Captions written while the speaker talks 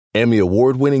Emmy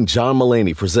award-winning John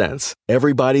Mulaney presents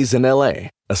Everybody's in L.A.,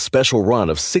 a special run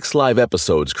of 6 live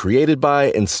episodes created by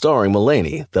and starring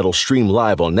Mulaney that'll stream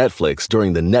live on Netflix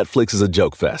during the Netflix is a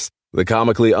Joke Fest. The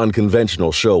comically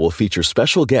unconventional show will feature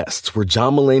special guests where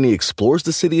John Mulaney explores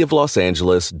the city of Los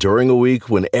Angeles during a week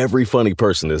when every funny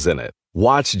person is in it.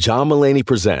 Watch John Mulaney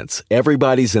Presents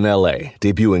Everybody's in L.A.,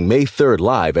 debuting May 3rd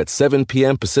live at 7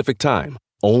 p.m. Pacific Time,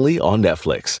 only on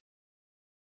Netflix.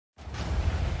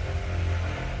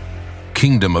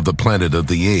 Kingdom of the Planet of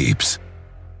the Apes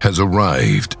has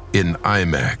arrived in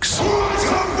IMAX. What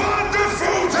a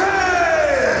wonderful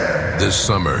day! This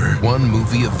summer, one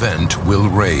movie event will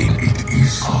reign. It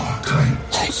is our time.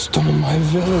 They stole my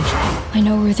village. I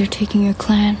know where they're taking your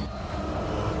clan.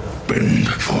 Bend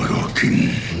for your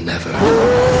king. Never.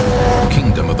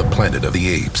 Kingdom of the Planet of the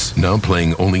Apes, now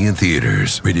playing only in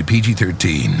theaters. Rated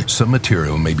PG-13. Some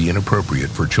material may be inappropriate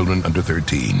for children under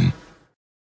 13.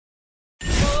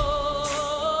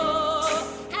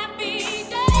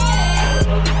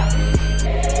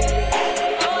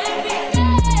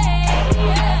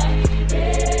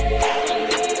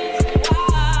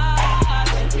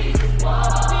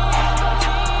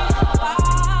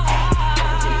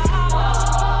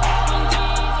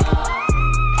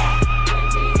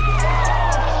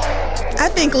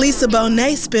 I think Lisa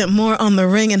Bonet spent more on the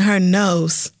ring in her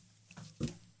nose.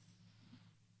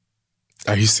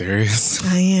 Are you serious?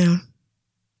 I am.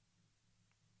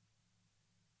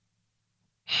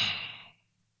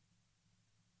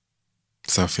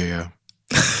 Sophia.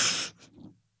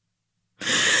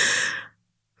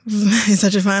 Is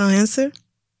that your final answer?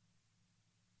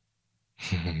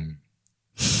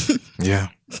 Yeah.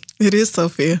 It is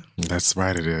Sophia. That's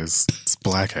right, it is. It's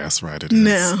black ass right, it is.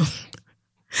 Now,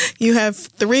 you have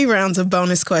 3 rounds of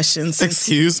bonus questions.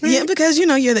 Excuse me? Yeah, because you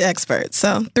know you're the expert.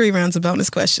 So 3 rounds of bonus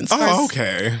questions. Oh,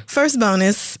 okay. First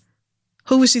bonus,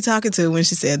 who was she talking to when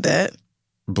she said that?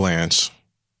 Blanche.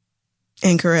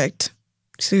 Incorrect.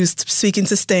 She was speaking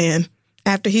to Stan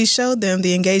after he showed them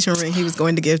the engagement ring he was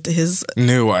going to give to his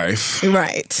new wife.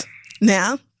 Right.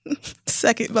 Now,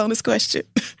 second bonus question.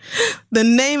 The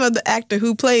name of the actor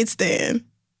who played Stan.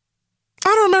 I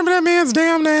don't remember that man's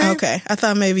damn name. Okay. I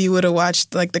thought maybe you would have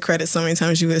watched like the credits so many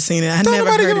times you would have seen it. I Don't never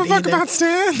nobody heard give a it fuck either. about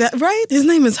Stan. Right? His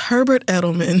name is Herbert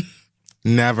Edelman.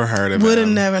 Never heard of him. Would have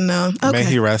never known. Okay. May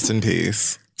he rest in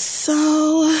peace.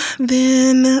 So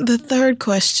then the third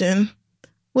question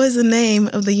was the name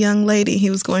of the young lady he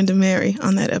was going to marry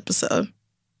on that episode.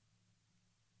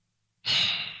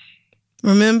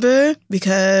 Remember?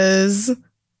 Because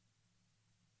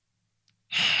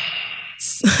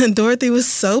Dorothy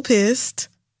was so pissed.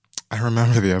 I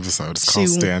remember the episode. It's called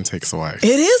Stan Takes a Wife. It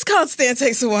is called Stan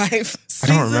Takes a Wife. I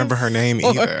don't remember her name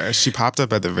 4. either. She popped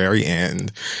up at the very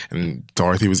end, and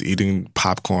Dorothy was eating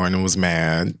popcorn and was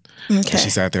mad. Okay. And she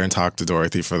sat there and talked to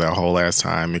Dorothy for that whole last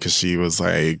time because she was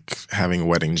like having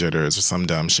wedding jitters or some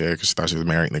dumb shit because she thought she was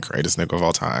marrying the greatest nigga of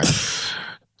all time.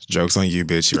 Joke's on you,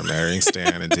 bitch. You were marrying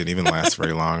Stan. It didn't even last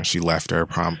very long. She left him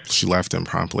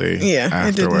promptly. Yeah,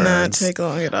 afterwards. it did not take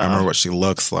long at all. I remember what she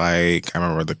looks like. I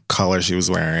remember the color she was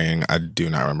wearing. I do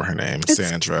not remember her name.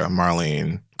 Sandra,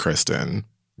 Marlene, Kristen,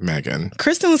 Megan.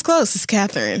 Kristen was close. It's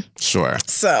Catherine. Sure.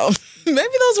 So maybe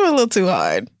those were a little too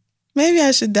hard. Maybe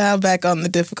I should dial back on the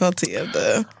difficulty of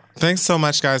the... Thanks so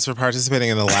much, guys, for participating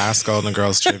in the last Golden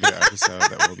Girls trivia episode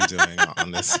that we'll be doing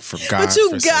on this. But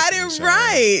you got it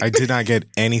right. I did not get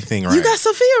anything right. You got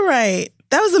Sophia right.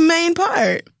 That was the main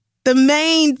part. The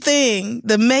main thing,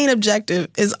 the main objective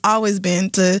has always been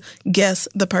to guess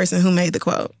the person who made the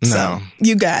quote. No. So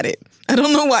you got it. I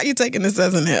don't know why you're taking this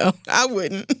as an L. I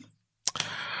wouldn't.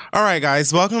 All right,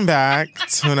 guys, welcome back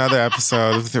to another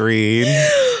episode of The Read.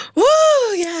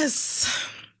 Woo, yes.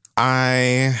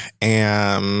 I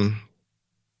am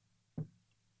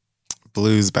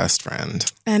Blue's best friend.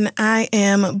 And I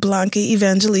am Blanca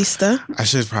Evangelista. I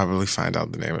should probably find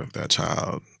out the name of that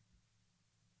child.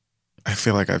 I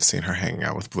feel like I've seen her hanging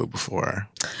out with Blue before.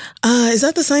 Is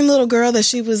that the same little girl that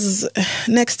she was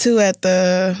next to at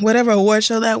the whatever award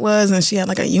show that was, and she had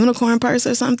like a unicorn purse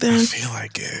or something? I feel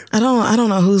like it. I don't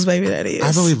know whose baby that is.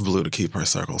 I believe Blue to keep her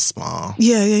circle small.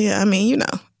 Yeah. I mean, you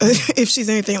know, if she's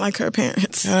anything like her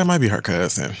parents. Yeah, that might be her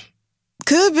cousin.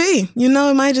 Could be. You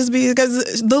know, it might just be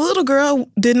because the little girl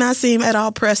did not seem at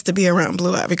all pressed to be around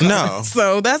Blue Ivy Carter. No.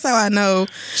 So that's how I know.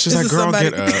 She's like, girl,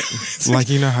 get up. Like,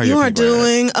 you know how you your are people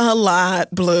doing a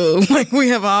lot, Blue. Like, we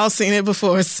have all seen it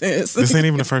before, sis. This ain't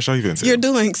even the first show you've been to. You're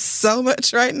doing so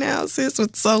much right now, sis,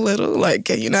 with so little. Like,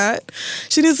 can you not?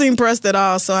 She didn't seem pressed at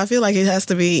all. So I feel like it has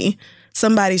to be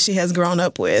somebody she has grown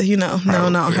up with, you know,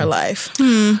 known all her life.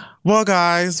 Well,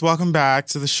 guys, welcome back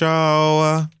to the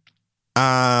show.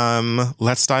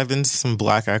 Let's dive into some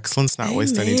Black excellence, not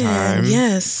waste any time.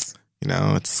 Yes. You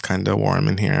know, it's kind of warm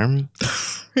in here.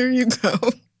 Here you go.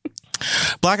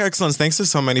 Black excellence. Thanks to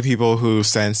so many people who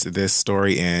sent this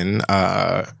story in.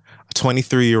 A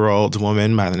 23-year-old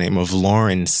woman by the name of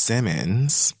Lauren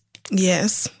Simmons.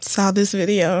 Yes. Saw this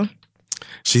video.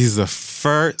 She's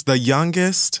the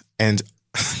youngest and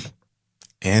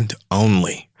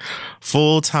only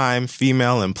full-time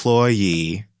female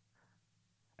employee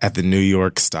at the New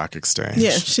York Stock Exchange.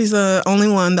 Yeah, she's the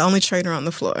only trader on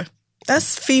the floor.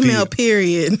 That's female,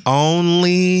 period.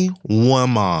 Only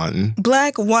woman.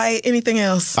 Black, white, anything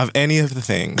else. Of any of the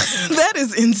things. That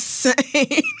is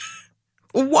insane.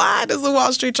 Why does the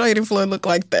Wall Street trading floor look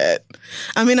like that?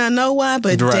 I mean, I know why,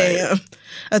 but damn.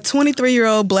 A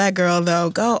 23-year-old Black girl, though,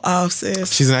 go off,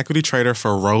 sis. She's an equity trader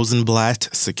for Rosenblatt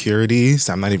Securities.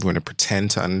 I'm not even going to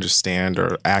pretend to understand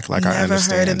or act like I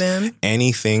understand heard of them.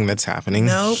 Anything that's happening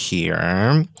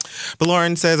here. But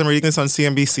Lauren says, I'm reading this on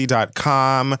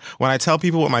CNBC.com. When I tell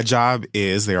people what my job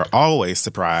is, they are always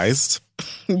surprised.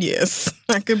 Yes,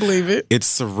 I can believe it.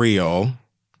 It's surreal.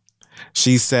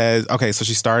 She says, okay, so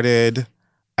she started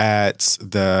at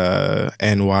the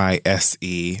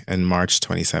NYSE in March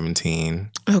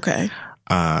 2017. Okay.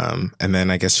 And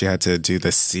then I guess she had to do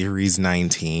the Series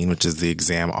 19, which is the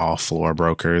exam all floor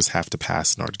brokers have to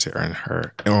pass in order to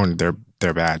earn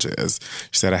their badges.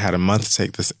 She said, I had a month to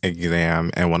take this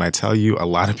exam. And when I tell you, a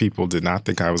lot of people did not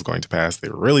think I was going to pass. They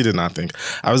really did not think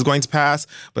I was going to pass.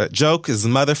 But joke is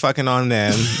motherfucking on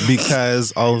them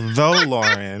because although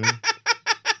Lauren...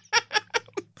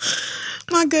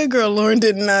 My good girl Lauren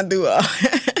did not do all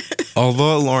that.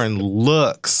 Although Lauren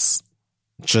looks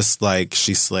just like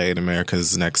she slayed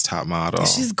America's Next Top Model.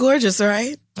 She's gorgeous,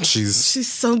 right?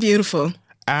 She's so beautiful.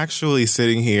 Actually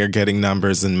sitting here getting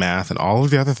numbers and math and all of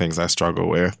the other things I struggle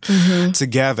with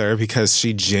together because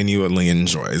she genuinely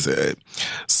enjoys it.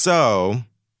 So...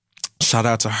 shout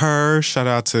out to her. Shout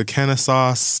out to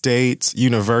Kennesaw State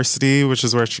University, which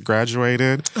is where she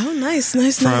graduated. Oh, nice.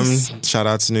 Shout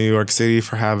out to New York City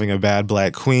for having a bad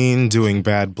Black queen doing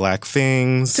bad Black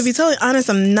things. To be totally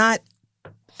honest, I'm not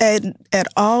at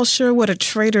all sure what a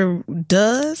trader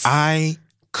does. I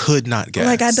could not guess.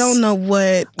 Like, I don't know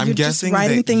what. I'm guessing just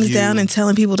writing things down and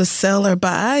telling people to sell or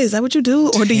buy. Is that what you do?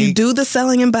 Or do you do the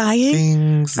selling and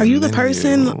buying? Are you the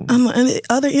person on the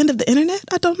other end of the internet?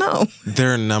 I don't know.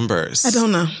 There are numbers. I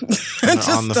don't know. I just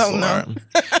on the don't floor. know.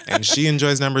 And she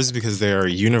enjoys numbers because they're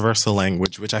a universal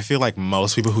language, which I feel like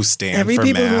most people who stand for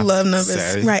people math who love numbers.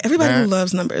 say Right. Everybody that. who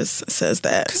loves numbers says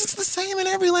that. Because it's the same in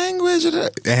every language.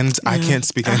 And I can't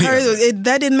speak any of it.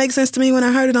 That didn't make sense to me when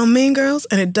I heard it on Mean Girls,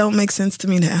 and it don't make sense to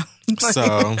me now.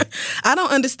 So I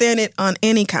don't understand it on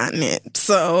any continent.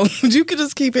 So you could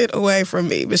just keep it away from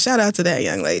me. But shout out to that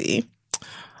young lady.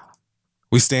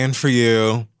 We stand for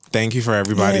you. Thank you for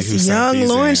everybody who sent young these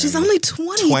Lauren, in. she's only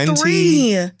 23.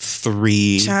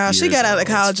 23 Child, she got out of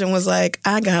college and was like,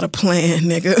 I got a plan,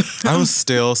 nigga. I was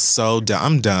still so dumb.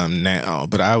 I'm dumb now,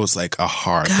 but I was like a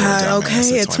hardcore God,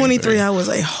 dumbass okay. at At 23, I was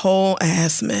a whole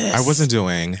ass mess. I wasn't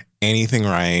doing anything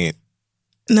right.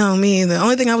 No, me either. The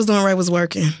only thing I was doing right was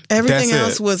working. Everything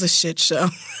else it. was a shit show.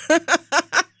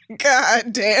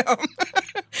 God damn.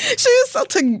 She was so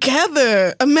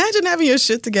together. Imagine having your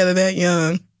shit together that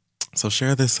young. So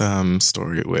share this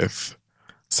story with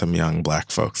some young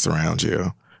Black folks around you.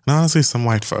 And honestly, some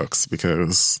white folks,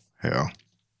 because, hell,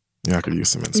 y'all could use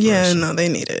some inspiration. Yeah, no, they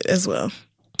need it as well.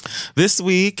 This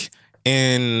week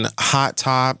in Hot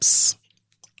Tops,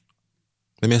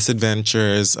 the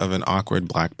misadventures of an awkward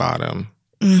Black bottom.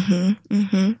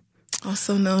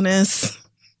 Also known as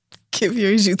Kid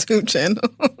Fury's YouTube channel.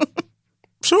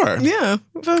 Sure. Yeah,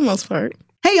 for the most part.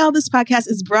 Hey, y'all, this podcast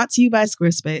is brought to you by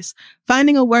Squarespace.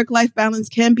 Finding a work-life balance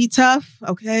can be tough,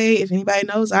 okay? If anybody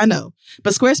knows, I know.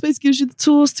 But Squarespace gives you the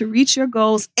tools to reach your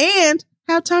goals and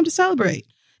have time to celebrate.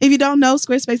 If you don't know,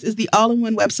 Squarespace is the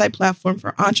all-in-one website platform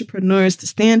for entrepreneurs to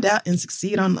stand out and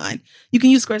succeed online. You can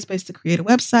use Squarespace to create a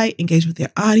website, engage with your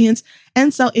audience,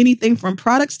 and sell anything from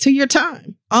products to your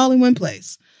time, all in one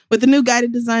place. With the new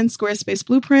guided design Squarespace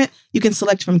Blueprint, you can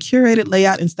select from curated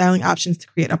layout and styling options to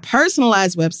create a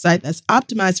personalized website that's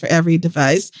optimized for every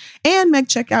device and make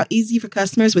checkout easy for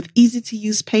customers with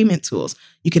easy-to-use payment tools.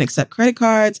 You can accept credit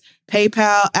cards,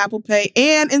 PayPal, Apple Pay,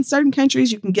 and in certain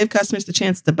countries, you can give customers the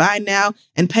chance to buy now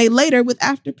and pay later with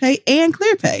Afterpay and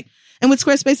ClearPay. And with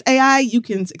Squarespace AI, you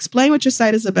can explain what your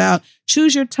site is about,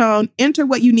 choose your tone, enter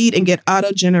what you need, and get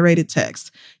auto-generated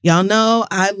text. Y'all know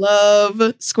I love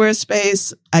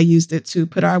Squarespace. I used it to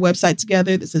put our website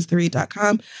together. This is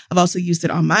theread.com. I've also used it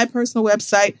on my personal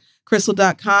website.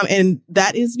 crystal.com. And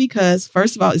that is because,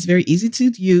 first of all, it's very easy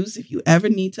to use if you ever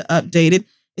need to update it.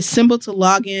 It's simple to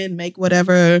log in, make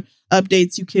whatever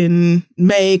updates you can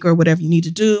make or whatever you need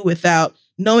to do without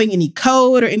knowing any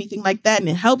code or anything like that. And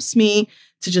it helps me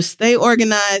to just stay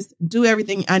organized, do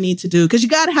everything I need to do. Because you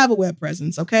got to have a web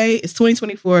presence, okay? It's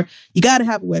 2024. You got to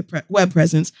have a web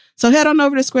presence. So head on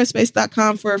over to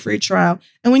squarespace.com for a free trial.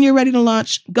 And when you're ready to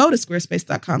launch, go to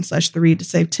squarespace.com/3 to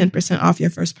save 10% off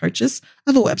your first purchase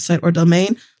of a website or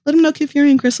domain. Let them know Kid Fury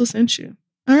and Crystal sent you.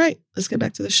 All right, let's get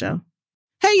back to the show.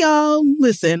 Hey, y'all,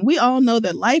 listen, we all know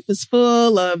that life is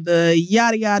full of the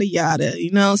yada, yada, yada. You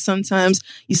know, sometimes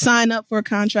you sign up for a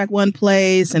contract one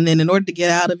place, and then in order to get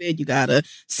out of it, you got to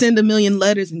send a million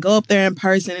letters and go up there in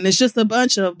person. And it's just a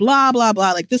bunch of blah, blah,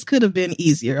 blah. Like, this could have been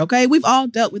easier, okay? We've all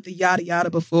dealt with the yada, yada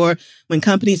before when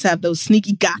companies have those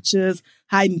sneaky gotchas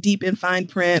hiding deep in fine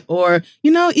print, or,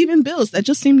 you know, even bills that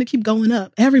just seem to keep going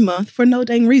up every month for no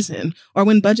dang reason. Or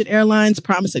when budget airlines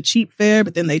promise a cheap fare,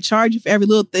 but then they charge you for every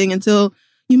little thing until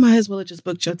you might as well have just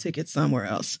booked your ticket somewhere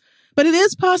else. But it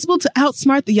is possible to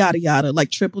outsmart the yada yada,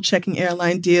 like triple checking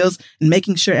airline deals and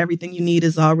making sure everything you need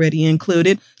is already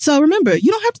included. So remember, you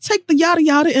don't have to take the yada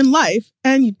yada in life,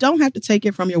 and you don't have to take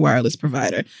it from your wireless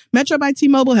provider. Metro by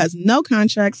T-Mobile has no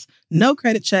contracts, no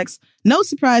credit checks, no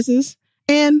surprises,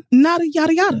 and not a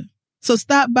yada yada. So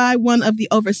stop by one of the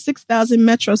over 6,000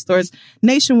 Metro stores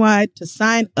nationwide to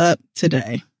sign up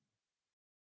today.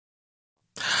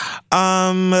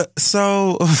 There's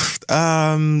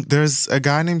a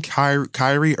guy named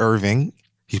Kyrie Irving.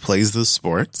 He plays the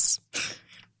sports.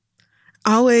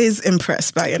 Always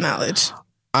impressed by your knowledge.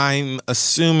 I'm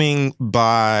assuming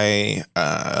by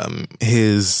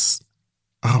his,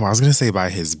 I was going to say by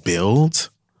his build.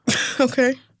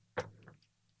 Okay.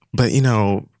 But, you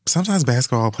know, sometimes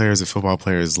basketball players and football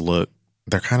players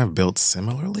they're kind of built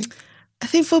similarly. I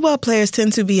think football players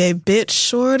tend to be a bit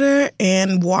shorter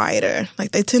and wider. Like,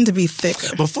 they tend to be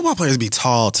thicker. But football players be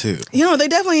tall, too. You know, they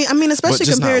definitely, I mean, especially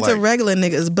compared to like, regular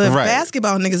niggas. But right.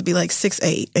 Basketball niggas be like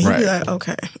 6'8". And right. you be like,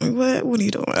 okay, what are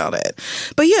you doing with all that?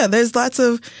 But yeah, there's lots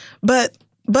of, but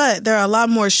there are a lot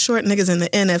more short niggas in the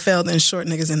NFL than short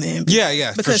niggas in the NBA.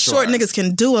 Yeah, because for sure. short niggas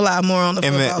can do a lot more on the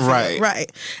football field. Right.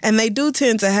 Right. And they do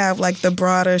tend to have like the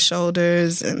broader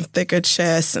shoulders and thicker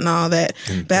chests and all that.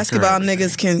 And basketball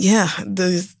niggas can,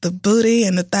 the booty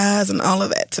and the thighs and all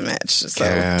of that to match. So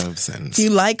calves and if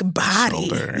you like body,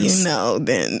 shoulders. you know,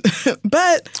 then,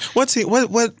 but.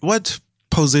 What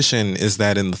position is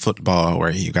that in the football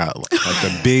where you got like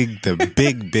the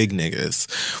big niggas?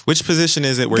 Which position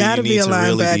is it where you need to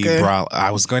really be broad?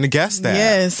 I was going to guess that.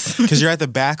 Yes. Because you're at the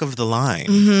back of the line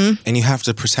and you have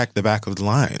to protect the back of the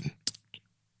line.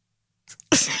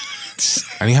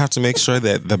 And you have to make sure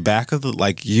that the back of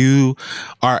you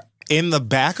are in the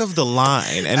back of the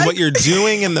line, and what you're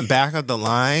doing in the back of the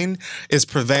line is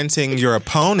preventing your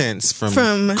opponents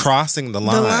from crossing the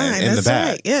line in the back.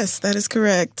 Right. Yes, that is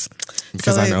correct.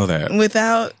 Because I know that.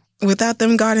 Without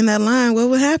them guarding that line, what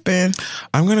would happen?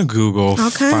 I'm going to Google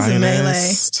all kinds of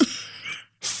melee.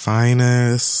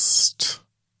 Finest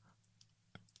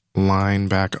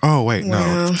linebacker. Oh, wait,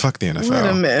 no. Fuck the NFL. What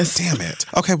a mess. Damn it.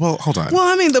 Okay, well, hold on. Well,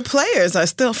 I mean, the players are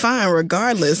still fine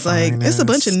regardless. Like, it's a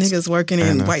bunch of niggas working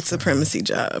in white supremacy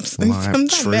jobs. I'm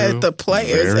not mad at the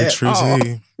players at all.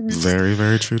 Very,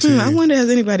 very true to you. I wonder, has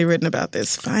anybody written about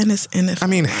this? Finest NFL. I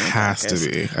mean, has to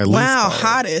be. At wow, least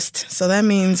hottest. So that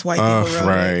means white people wrote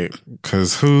right.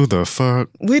 Because who the fuck?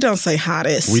 We don't say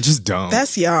hottest. We just don't.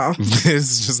 That's y'all.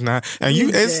 It's just not. And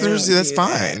that's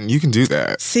fine. You can do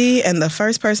that. See, and the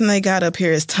first person they got up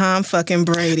here is Tom fucking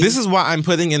Brady. This is why I'm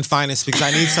putting in finest, because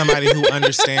I need somebody who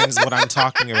understands what I'm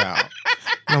talking about.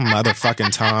 No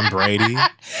motherfucking Tom Brady.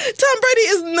 Tom Brady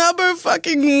is number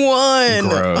fucking one.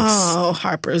 Gross. Oh,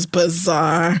 Harper's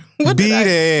Bazaar. Beat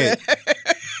it.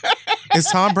 Is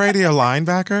Tom Brady a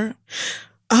linebacker?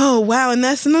 Oh, wow. And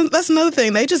that's another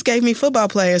thing. They just gave me football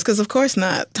players because, of course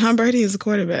not. Tom Brady is a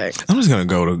quarterback. I'm just going to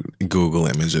go to Google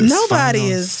Images.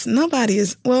 Nobody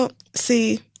is. Well,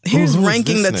 see, here's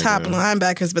ranking the top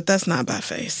linebackers, but that's not by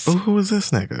face. Who is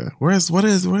this nigga? Where's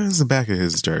the back of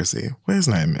his jersey? Where's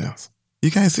name is? You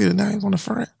can't see the names on the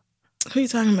front. Who are you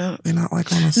talking about? They're not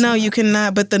like on the side. No, you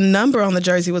cannot, but the number on the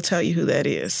jersey will tell you who that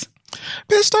is.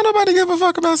 Bitch, don't nobody give a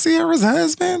fuck about Sierra's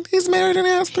husband. He's married and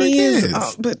has 3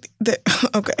 kids.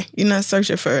 Okay, you're not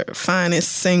searching for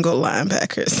finest single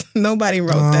linebackers. Nobody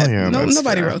wrote that. Yeah,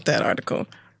 nobody wrote that article.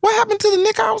 What happened to the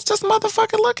nigga I was just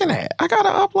motherfucking looking at? I gotta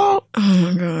upload.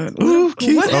 Oh my God.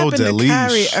 What happened to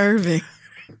Kyrie Irving?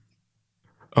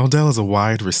 Odell is a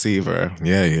wide receiver.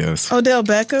 Yeah, he is. Odell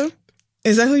Beckham?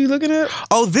 Is that who you looking at?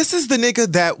 Oh, this is the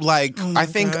nigga that, like, Oh my I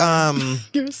think, God.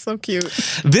 You're so cute.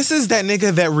 this is that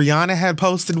nigga that Rihanna had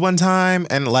posted one time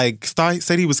and, like,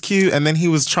 said he was cute, and then he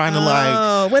was trying to, like...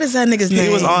 Oh, what is that nigga's name?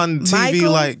 He was on TV,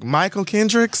 Michael? like, Michael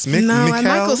Kendricks?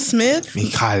 Michael Smith?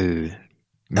 Michael.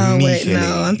 Oh, wait,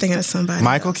 no. I'm thinking of somebody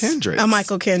Michael else. Kendricks. Oh,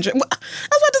 Michael Kendrick. I was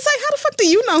about to say, how the fuck do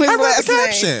you know his I read last the name?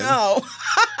 caption. Oh.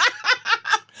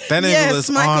 That nigga Yes, was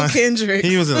Michael Kendrick.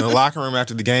 He was in the locker room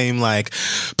after the game, like,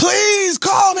 please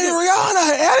call me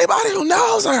Rihanna. Anybody who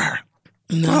knows her.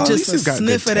 No, Well, at just least a he's got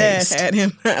sniff good of that taste. had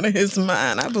him out of his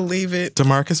mind. I believe it.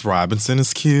 Demarcus Robinson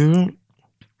is cute.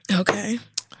 Okay.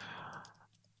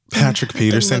 Patrick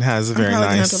Peterson has a I'm very probably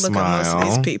gonna nice have to look up smile. most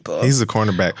of these people. He's a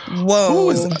cornerback.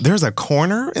 Whoa. There's a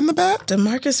corner in the back?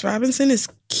 Demarcus Robinson is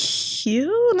cute.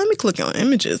 Let me click on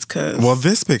images because. Well,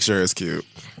 this picture is cute.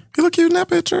 You look cute in that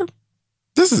picture.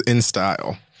 This is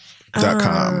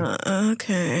InStyle.com.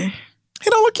 Okay. He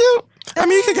don't look cute. I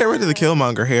mean, you could get rid of the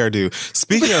Killmonger hairdo.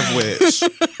 Speaking of which,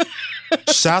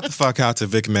 shout the fuck out to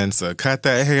Vic Mensa. Cut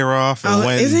that hair off and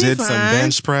went and did some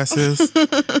bench presses.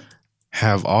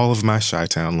 Have all of my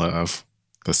Chi-Town love.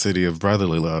 The city of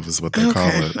brotherly love is what they call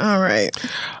it. All right.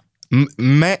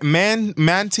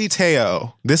 Manti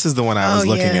Te'o. This is the one I was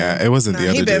looking at. It wasn't the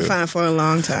other He's dude. been fine for a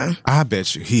long time. I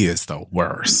bet you he is the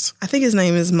worst. I think his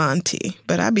name is Monty,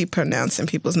 but I be pronouncing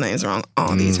people's names wrong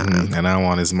all the time. And I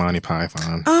want his Monty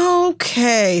Python.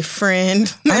 Okay,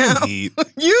 friend. Now, I need.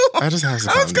 you. I just have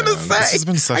to I was calm gonna down. say, This has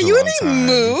been such are a you long in time. a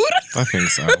mood? I think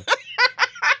so.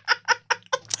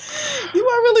 You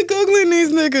are really Googling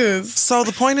these niggas. So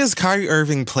the point is, Kyrie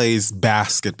Irving plays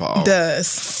basketball.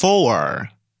 Does. For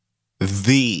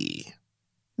the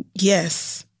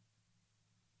Yes.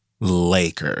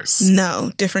 Lakers. No.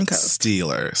 Different coast.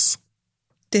 Steelers.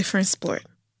 Different sport.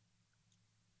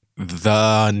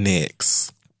 The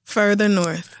Knicks. Further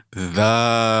north. The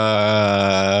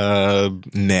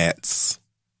Nets.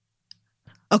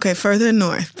 Okay, further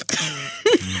north.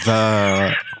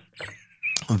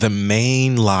 The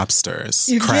Maine Lobsters.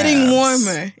 You're crabs. getting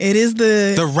warmer. It is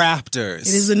the Raptors. It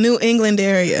is the New England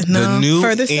area. No, the New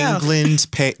further south. England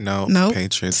Nope.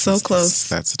 Patriots. So close.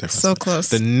 That's a difference. So close.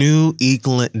 The New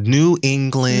England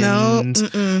No,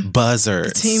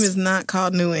 Buzzards. The team is not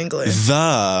called New England.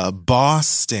 The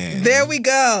Boston. There we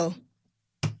go.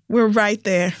 We're right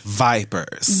there.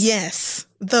 Vipers. Yes,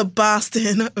 the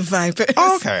Boston Vipers.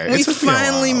 Okay, we it took me a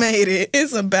finally while. made it.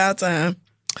 It's about time.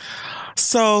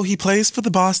 So he plays for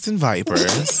the Boston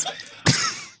Vipers.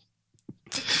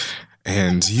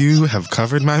 And you have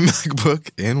covered my MacBook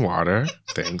in water.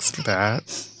 Thanks for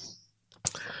that.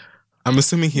 I'm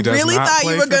assuming he does Really not thought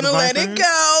play you were for the gonna let it Vipers?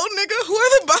 go, nigga. Who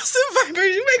are the Boston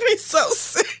Vipers? You make me so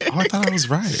sick. Oh, I thought I was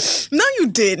right. No, you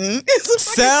didn't. It's the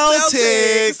fucking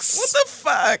Celtics. Celtics. What the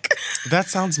fuck? That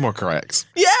sounds more correct.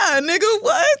 Yeah, nigga.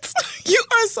 What? You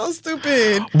are so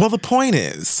stupid. Well, the point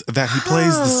is that he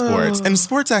plays the sports, and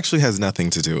sports actually has nothing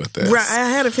to do with this. Right. I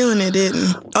had a feeling it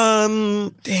didn't.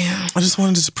 Damn. I just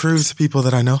wanted to prove to people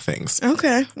that I know things.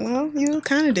 Okay. Well, you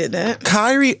kind of did that.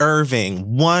 Kyrie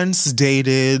Irving once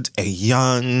dated a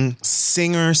young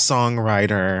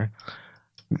singer-songwriter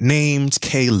named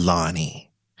Kehlani.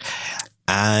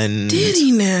 And Did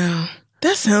he now?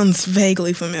 That sounds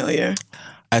vaguely familiar.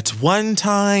 at one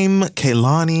time,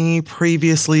 Kehlani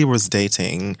previously was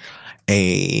dating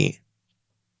a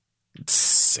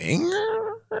singer?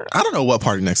 I don't know what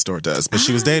Party Next Door does, but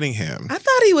she was dating him. I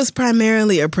thought he was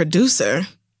primarily a producer.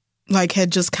 Like,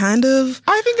 had just kind of...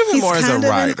 I think of him he's more as a kind of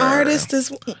writer. an artist as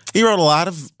He wrote a lot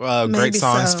of great Maybe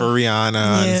songs so. for Rihanna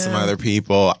and some Yeah. other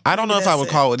people. I don't know if I That's would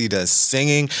it. call what he does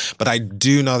singing, but I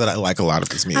do know that I like a lot of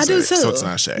his music. I do too. So it's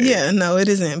not shade. Yeah, no, it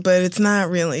isn't. But it's not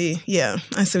really... Yeah,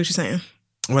 I see what you're saying.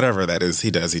 Whatever that is, he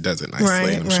does it nicely.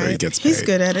 Right, I'm sure he gets paid. He's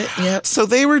good at it. Yep. So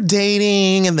they were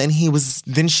dating, and then she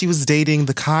was dating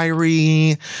the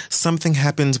Kyrie. Something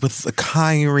happened with the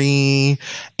Kyrie,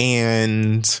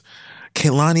 and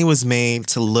Kehlani was made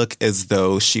to look as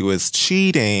though she was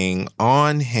cheating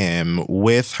on him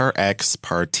with her ex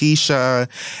Partisha,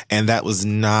 and that was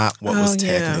not what was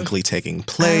technically taking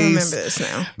place. I remember this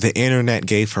now. The internet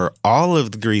gave her all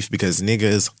of the grief because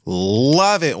niggas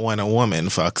love it when a woman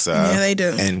fucks up. Yeah, they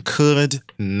do. And could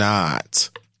not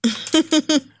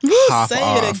hop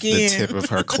say it off the again. tip of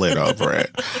her clit over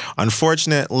it.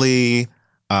 Unfortunately,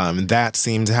 that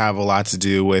seemed to have a lot to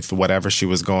do with whatever she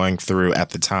was going through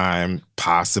at the time,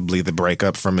 possibly the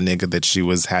breakup from a nigga that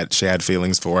she had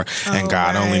feelings for, and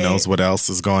God only right. knows what else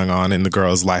is going on in the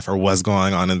girl's life or was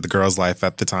going on in the girl's life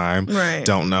at the time. Right.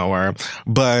 Don't know her.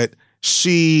 But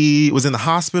She was in the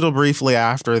hospital briefly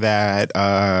after that,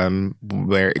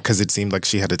 because it seemed like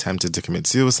she had attempted to commit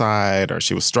suicide, or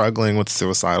she was struggling with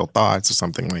suicidal thoughts or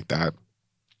something like that.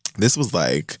 This was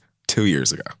like 2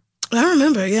 years ago. I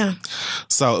remember, yeah.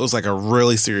 So it was like a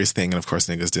really serious thing, and of course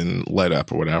niggas didn't let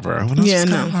up or whatever. I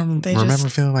remember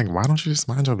feeling like, why don't you just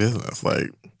mind your business? Like,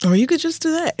 or you could just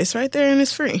do that. It's right there and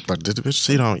it's free. But did the bitch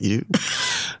cheat on you?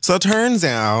 So it turns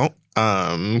out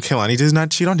Kehlani did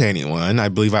not cheat on anyone. I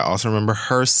believe I also remember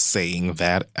her saying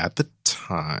that at the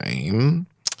time.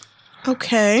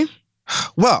 Okay.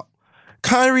 Well,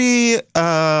 Kyrie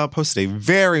posted a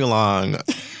very long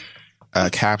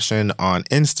caption on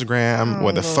Instagram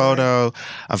with a photo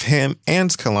of him and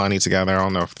Kehlani together. I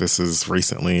don't know if this is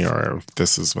recently or if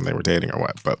this is when they were dating or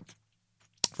what, but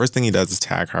first thing he does is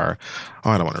tag her. Oh,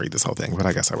 I don't want to read this whole thing, but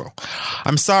I guess I will.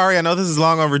 I'm sorry. I know this is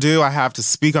long overdue. I have to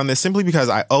speak on this simply because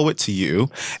I owe it to you,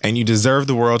 and you deserve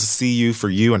the world to see you for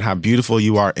you and how beautiful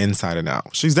you are inside and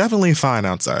out. She's definitely fine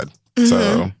outside. Mm-hmm.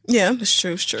 So yeah, it's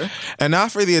true. It's true. And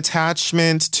not for the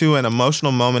attachment to an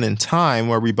emotional moment in time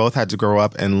where we both had to grow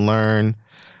up and learn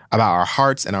about our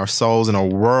hearts and our souls in a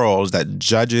world that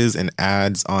judges and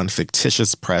adds on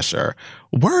fictitious pressure.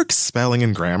 Work, spelling,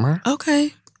 and grammar.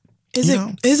 Okay. Is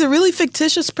it really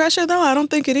fictitious pressure, though? I don't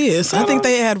think it is. I think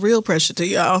they add real pressure to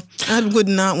y'all. I would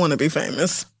not want to be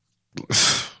famous.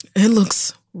 It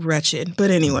looks wretched.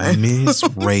 But anyway.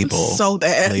 Miserable. So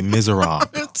bad. Les Miserables.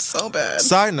 It's so bad.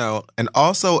 Side note, and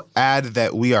also add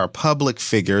that we are public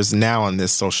figures now on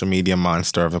this social media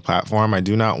monster of a platform. I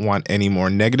do not want any more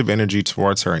negative energy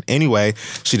towards her in any way.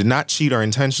 She did not cheat or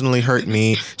intentionally hurt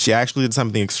me. She actually did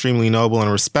something extremely noble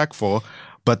and respectful.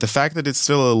 But the fact that it's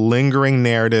still a lingering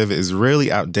narrative is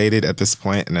really outdated at this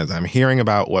point, and as I'm hearing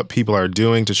about what people are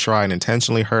doing to try and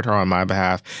intentionally hurt her on my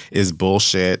behalf is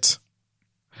bullshit.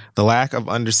 The lack of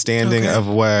understanding of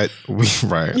what we...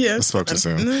 Right. Yeah. I spoke too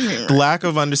soon. The lack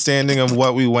of understanding of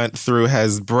what we went through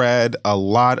has bred a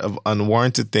lot of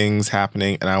unwarranted things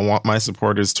happening, and I want my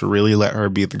supporters to really let her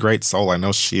be the great soul I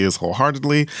know she is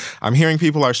wholeheartedly. I'm hearing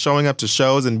people are showing up to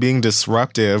shows and being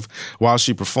disruptive while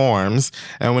she performs,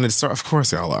 and when it starts... Of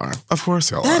course y'all are. Of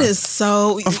course y'all are. That is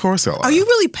so... Of course y'all are. Are you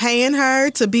really paying her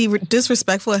to be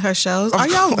disrespectful at her shows? Are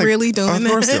y'all really doing that? Of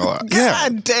course y'all are.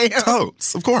 God damn.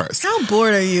 Totes. Of course. How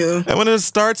bored are you? And when it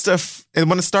starts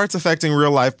affecting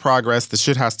real life progress, the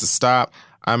shit has to stop.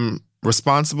 I'm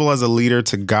responsible as a leader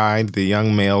to guide the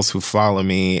young males who follow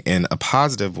me in a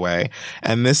positive way,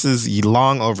 and this is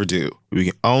long overdue. We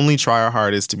can only try our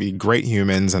hardest to be great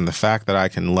humans, and the fact that I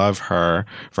can love her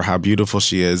for how beautiful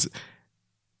she is,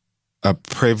 a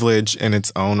privilege in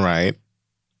its own right.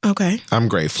 Okay. I'm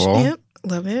grateful. Yep.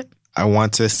 Love it. I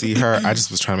want to see her. I just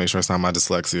was trying to make sure it's not my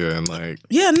dyslexia and like...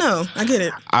 Yeah, no, I get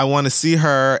it. I want to see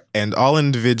her and all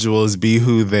individuals be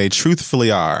who they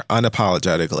truthfully are,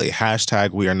 unapologetically.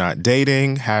 Hashtag we are not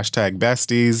dating. Hashtag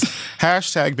besties.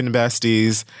 Hashtag been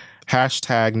besties.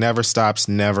 Hashtag never stops,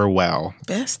 never well.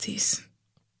 Besties.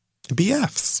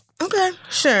 BFs. Okay,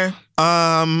 sure.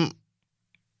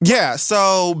 Yeah,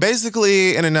 so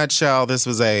basically, in a nutshell, this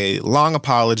was a long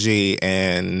apology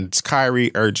and Kyrie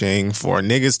urging for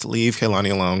niggas to leave Kehlani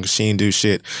alone because she didn't do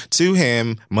shit to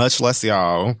him, much less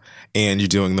y'all, and you're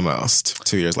doing the most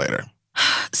 2 years later.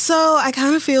 So I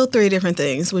kind of feel three different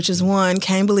things, which is one,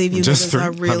 can't believe you Just niggas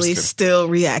are really still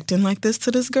reacting like this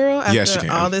to this girl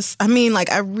after all this. I mean, like,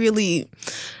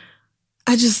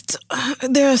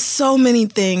 there are so many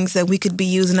things that we could be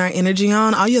using our energy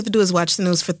on. All you have to do is watch the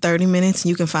news for 30 minutes and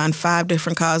you can find 5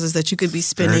 different causes that you could be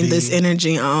spending this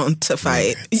energy on to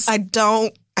fight.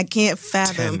 I can't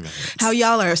fathom how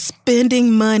y'all are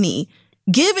spending money,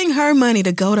 giving her money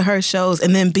to go to her shows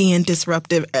and then being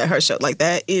disruptive at her show. Like,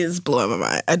 that is blowing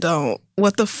my mind.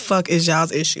 What the fuck is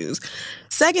y'all's issues?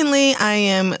 Secondly, I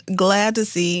am glad to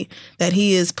see that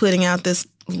he is putting out this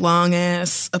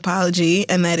long-ass apology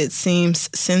and that it seems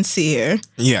sincere.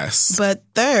 Yes. But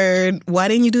third, why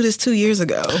didn't you do this 2 years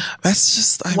ago? That's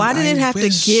just... Why did it have to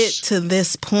get to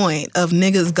this point of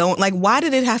niggas going... Like, why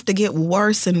did it have to get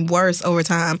worse and worse over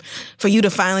time for you to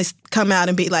finally come out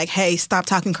and be like, hey, stop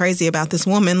talking crazy about this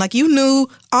woman? Like, you knew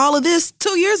all of this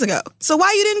 2 years ago. So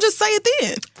why you didn't just say it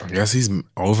then? I guess he's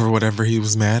over whatever he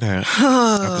was mad at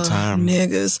the time.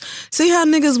 Niggas. See how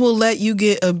niggas will let you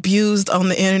get abused on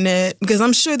the internet? Because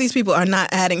I'm sure these people are not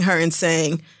adding her and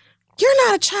saying, you're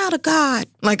not a child of God.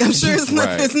 Like, I'm sure it's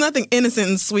nothing innocent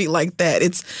and sweet like that.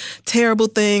 It's terrible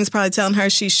things, probably telling her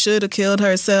she should have killed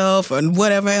herself or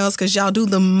whatever else, because y'all do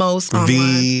the most online.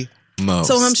 The most.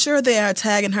 So I'm sure they are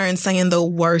tagging her and saying the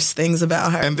worst things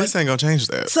about her. And this ain't gonna change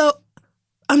that. So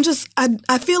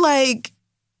I feel like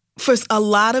for a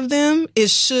lot of them, it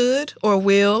should or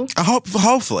will.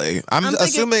 Hopefully. I'm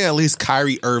assuming at least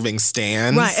Kyrie Irving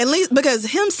stands. Right, at least because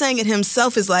him saying it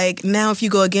himself is like, now if you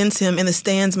go against him in the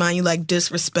stands mind, you like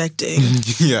disrespecting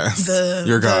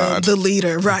your God. The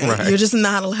leader. Right. You're just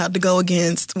not allowed to go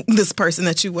against this person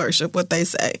that you worship, what they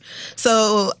say.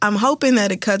 So I'm hoping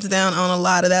that it cuts down on a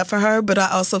lot of that for her, but I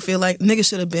also feel like niggas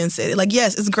should have been said it. Like,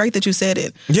 yes, it's great that you said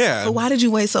it. Yeah. But why did you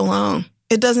wait so long?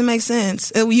 It doesn't make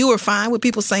sense. You were fine with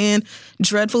people saying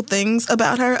dreadful things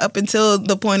about her up until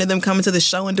the point of them coming to the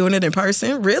show and doing it in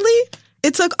person. Really?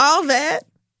 It took all that?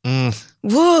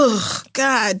 Whoa,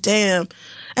 God damn.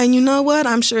 And you know what?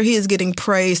 I'm sure he is getting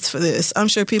praised for this. I'm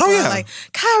sure people are like,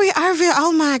 Kyrie Irving,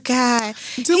 oh my God.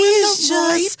 He is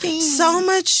just so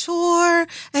mature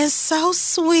and so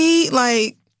sweet.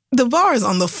 Like, the bar is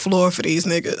on the floor for these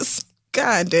niggas.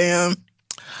 God damn.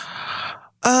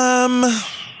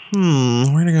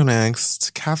 Where to go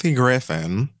next? Kathy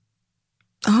Griffin.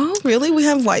 Oh, really? We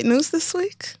have white news this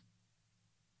week?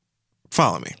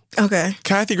 Follow me. Okay.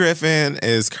 Kathy Griffin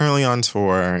is currently on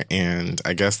tour, and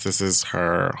I guess this is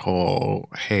her whole,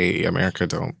 hey, America,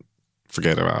 don't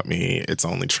forget about me. It's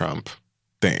only Trump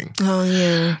thing. Oh,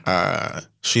 yeah.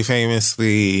 She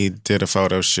famously did a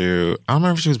photo shoot. I don't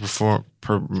remember if she was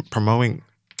promoting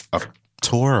a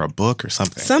tour or a book or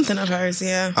something. Something of hers,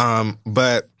 yeah.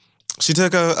 But she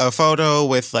took a photo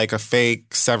with like a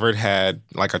fake severed head,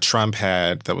 like a Trump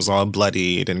head that was all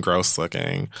bloodied and gross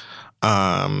looking.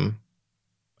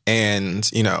 And,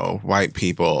 you know, white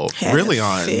people really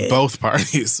on both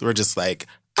parties were just like,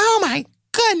 oh my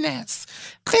goodness,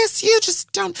 this, you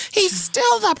just don't, he's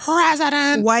still the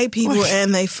president. White people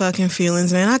and they fucking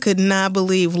feelings, man. I could not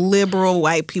believe liberal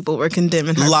white people were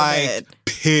condemning her for that.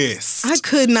 Pissed. I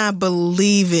could not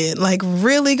believe it. Like,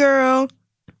 really, girl?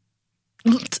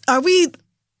 Are we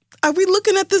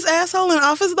looking at this asshole in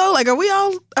office though? Like, are we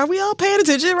all paying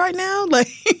attention right now?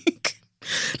 Like,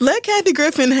 let Kathy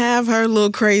Griffin have her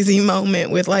little crazy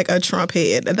moment with like a Trump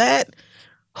head.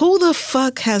 Who the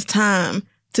fuck has time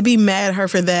to be mad at her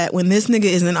for that when this nigga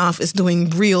is in office doing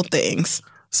real things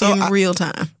in real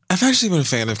time? I've actually been a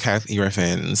fan of Kathy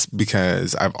Griffin's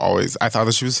because I thought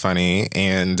that she was funny,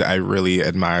 and I really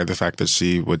admired the fact that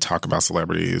she would talk about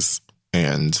celebrities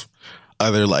and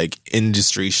other like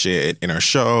industry shit in her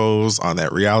shows, on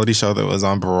that reality show that was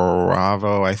on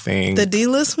Bravo, I think. The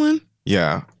D-List one?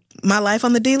 Yeah. My Life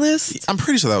on the D-List? I'm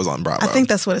pretty sure that was on Bravo. I think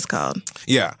that's what it's called.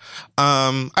 Yeah.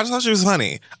 I just thought she was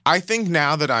funny. I think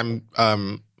now that I'm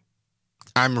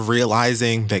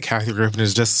realizing that Kathy Griffin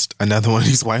is just another one of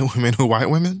these white women who white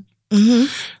women.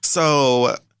 Mm-hmm.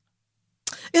 So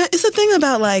yeah, it's a thing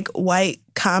about like white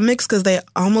comics because they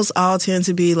almost all tend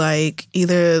to be like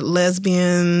either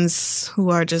lesbians who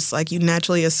are just like you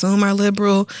naturally assume are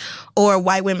liberal, or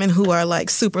white women who are like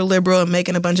super liberal and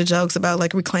making a bunch of jokes about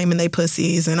like reclaiming their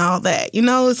pussies and all that. You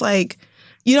know, it's like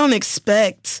you don't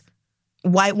expect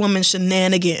white woman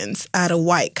shenanigans out of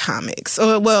white comics.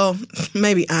 Or, well,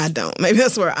 maybe I don't. Maybe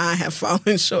that's where I have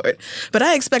fallen short. But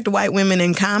I expect white women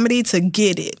in comedy to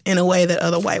get it in a way that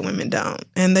other white women don't.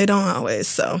 And they don't always,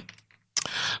 so.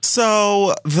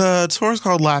 So the tour is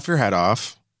called Laugh Your Head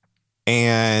Off.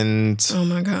 And oh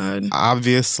my God.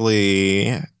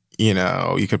 Obviously, you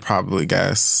know, you could probably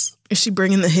guess. Is she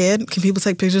bringing the head? Can people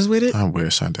take pictures with it? I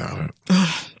wish. I doubt it.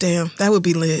 Oh, damn. That would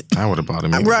be lit. I would have bought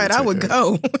it. Right, I would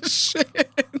go. Shit.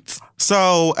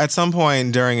 So at some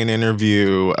point during an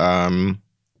interview,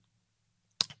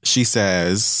 she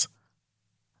says,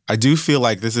 I do feel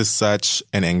like this is such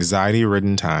an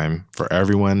anxiety-ridden time for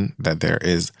everyone that there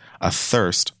is a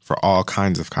thirst for all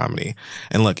kinds of comedy.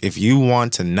 And look, if you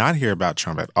want to not hear about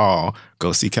Trump at all,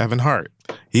 go see Kevin Hart.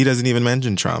 He doesn't even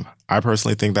mention Trump. I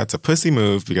personally think that's a pussy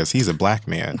move because he's a black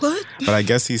man. What? But I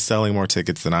guess he's selling more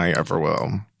tickets than I ever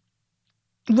will.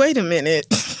 Wait a minute.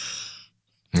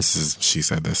 She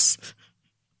said this.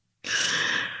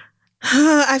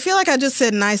 I feel like I just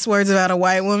said nice words about a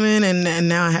white woman and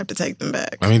now I have to take them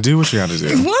back. I mean, do what you gotta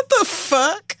do. What the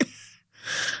fuck?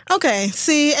 Okay,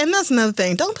 see, and that's another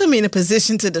thing. Don't put me in a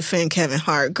position to defend Kevin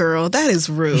Hart, girl. That is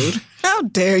rude. How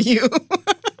dare you?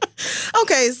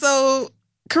 Okay, so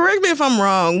correct me if I'm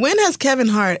wrong. When has Kevin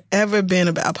Hart ever been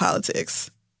about politics?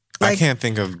 Like, I can't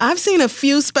think of... I've seen a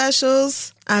few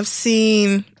specials. I've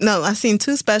seen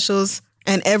 2 specials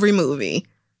and every movie.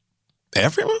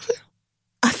 Every movie?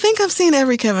 I think I've seen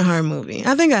every Kevin Hart movie.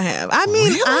 I think I have. I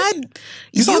mean, really?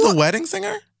 You saw The Wedding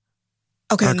Singer?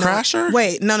 Okay, or Crasher?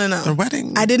 Wait, no. The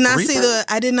Wedding. I did not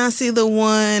see the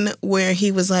one where he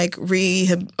was like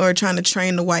trying to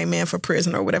train the white man for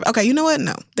prison or whatever. Okay, you know what?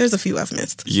 No, there's a few I've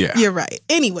missed. Yeah, you're right.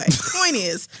 Anyway, point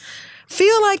is,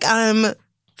 feel like I'm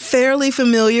fairly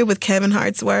familiar with Kevin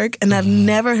Hart's work, and I've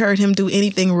never heard him do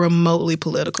anything remotely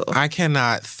political. I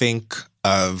cannot think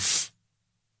of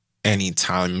any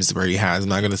times where he has. I'm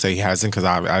not going to say he hasn't because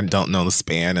I don't know the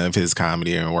span of his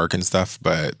comedy and work and stuff,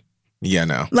 but yeah,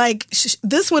 no. Like,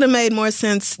 this would have made more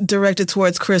sense directed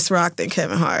towards Chris Rock than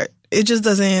Kevin Hart. It just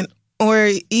doesn't, or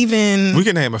even... We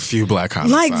can name a few black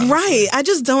comics. Like, honestly. Right. I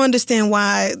just don't understand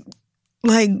why,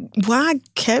 like, why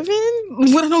Kevin?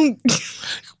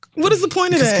 What is the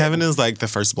point of that? Because Kevin is like the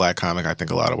first black comic I think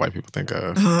a lot of white people think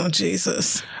of. Oh,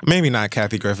 Jesus. Maybe not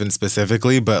Kathy Griffin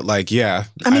specifically, but like, yeah.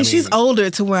 I mean, she's older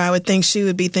to where I would think she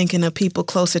would be thinking of people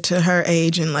closer to her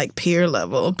age and like peer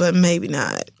level, but maybe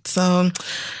not. So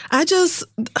this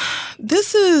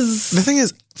is... The thing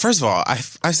is, first of all,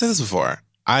 I've said this before.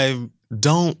 I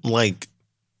don't like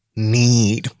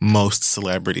need most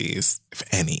celebrities, if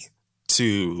any,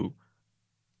 to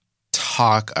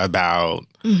talk about...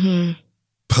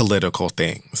 political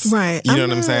things. Right. You know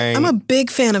what I'm saying? I'm a big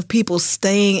fan of people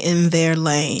staying in their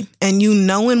lane and you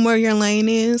knowing where your lane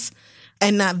is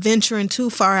and not venturing too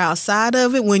far outside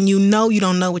of it when you know you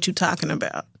don't know what you're talking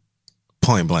about.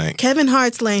 Point blank. Kevin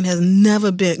Hart's lane has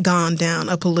never gone down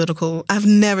a political... I've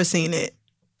never seen it.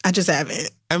 I just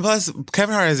haven't. And plus,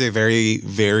 Kevin Hart has a very,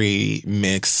 very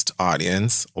mixed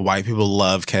audience. White people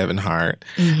love Kevin Hart.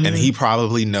 And he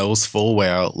probably knows full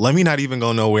well, let me not even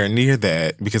go nowhere near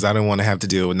that because I don't want to have to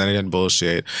deal with none of that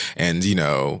bullshit and, you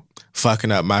know,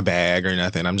 fucking up my bag or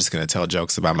nothing. I'm just going to tell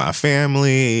jokes about my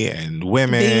family and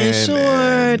women.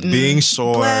 Being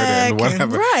short and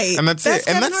whatever. Right. And that's it.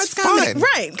 And that's fun.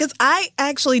 Right. Because I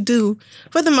actually do,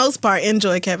 for the most part,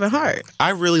 enjoy Kevin Hart. I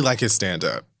really like his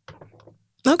stand-up.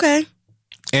 Okay.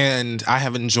 And I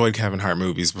have enjoyed Kevin Hart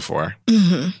movies before.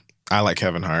 I like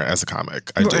Kevin Hart as a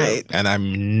comic. I do. And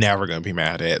I'm never going to be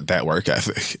mad at that work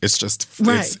ethic. It's just,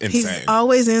 it's insane. He's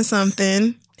always in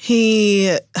something.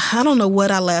 I don't know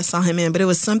what I last saw him in, but it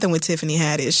was something with Tiffany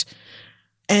Haddish.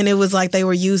 And it was like they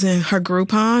were using her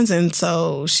Groupons, and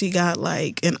so she got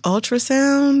like an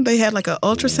ultrasound. They had like an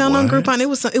ultrasound on Groupon.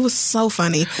 It was so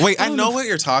funny. Wait, I know what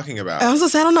you're talking about. I was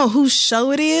just, I don't know whose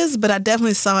show it is, but I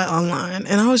definitely saw it online,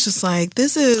 and I was just like,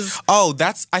 this is... Oh,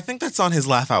 I think that's on his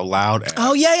Laugh Out Loud app.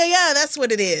 Oh, yeah. That's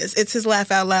what it is. It's his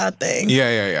Laugh Out Loud thing.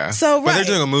 Yeah. So, But they're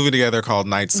doing a movie together called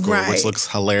Night School, which looks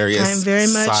hilarious. I'm very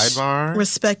much Sidebar.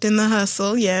 Respecting the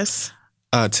hustle, yes.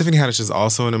 Tiffany Haddish is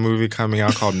also in a movie coming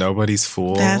out called Nobody's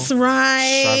Fool. That's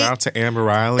right. Shout out to Amber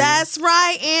Riley. That's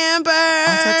right, Amber.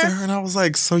 I texted her and I was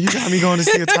like, so you got me going to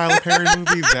see a Tyler Perry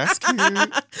movie? That's cute.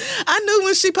 I knew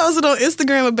when she posted on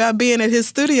Instagram about being at his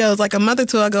studios like a month or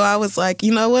two ago, I was like,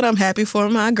 you know what? I'm happy for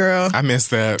my girl. I missed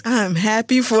that. I'm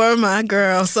happy for my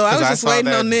girl. So I was just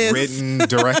waiting on this. Written,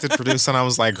 directed, produced, and I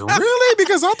was like, really?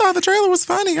 Because I thought the trailer was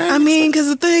funny. I mean, because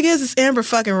the thing is, it's Amber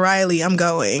fucking Riley. I'm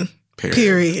going.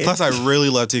 Period. Plus, I really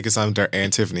love Tika Sumpter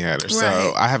and Tiffany Haddish. Right.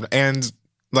 So I have, and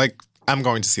like, I'm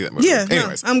going to see that movie. Yeah,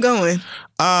 anyways, I'm going.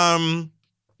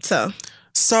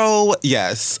 So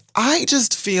yes, I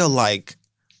just feel like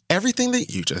everything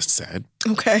that you just said.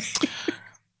 Okay.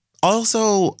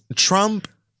 Also, Trump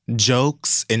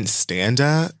jokes in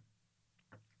stand-up.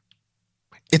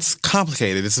 It's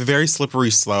complicated. It's a very slippery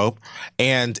slope,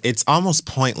 and it's almost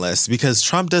pointless because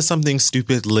Trump does something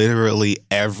stupid literally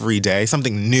every day,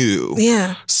 something new.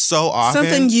 Yeah. So often.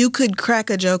 Something you could crack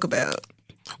a joke about.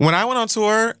 When I went on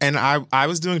tour, and I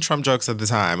was doing Trump jokes at the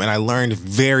time, and I learned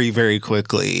very, very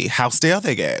quickly how stale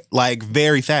they get, like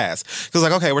very fast. Because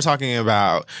like, okay, we're talking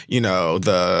about, you know,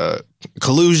 the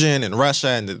collusion in Russia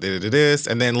and this,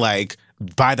 and then like,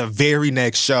 by the very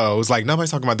next show, it's like, nobody's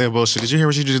talking about that bullshit. Did you hear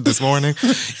what she did this morning?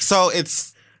 So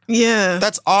it's... Yeah.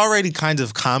 That's already kind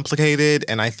of complicated,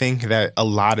 and I think that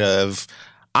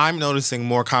I'm noticing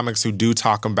more comics who do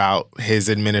talk about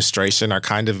his administration are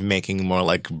kind of making more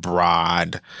like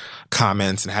broad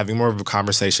comments and having more of a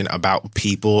conversation about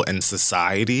people and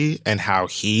society and how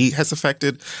he has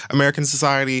affected American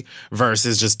society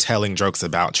versus just telling jokes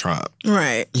about Trump.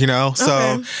 Right. You know? So,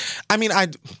 okay. I mean,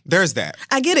 there's that.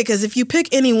 I get it, because if you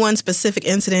pick any one specific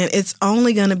incident, it's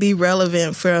only going to be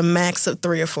relevant for a max of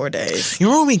 3 or 4 days. You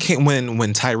remember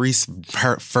when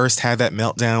Tyrese first had that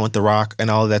meltdown with The Rock and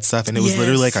all of that stuff, and it was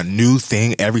literally like a new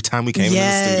thing every time we came into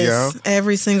the studio?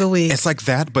 Every single week. It's like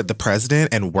that, but the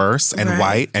president and worse and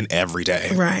white and every day.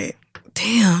 Right.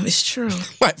 Damn, it's true.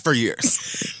 Like for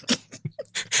years.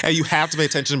 And you have to pay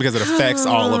attention because it affects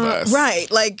all of us.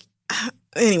 Right. Like,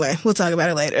 anyway, we'll talk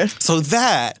about it later. So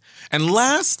that, and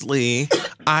lastly,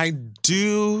 I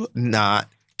do not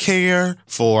care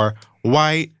for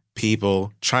white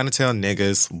people trying to tell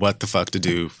niggas what the fuck to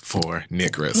do for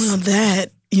niggers. Well,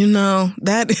 that You know,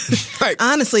 that Like-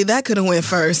 honestly, that could have went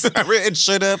first. It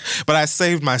should have, but I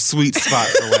saved my sweet spot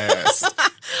for last.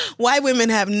 White women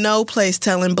have no place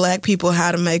telling black people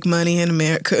how to make money in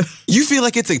America. You feel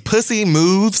like it's a pussy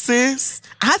move, sis?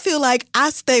 I feel like I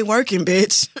stay working,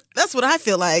 bitch. That's what I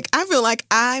feel like. I feel like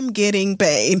I'm getting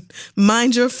paid.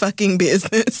 Mind your fucking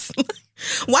business.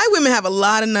 White women have a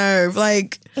lot of nerve.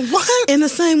 Like, What? in the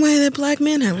same way that black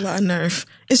men have a lot of nerve.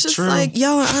 It's just True. like,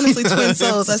 y'all are honestly twin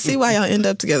souls. I see why y'all end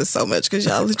up together so much, because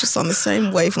y'all are just on the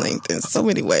same wavelength in so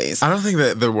many ways. I don't think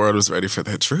that the world was ready for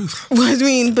that truth. Well, I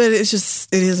mean, but it's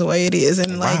just, it is the way it is.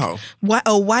 And like, Wow.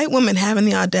 a white woman having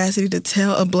the audacity to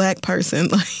tell a black person,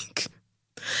 like,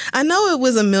 I know it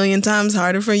was a million times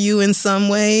harder for you in some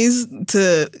ways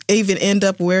to even end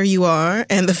up where you are.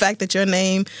 And the fact that your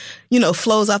name,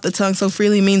 flows off the tongue so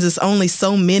freely means it's only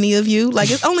so many of you. Like,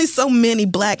 it's only so many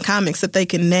black comics that they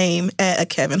can name at a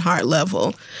Kevin Hart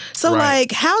level. So, Right.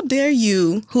 like, how dare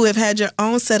you, who have had your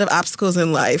own set of obstacles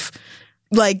in life,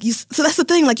 like, so that's the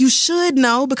thing. Like, you should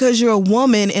know because you're a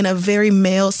woman in a very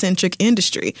male-centric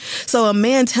industry. So a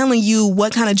man telling you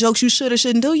what kind of jokes you should or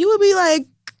shouldn't do, you would be like,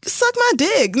 suck my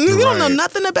dick. You don't know Right.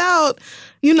 nothing about,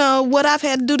 what I've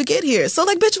had to do to get here. So,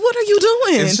 like, bitch, what are you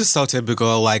doing? It's just so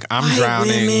typical. Like, I'm White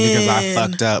drowning because I women.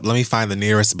 fucked up. Let me find the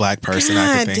nearest black person I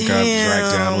God can think of to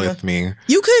drag down damn. with me.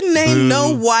 You couldn't name Boo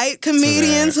no white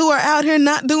comedians that. who are out here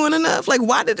not doing enough. Like,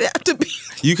 why did it have to be?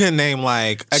 You can name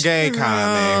like a gay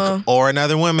comic or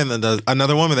another woman that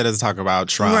doesn't talk about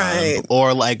Trump, Right.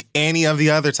 or like any of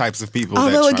the other types of people.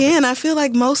 Although, that Trump again, I feel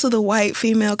like most of the white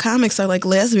female comics are like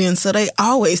lesbians, so they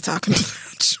always talking about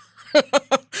Trump.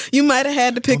 You might have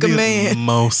had to pick a man.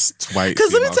 Most white.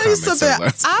 Because let me female tell you comics are something.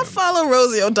 I lesbian. follow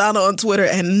Rosie O'Donnell on Twitter,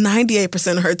 and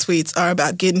 98% of her tweets are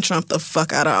about getting Trump the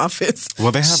fuck out of office.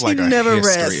 Well, they have She like a never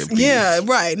history rests. of beef. Yeah,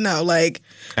 right. No, like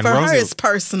And for her, Rosie- it's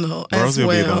personal as Rosie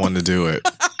well. will be the one to do it.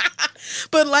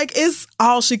 But like, it's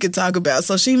all she could talk about.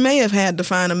 So she may have had to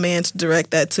find a man to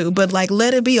direct that too. But like,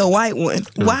 let it be a white one.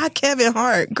 Why Kevin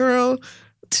Hart, girl?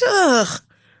 Ugh.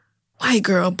 White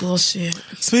girl bullshit.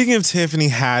 Speaking of Tiffany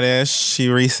Haddish, she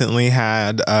recently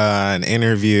had an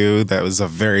interview that was a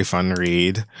very fun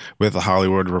read with The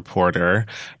Hollywood Reporter.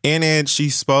 In it, she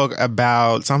spoke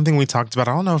about something we talked about.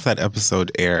 I don't know if that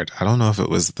episode aired. I don't know if it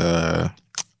was the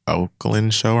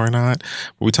Oakland show or not.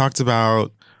 But we talked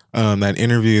about that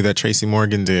interview that Tracy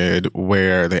Morgan did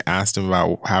where they asked him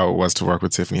about how it was to work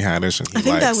with Tiffany Haddish. And he, I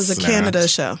think that was a snapped. Canada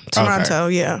show. Toronto,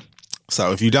 yeah.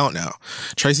 So if you don't know,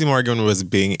 Tracy Morgan was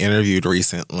being interviewed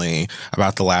recently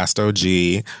about The Last OG.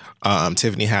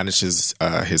 Tiffany Haddish is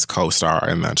his co-star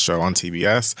in that show on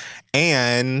TBS.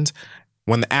 And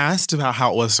when asked about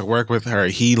how it was to work with her,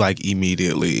 he like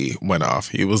immediately went off.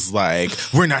 He was like,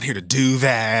 "We're not here to do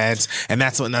that, and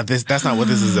that's not what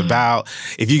this is about.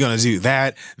 If you're gonna do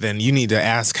that, then you need to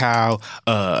ask how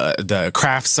the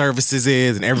craft services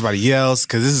is and everybody else,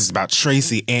 because this is about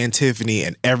Tracy and Tiffany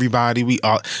and everybody. We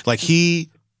all like he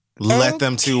let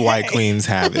them two white queens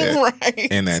have it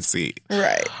Right. in that seat.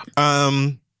 Right.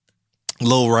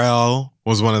 Lil Rel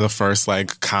was one of the first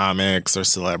like comics or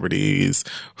celebrities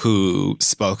who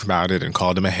spoke about it and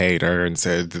called him a hater and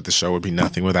said that the show would be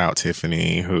nothing without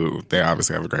Tiffany, who they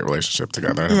obviously have a great relationship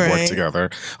together and Right. worked together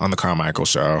on the Carmichael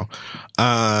show.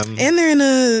 And they're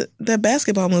in that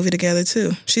basketball movie together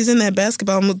too. She's in that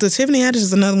basketball movie. The Tiffany Haddish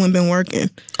is another one been working.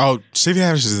 Oh, Tiffany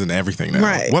Haddish is in everything now.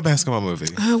 Right. What basketball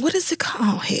movie? What is it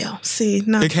called? Oh, hell. See,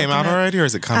 no. It came out already, or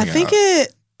is it coming out? I think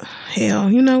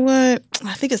hell, you know what?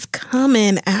 I think it's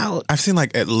coming out. I've seen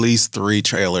like at least 3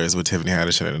 trailers with Tiffany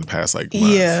Haddish in it in the past like month.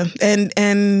 Yeah.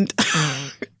 And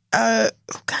God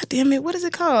damn it, what is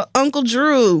it called? Uncle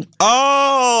Drew.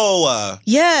 Oh!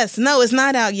 Yes. No, it's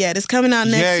not out yet. It's coming out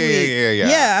next week. Yeah.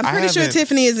 Yeah, I'm I pretty sure haven't-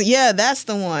 Tiffany is. Yeah, that's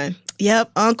the one. Yep,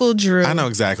 Uncle Drew. I know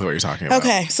exactly what you're talking about.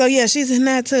 Okay, so yeah, she's in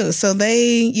that too. So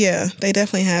they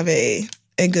definitely have a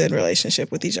good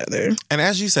relationship with each other. And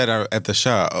as you said at the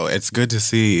show, it's good to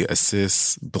see a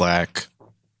cis black,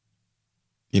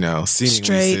 seemingly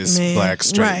cis black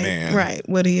straight man, Right,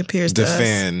 what he appears to us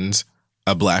defend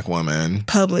a black woman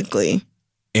publicly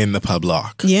in the public.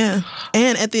 Yeah,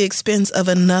 and at the expense of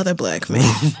another black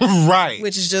man, Right.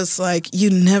 which is just like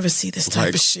you never see this type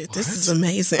Like, of shit. This what? is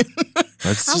amazing.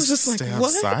 Let's I was just like, stay what?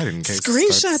 outside in case it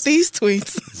Screenshot starts these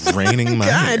tweets. raining my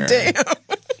hair. God damn.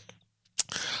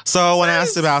 So when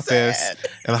asked about this sad.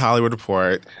 in the Hollywood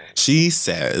Report, she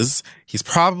says, he's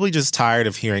probably just tired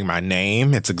of hearing my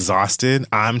name. It's exhausted.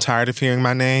 I'm tired of hearing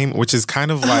my name, which is kind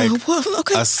of like well,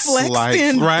 okay, a flex slight,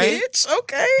 then, right? bitch.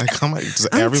 Okay. Like, I'm like,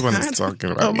 I'm everyone tired. is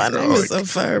talking about Oh, my me, name girl. is Like, a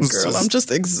verb, it's girl. just- I'm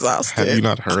just exhausted. Have you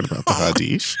not heard about the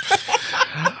Hadish?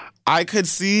 I could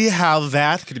see how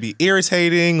that could be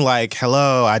irritating. Like,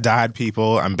 hello, I died,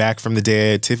 people. I'm back from the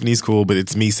dead. Tiffany's cool, but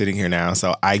it's me sitting here now.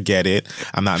 So I get it.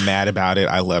 I'm not mad about it.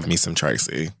 I love me some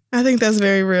Tracy. I think that's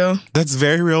very real. That's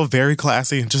very real, very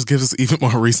classy, and just gives us even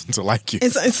more reason to like you.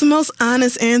 It's the most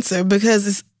honest answer because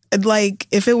it's like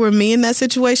if it were me in that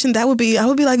situation, I would be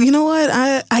like, you know what?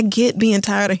 I get being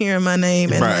tired of hearing my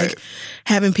name and like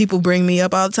having people bring me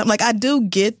up all the time. Like I do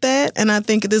get that, and I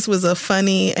think this was a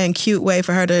funny and cute way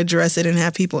for her to address it and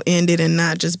have people end it and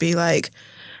not just be like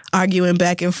arguing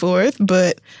back and forth.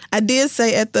 But I did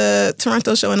say at the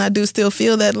Toronto show, and I do still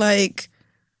feel that like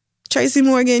Tracy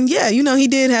Morgan, yeah, you know, he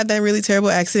did have that really terrible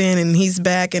accident and he's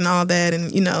back and all that.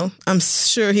 And, you know, I'm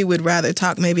sure he would rather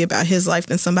talk maybe about his life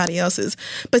than somebody else's.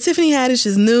 But Tiffany Haddish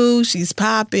is new. She's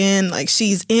popping. Like,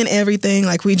 she's in everything,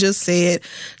 like we just said.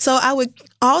 So I would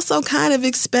also kind of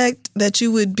expect that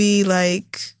you would be,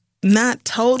 like, not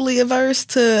totally averse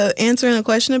to answering a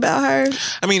question about her.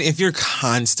 I mean, if you're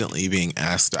constantly being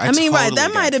asked, right,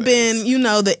 that might have been, you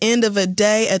know, the end of a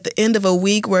day at the end of a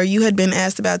week where you had been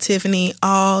asked about Tiffany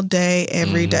all day,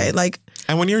 every day. Like,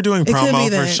 and when you're doing promo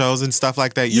for shows and stuff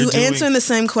like that, you're answering the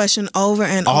same question over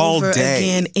and over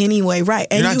again anyway, right?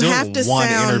 And you have to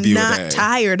sound not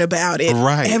tired about it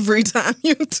every time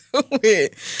you do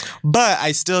it. But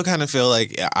I still kind of feel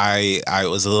like I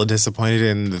was a little disappointed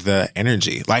in the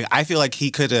energy. Like, I feel like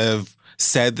he could have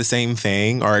said the same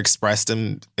thing or expressed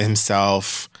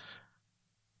himself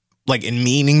like in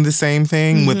meaning the same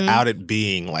thing without it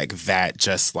being like that,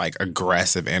 just like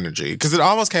aggressive energy. Because it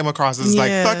almost came across as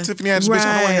like, fuck Tiffany Haddish, bitch,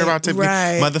 I don't want to hear about Tiffany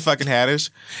motherfucking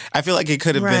Haddish. I feel like it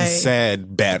could have been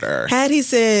said better. Had he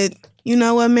said, you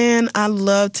know what, man, I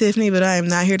love Tiffany, but I am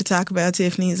not here to talk about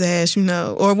Tiffany's ass, you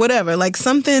know, or whatever. Like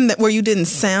something that where you didn't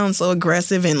sound so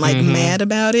aggressive and like mad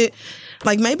about it.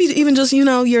 Like maybe even just, you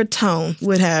know, your tone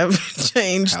would have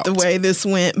changed the way this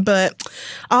went. But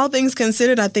all things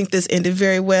considered, I think this ended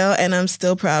very well. And I'm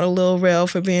still proud of Lil Rel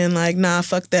for being like, nah,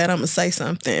 fuck that. I'm going to say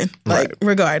something. Like,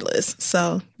 regardless.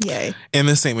 So, yay. In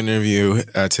the same interview,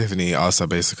 Tiffany also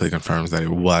basically confirms that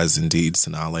it was indeed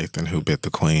Sanaa Lathan who bit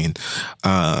the queen.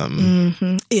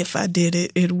 If I did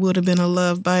it, it would have been a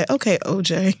love bite. Okay,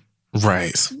 OJ.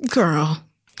 Right. Girl.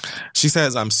 She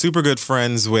says, I'm super good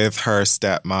friends with her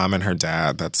stepmom and her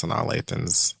dad. That's Sanaa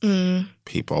Lathan's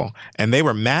people. And they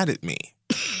were mad at me.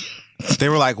 They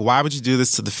were like, why would you do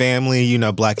this to the family? You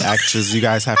know, black actors, you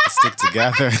guys have to stick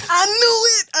together.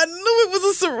 I knew it was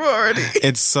a sorority.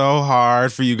 It's so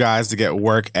hard for you guys to get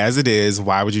work as it is.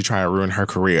 Why would you try to ruin her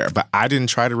career? But I didn't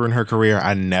try to ruin her career.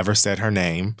 I never said her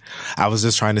name. I was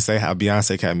just trying to say how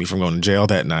Beyonce kept me from going to jail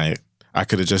that night. I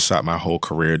could have just shot my whole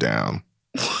career down.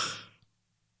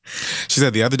 She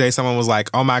said the other day someone was like,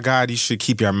 oh my God, you should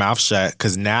keep your mouth shut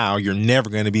because now you're never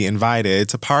going to be invited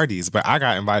to parties. But I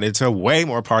got invited to way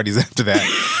more parties after that.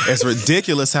 It's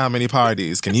ridiculous how many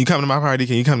parties. Can you come to my party?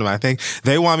 Can you come to my thing?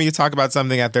 They want me to talk about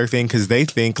something at their thing because they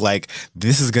think like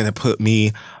this is going to put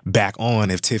me back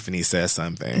on if Tiffany says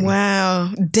something.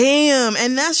 Wow. Damn.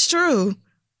 And that's true.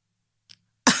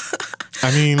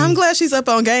 I mean, I'm glad she's up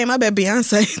on game. I bet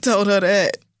Beyonce told her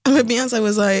that. I bet Beyonce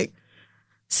was like,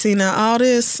 see, now all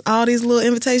these little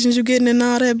invitations you getting and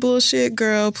all that bullshit,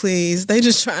 girl, please. They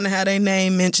just trying to have their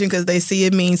name mentioned because they see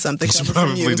it means something coming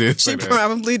from you. She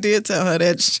probably did tell her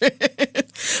that shit.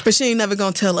 But she ain't never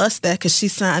going to tell us that because she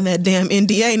signed that damn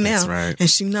NDA now. That's right. And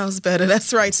she knows better.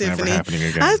 That's right, it's Tiffany. Never happening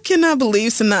again. I cannot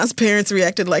believe Sanaa's parents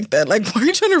reacted like that. Like, why are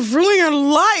you trying to ruin her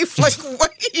life? Like,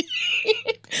 wait.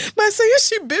 By saying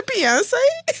she bit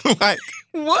Beyonce? Like,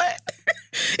 what?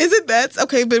 Is it that?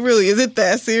 Okay, but really, is it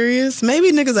that serious?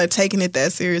 Maybe niggas are taking it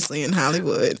that seriously in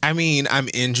Hollywood. I mean, I'm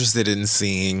interested in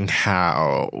seeing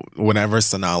how whenever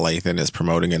Sanaa Lathan is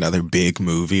promoting another big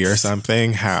movie or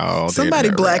something, how somebody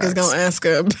black is going to ask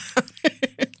her about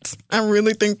it. I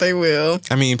really think they will.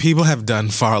 I mean, people have done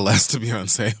far less to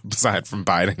Beyonce aside from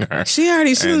biting her. She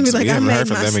was like, I made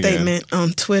my statement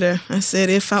on Twitter. I said,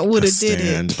 if I would have did it.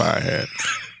 Stand by it.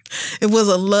 It was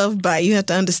a love bite. You have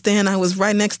to understand I was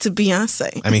right next to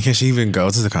Beyonce. I mean, can she even go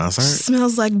to the concert? She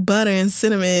smells like butter and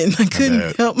cinnamon. I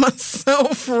couldn't help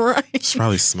myself, right? She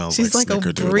probably smells She's like a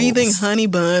breathing honey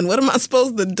bun. What am I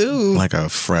supposed to do? Like a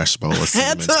fresh bowl of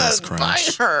Cinnamon Toast Crunch.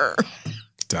 Bite her.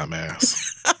 Dumbass.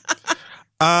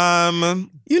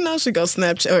 You know she go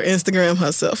Snapchat or Instagram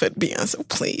herself at Beyonce.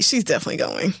 Please, she's definitely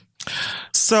going.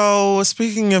 So,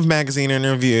 speaking of magazine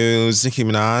interviews, Nicki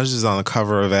Minaj is on the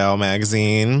cover of Elle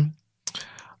magazine.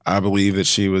 I believe that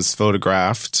she was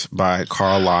photographed by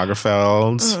Karl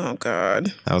Lagerfeld. Oh,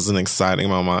 God. That was an exciting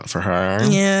moment for her.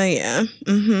 Yeah.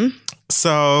 Mm-hmm.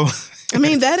 So... I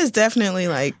mean, that is definitely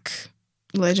like...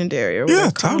 legendary. Or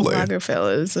Yeah, Karl totally.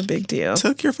 Lagerfeld is a big deal.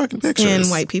 Took your fucking pictures. In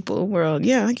white people world.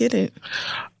 Yeah, I get it.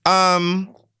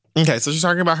 Okay, so she's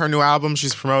talking about her new album.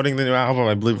 She's promoting the new album.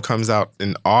 I believe it comes out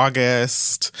in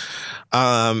August.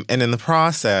 And in the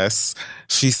process,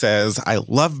 she says, I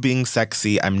love being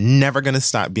sexy. I'm never going to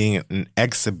stop being an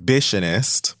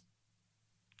exhibitionist.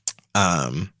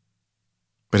 But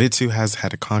it too has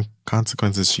had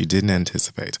consequences she didn't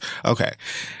anticipate. Okay.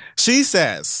 She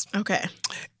says, okay,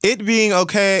 it being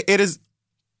okay, it is...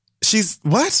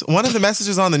 One of the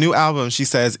messages on the new album, she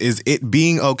says, is it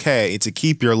being okay to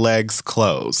keep your legs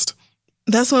closed.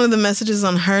 That's one of the messages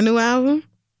on her new album?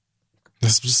 I'm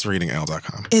just reading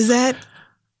Elle.com. Is that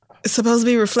supposed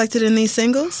to be reflected in these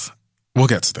singles? We'll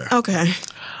get to that. Okay.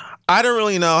 I don't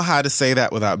really know how to say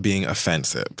that without being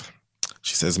offensive.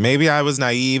 She says, maybe I was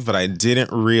naive, but I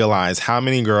didn't realize how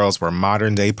many girls were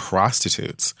modern-day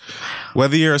prostitutes.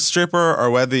 Whether you're a stripper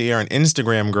or whether you're an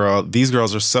Instagram girl, these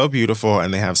girls are so beautiful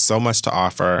and they have so much to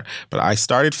offer. But I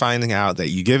started finding out that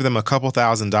you give them a couple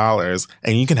 $1,000s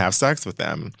and you can have sex with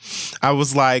them. I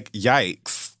was like,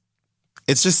 yikes.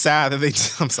 It's just sad that they,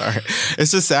 I'm sorry.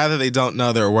 It's just sad that they don't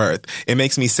know their worth. It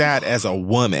makes me sad as a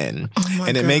woman. Oh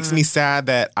and it makes me sad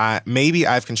that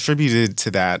I've contributed to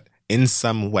that in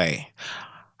some way.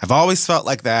 I've always felt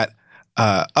like that.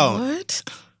 What?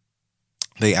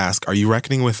 They ask, are you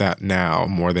reckoning with that now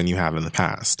more than you have in the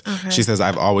past? Okay. She says,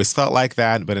 I've always felt like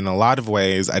that, but in a lot of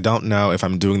ways, I don't know if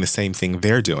I'm doing the same thing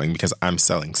they're doing because I'm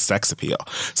selling sex appeal.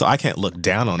 So I can't look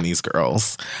down on these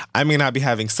girls. I may not be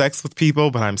having sex with people,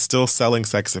 but I'm still selling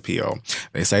sex appeal.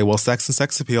 They say, well, sex and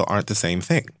sex appeal aren't the same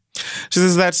thing. She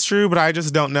says, that's true, but I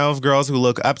just don't know if girls who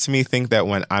look up to me think that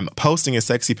when I'm posting a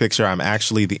sexy picture, I'm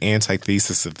actually the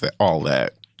antithesis of all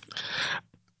that.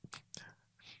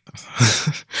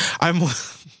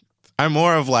 I'm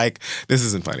more of like, this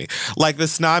isn't funny, like the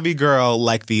snobby girl,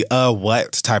 like the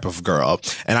what type of girl.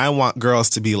 And I want girls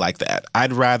to be like that.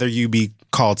 I'd rather you be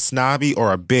called snobby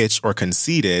or a bitch or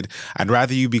conceited. I'd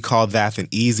rather you be called that than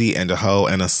easy and a hoe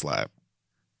and a slut.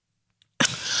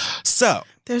 So...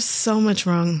 There's so much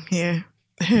wrong here.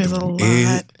 There's a lot.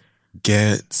 It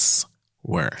gets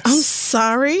worse. I'm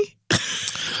sorry.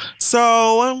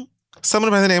 So,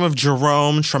 someone by the name of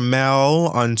Jerome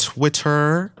Trammell on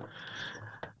Twitter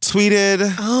tweeted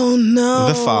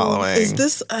the following. Is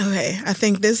this, okay, I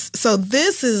think this, so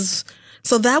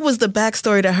that was the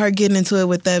backstory to her getting into it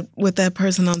with that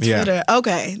person on Twitter. Yeah.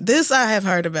 Okay, this I have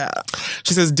heard about.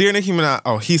 She says, Dear Nicki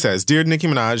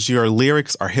Minaj, your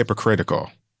lyrics are hypocritical.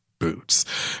 Boots.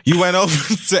 You went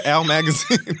over to Elle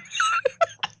magazine.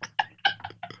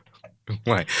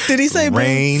 Wait. Did he say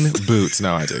Rain boots? Boots.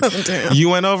 No, I did. Oh, damn. You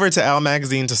went over to Elle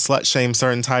magazine to slut shame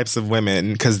certain types of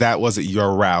women because that wasn't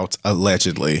your route,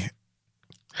 allegedly.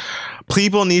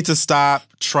 People need to stop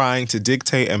trying to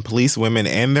dictate and police women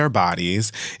and their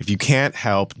bodies. If you can't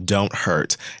help, don't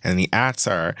hurt. And he adds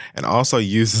her and also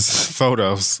uses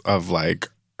photos of like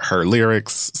her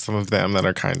lyrics, some of them that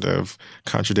are kind of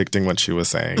contradicting what she was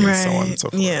saying and so on and so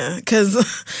forth. Yeah, because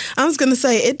I was going to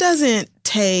say, it doesn't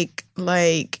take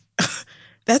like,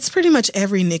 that's pretty much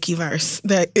every Nicki verse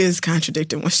that is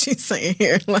contradicting what she's saying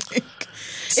here. Like,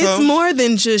 it's more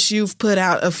than just you've put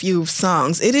out a few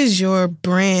songs. It is your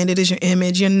brand. It is your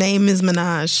image. Your name is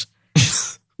Minaj.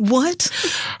 What?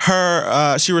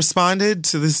 She responded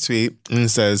to this tweet and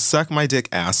says, suck my dick,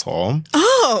 asshole.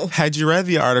 Oh. Had you read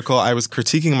the article, I was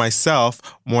critiquing myself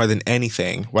more than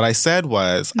anything. What I said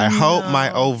was, I hope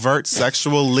my overt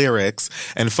sexual lyrics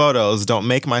and photos don't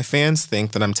make my fans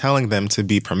think that I'm telling them to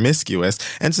be promiscuous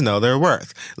and to know their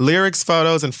worth. Lyrics,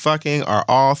 photos, and fucking are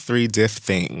all three diff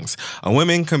things. A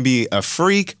woman can be a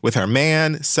freak with her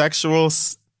man, sexual,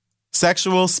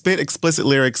 spit explicit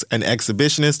lyrics, and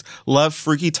exhibitionist, love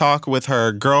freaky talk with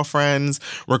her girlfriends,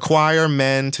 require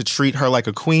men to treat her like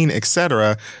a queen,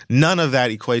 etc. None of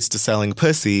that equates to selling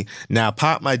pussy. Now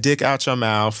pop my dick out your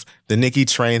mouth. The Nicki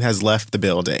train has left the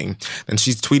building. And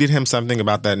she tweeted him something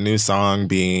about that new song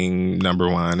being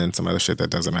 #1 and some other shit that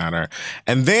doesn't matter.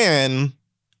 And then...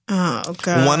 Oh,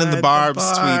 God. One of the Barbs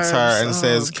tweets her and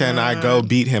says, can I go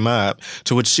beat him up?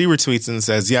 To which she retweets and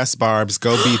says, yes, Barbs,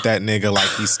 go beat that nigga like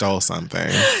he stole something.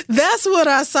 That's what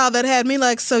I saw that had me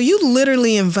like, so you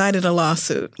literally invited a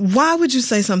lawsuit. Why would you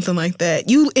say something like that?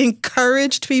 You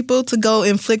encouraged people to go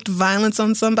inflict violence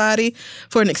on somebody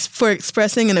for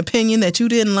expressing an opinion that you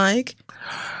didn't like?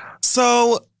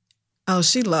 So... Oh,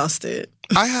 she lost it.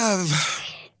 I have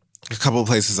a couple of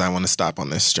places I want to stop on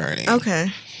this journey.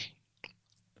 Okay.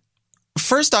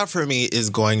 First off for me is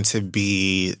going to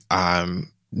be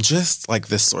just like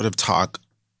this sort of talk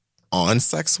on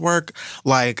sex work.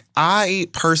 Like, I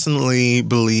personally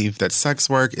believe that sex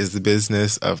work is the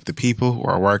business of the people who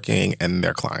are working and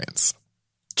their clients.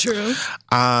 True.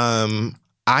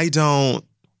 I don't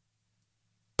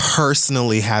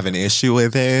personally have an issue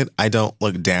with it. I don't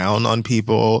look down on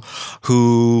people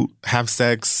who have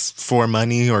sex for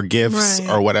money or gifts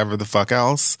or whatever the fuck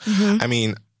else. I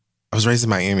mean, I was raised in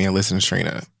Miami. I listened to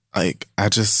Trina. Like,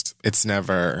 it's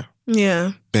never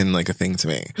been like a thing to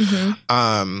me.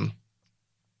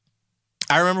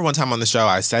 I remember one time on the show,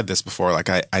 I said this before, like,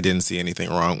 I didn't see anything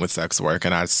wrong with sex work.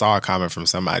 And I saw a comment from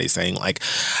somebody saying, like,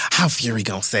 how Fury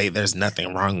gonna say there's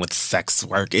nothing wrong with sex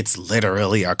work? It's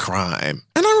literally a crime.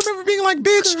 And I remember being like,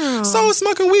 bitch, so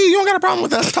smoking weed, you don't got a problem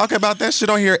with us talking about that shit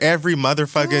on here every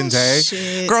motherfucking day.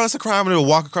 Shit. Girl, it's a crime to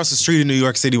walk across the street in New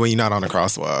York City when you're not on a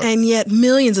crosswalk. And yet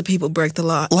millions of people break the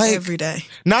law every day.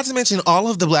 Not to mention all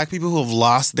of the black people who have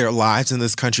lost their lives in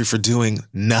this country for doing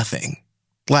nothing.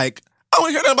 Like, I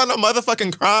don't hear nothing about no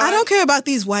motherfucking crime. I don't care about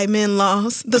these white men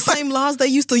laws. The same laws they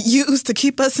used to use to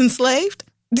keep us enslaved.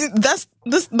 That's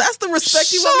the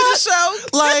respect you want me to show?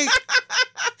 Like,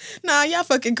 nah, y'all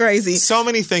fucking crazy. So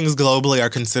many things globally are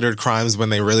considered crimes when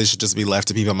they really should just be left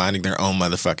to people minding their own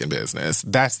motherfucking business.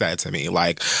 That's that to me.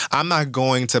 Like, I'm not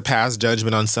going to pass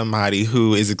judgment on somebody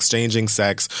who is exchanging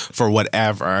sex for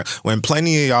whatever when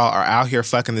plenty of y'all are out here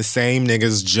fucking the same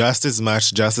niggas just as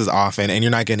much, just as often, and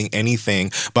you're not getting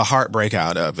anything but heartbreak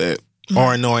out of it.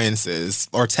 Or annoyances,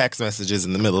 or text messages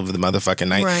in the middle of the motherfucking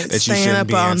night that you shouldn't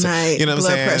be answering. Staying up all night, you know what I'm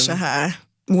saying? Blood pressure high,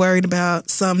 worried about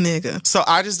some nigga. So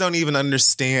I just don't even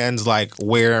understand, like,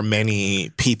 where many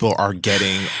people are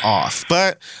getting off.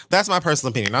 But that's my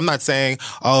personal opinion. I'm not saying,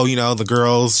 oh, you know, the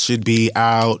girls should be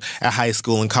out at high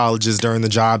school and colleges during the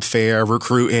job fair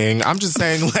recruiting. I'm just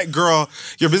saying, like, girl,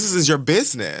 your business is your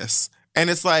business. And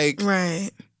it's like,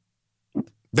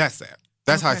 that's that.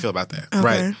 That's how I feel about that,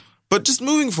 right? But just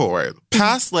moving forward,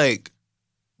 past, like,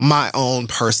 my own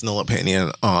personal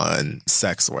opinion on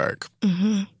sex work,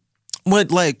 what,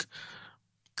 like,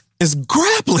 is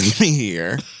grappling me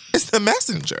here is the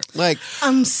messenger. Like,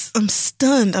 I'm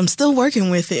stunned. I'm still working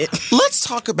with it. Let's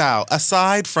talk about,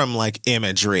 aside from, like,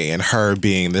 imagery and her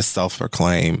being this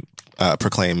self-proclaimed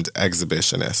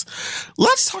exhibitionist,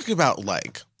 let's talk about,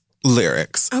 like,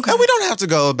 lyrics. Okay. And we don't have to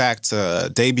go back to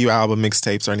debut album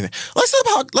mixtapes or anything. Let's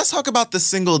talk about the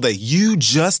single that you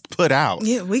just put out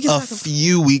a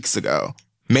few weeks ago.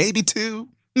 Maybe 2.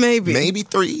 Maybe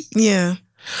 3. Yeah.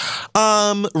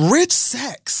 Rich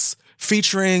Sex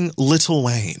featuring Lil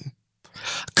Wayne.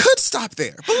 Could stop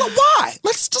there. But why?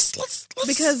 Let's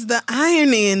because the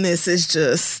irony in this is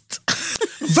just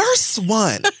verse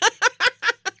 1.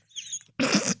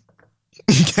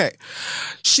 Okay.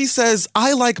 She says,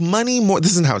 I like money more.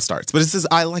 This isn't how it starts, but it says,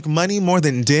 I like money more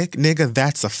than dick. Nigga,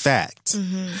 that's a fact.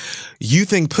 You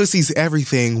think pussy's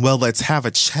everything? Well, let's have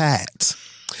a chat.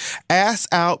 Ass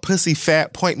out, pussy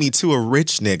fat, point me to a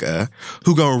rich nigga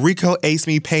who gon' Rico ace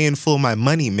me, pay in full my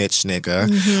money, Mitch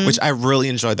nigga. Which I really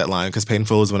enjoyed that line because Pay in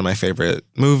Full is one of my favorite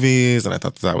movies and I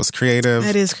thought that was creative.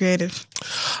 That is creative.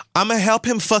 I'ma help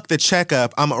him fuck the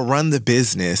checkup. I'ma run the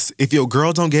business. If your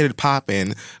girl don't get it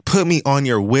poppin', put me on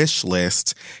your wish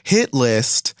list. Hit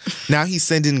list. Now he's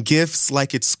sending gifts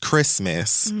like it's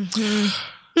Christmas.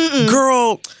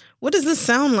 Girl. What does this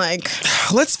sound like?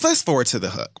 Let's fast forward to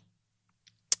the hook.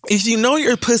 If you know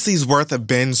your pussy's worth a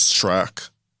Benz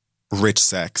truck, Rich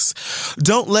Sex.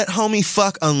 Don't let homie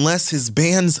fuck unless his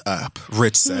band's up,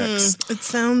 Rich Sex. It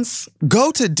sounds...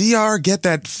 Go to DR, get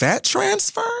that fat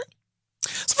transfer?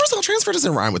 So first of all, transfer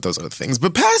doesn't rhyme with those other things.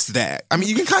 But past that, I mean,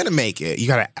 you can kind of make it. You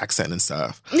got an accent and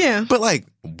stuff. Yeah. But like,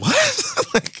 what?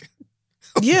 Like...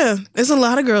 Yeah, there's a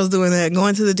lot of girls doing that,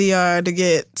 going to the DR to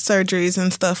get surgeries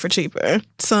and stuff for cheaper.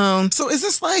 So is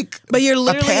this like But you're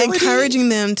literally encouraging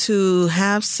them to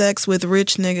have sex with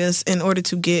rich niggas in order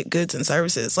to get goods and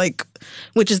services, like,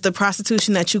 which is the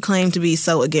prostitution that you claim to be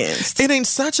so against. It ain't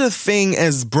such a thing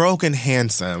as broke and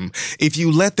handsome. If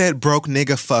you let that broke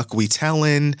nigga fuck, we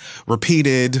tellin',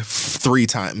 repeated 3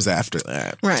 times after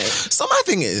that. Right. So my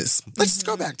thing is, let's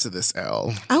go back to this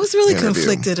L. I was really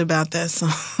conflicted about that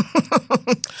song.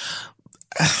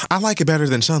 I like it better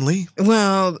than Chun-Li.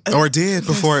 Well, or did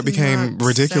before it became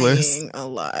ridiculous. Saying a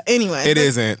lot. Anyway, it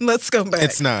isn't. Let's go back.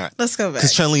 It's not. Let's go back.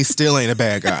 Because Chun-Li still ain't a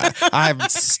bad guy.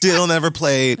 I've still never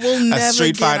played a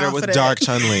Street Fighter with dark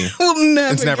Chun-Li.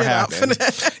 It's never happened.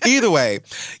 Either way,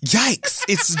 yikes!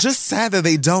 It's just sad that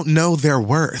they don't know their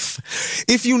worth.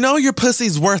 If you know your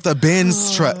pussy's worth a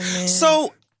Benz truck,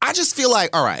 so I just feel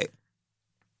like, all right.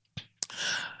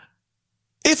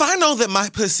 If I know that my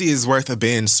pussy is worth a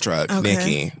Benz truck,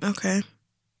 Nikki. Okay.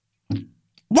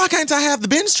 Why can't I have the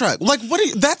Benz truck? Like,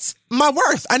 that's my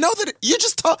worth. I know that you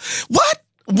just talk. What?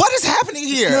 What is happening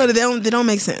here? No, they don't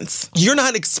make sense. You're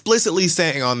not explicitly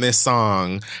saying on this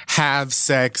song, have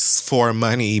sex for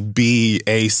money, be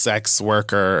a sex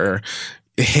worker,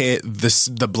 hit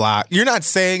the block. You're not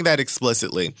saying that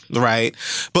explicitly, right?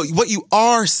 But what you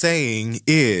are saying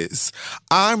is,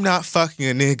 I'm not fucking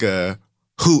a nigga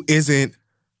who isn't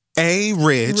A,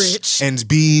 rich. And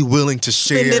B, willing to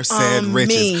share said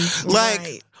riches. Me. Like,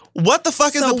 right. What the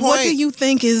fuck is the point? What do you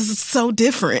think is so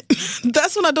different?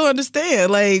 That's what I don't understand.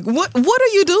 Like, what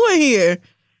are you doing here?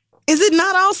 Is it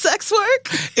not all sex work?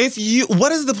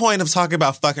 What is the point of talking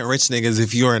about fucking rich niggas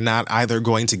if you are not either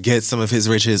going to get some of his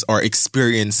riches or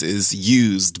experiences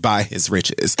used by his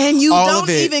riches? And you don't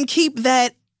even keep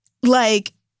that,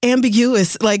 like,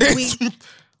 ambiguous. Like,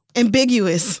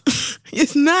 ambiguous.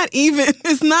 It's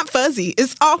not fuzzy.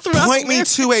 It's all throughout. Point me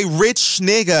to a rich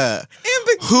nigga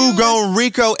who gon'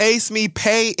 Rico Ace me,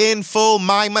 pay in full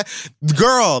my money.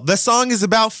 Girl, the song is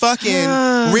about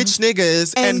fucking rich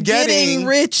niggas and getting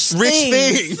rich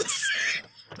things.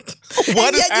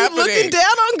 What is happening? You're looking down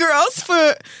on girls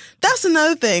for... That's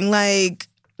another thing. Like,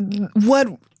 what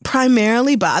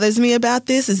primarily bothers me about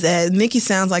this is that Nicki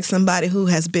sounds like somebody who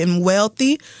has been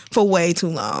wealthy for way too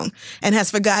long and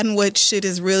has forgotten what shit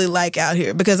is really like out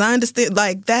here. Because I understand,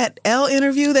 like, that Elle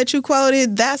interview that you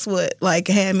quoted, that's what, like,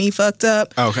 had me fucked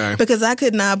up. Okay. Because I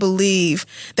could not believe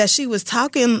that she was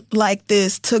talking like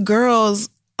this to girls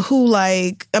who,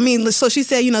 like, I mean, so she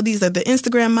said, these are the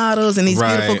Instagram models and these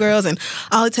beautiful girls, and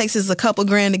all it takes is a couple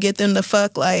grand to get them to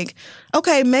fuck. Like,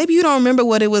 okay, maybe you don't remember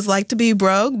what it was like to be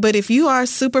broke, but if you are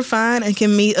super fine and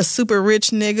can meet a super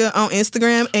rich nigga on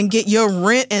Instagram and get your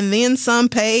rent and then some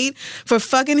paid for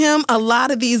fucking him, a lot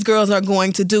of these girls are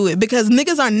going to do it because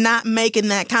niggas are not making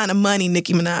that kind of money,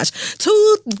 Nicki Minaj.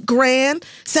 $2,000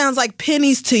 sounds like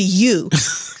pennies to you.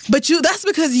 But that's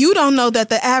because you don't know that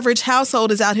the average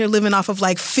household is out here living off of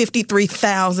like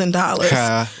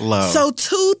 $53,000. Hello. So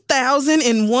 $2,000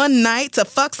 in one night to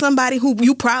fuck somebody who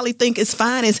you probably think is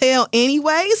fine as hell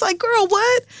anyway. It's like, girl,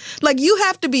 what? Like, you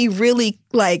have to be really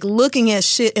like looking at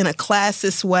shit in a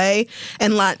classist way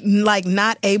and like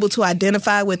not able to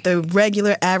identify with the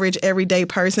regular, average, everyday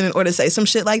person in order to say some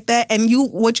shit like that. And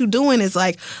what you doing is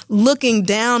like looking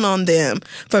down on them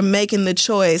for making the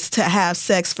choice to have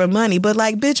sex for money. But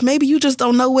like, bitch, maybe you just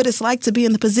don't know what it's like to be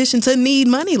in the position to need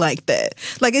money like that.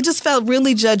 Like, it just felt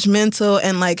really judgmental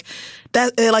and like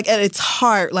that, like at its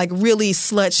heart, like really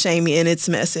slut shaming in its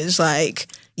message. Like,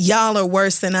 y'all are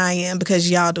worse than I am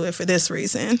because y'all do it for this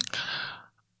reason.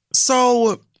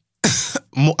 So,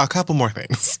 a couple more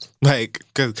things, like,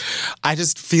 because I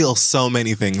just feel so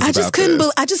many things. I just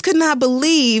could not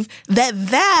believe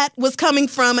that was coming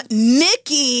from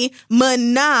Nicki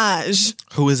Minaj,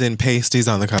 who is in pasties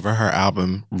on the cover of her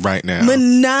album right now.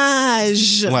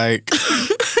 Minaj, like,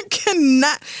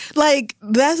 cannot, like,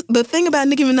 that's the thing about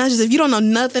Nicki Minaj is if you don't know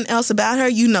nothing else about her,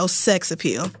 you know sex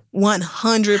appeal.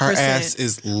 100%. Her ass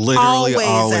is literally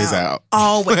always out.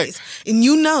 Always. And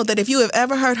you know that if you have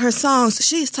ever heard her songs,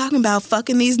 she's talking about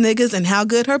fucking these niggas and how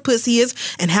good her pussy is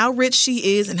and how rich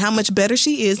she is and how much better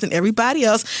she is than everybody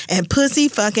else and pussy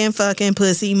fucking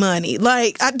pussy money.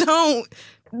 Like,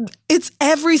 it's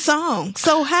every song.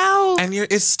 So how? And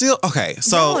it's still, okay,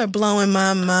 so. Y'all are blowing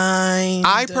my mind.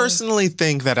 I personally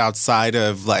think that outside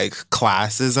of like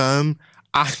classism,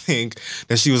 I think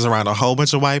that she was around a whole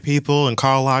bunch of white people and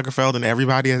Karl Lagerfeld and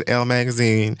everybody at Elle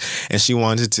magazine, and she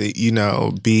wanted to,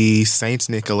 be Saint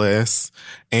Nicholas,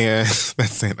 and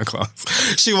that's Santa Claus.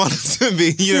 She wanted to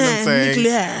be, you know what I'm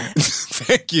saying?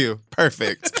 Thank you.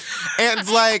 Perfect. And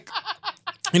like,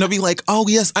 be like, oh,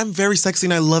 yes, I'm very sexy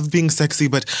and I love being sexy,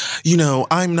 but,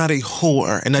 I'm not a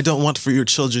whore and I don't want for your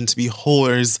children to be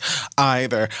whores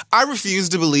either. I refuse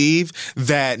to believe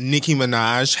that Nicki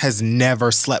Minaj has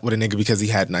never slept with a nigga because he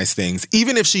had nice things.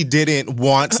 Even if she didn't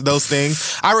want those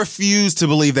things, I refuse to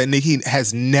believe that Nicki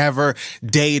has never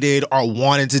dated or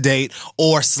wanted to date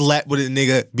or slept with a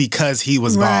nigga because he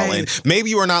was balling. Maybe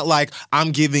you are not like,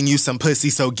 I'm giving you some pussy,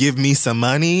 so give me some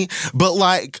money, but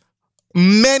like,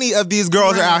 many of these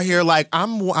girls are out here like,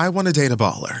 I want to date a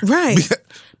baller. Right.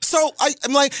 So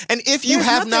I'm like, and if you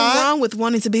have not. There's nothing wrong with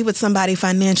wanting to be with somebody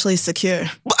financially secure.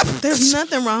 There's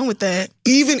nothing wrong with that.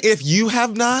 Even if you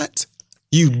have not,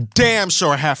 you damn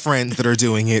sure have friends that are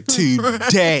doing it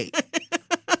today.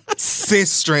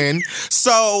 Sistren.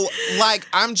 So, like,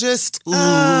 I'm just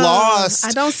lost.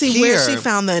 I don't see where she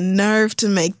found the nerve to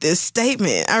make this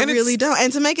statement. I really don't.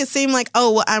 And to make it seem like,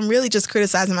 oh, well, I'm really just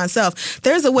criticizing myself.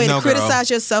 There's a way to criticize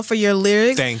yourself for your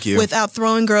lyrics without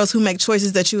throwing girls who make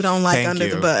choices that you don't like under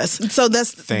the bus.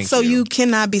 So you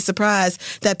cannot be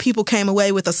surprised that people came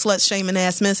away with a slut-shaming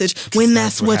ass message when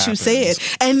that's what you said.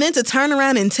 And then to turn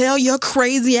around and tell your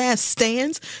crazy ass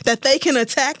stans that they can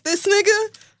attack this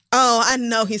nigga? Oh, I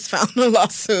know he's found a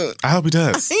lawsuit. I hope he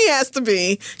does. He has to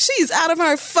be. She's out of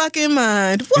her fucking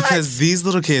mind. What? Because these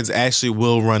little kids actually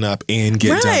will run up and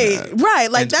get done.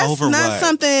 Right. Like, that's not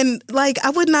something, like, I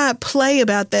would not play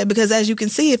about that because, as you can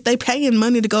see, if they paying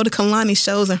money to go to Kalani's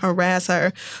shows and harass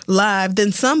her live,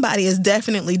 then somebody is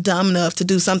definitely dumb enough to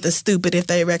do something stupid if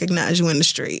they recognize you in the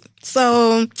street.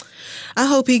 So I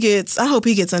hope he gets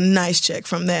a nice check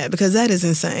from that because that is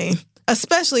insane.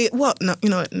 Especially, well, no, you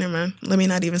know what? Never mind. Let me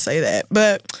not even say that.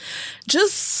 But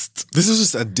just... This is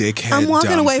just a dickhead. I'm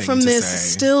walking away from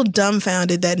this still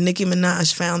dumbfounded that Nicki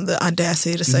Minaj found the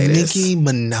audacity to say this. Nicki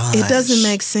Minaj. It doesn't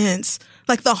make sense.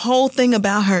 Like, the whole thing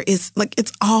about her is, like,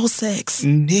 it's all sex.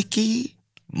 Nicki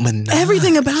Minaj.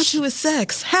 Everything about you is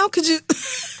sex. How could you...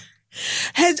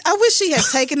 I wish she had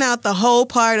taken out the whole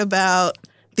part about...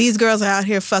 These girls are out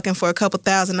here fucking for a couple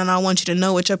thousand and I want you to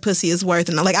know what your pussy is worth.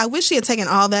 And like, I wish she had taken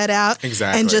all that out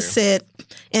and just said,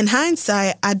 in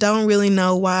hindsight, I don't really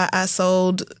know why I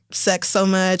sold sex so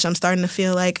much. I'm starting to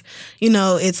feel like, you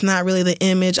know, it's not really the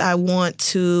image I want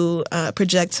to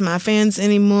project to my fans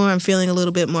anymore. I'm feeling a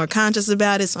little bit more conscious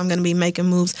about it. So I'm going to be making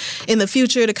moves in the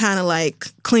future to kind of like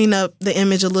clean up the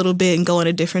image a little bit and go in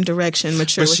a different direction,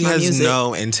 mature with my music. But she has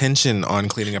no intention on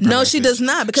cleaning up her message. She does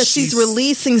not because she's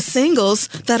releasing singles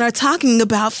that are talking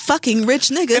about fucking rich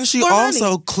niggas. And she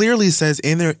also clearly says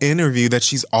in their interview that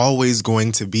she's always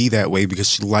going to be that way because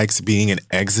she likes being an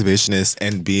exhibitionist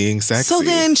and being sexy. So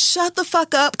then shut the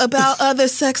fuck up about other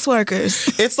sex workers.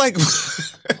 It's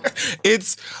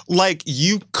like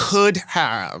you could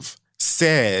have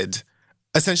said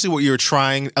essentially what you're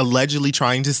allegedly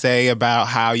trying to say about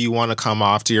how you want to come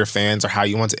off to your fans or how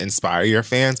you want to inspire your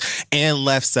fans and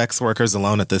left sex workers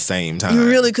alone at the same time. You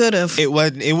really could have. It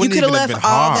wouldn't even have been hard. You could have left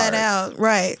all that out.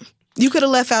 Right. You could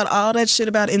have left out all that shit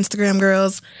about Instagram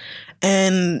girls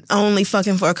and only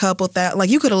fucking for a couple that, like,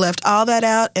 you could have left all that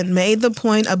out and made the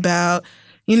point about,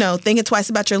 you know, thinking twice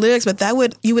about your lyrics, but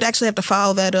you would actually have to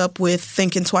follow that up with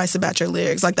thinking twice about your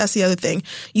lyrics. Like, that's the other thing.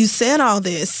 You said all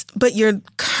this, but your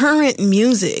current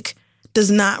music does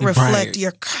not reflect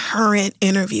your current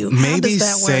interview. Maybe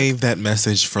save that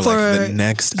message for like the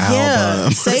next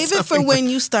album. Save it for when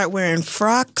you start wearing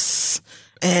frocks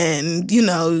and, you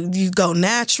know, you go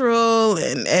natural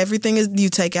and everything is, you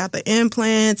take out the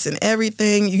implants and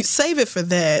everything. You save it for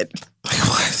that.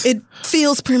 What? It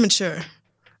feels premature.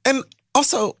 And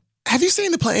also, have you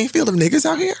seen the playing field of niggas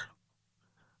out here?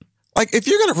 Like, if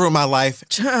you're going to ruin my life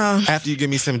after you give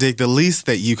me some dick, the least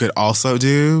that you could also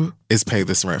do is pay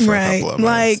this rent for a couple of months.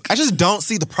 Like, I just don't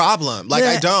see the problem. Like,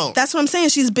 I don't. That's what I'm saying.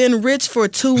 She's been rich for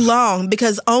too long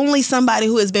because only somebody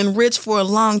who has been rich for a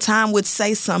long time would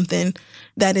say something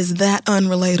that is that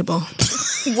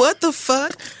unrelatable. What the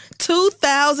fuck?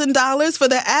 $2,000 for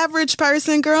the average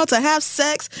person, girl, to have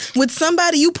sex with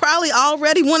somebody you probably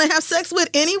already want to have sex with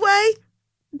anyway?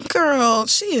 Girl,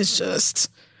 she is just...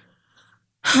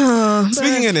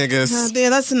 Speaking of niggas.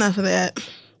 Yeah, that's enough of that.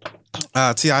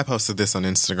 T.I. posted this on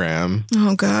Instagram.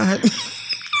 Oh, God.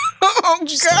 Oh, God.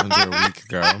 Just under a week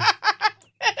ago.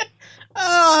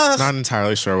 Not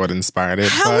entirely sure what inspired it.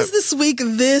 How is this week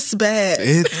this bad?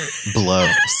 It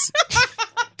blows.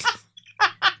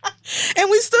 And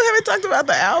we still haven't talked about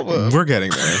the album. We're getting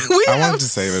there. I wanted to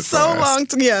save it for so long.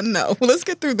 No. Let's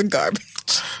get through the garbage.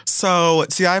 So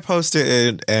T.I.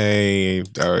 posted a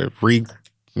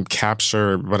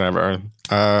recapture, whatever.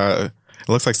 It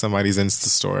looks like somebody's Insta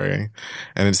story,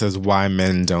 and it says "Why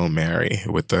Men Don't Marry"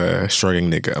 with the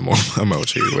shrugging nigga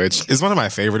emoji, which is one of my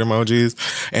favorite emojis,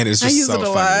 and it's just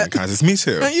so funny in context. Me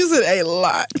too. I use it a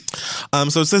lot.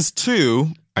 So it says 2.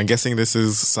 I'm guessing this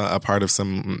is a part of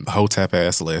some Hotep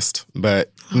ass list,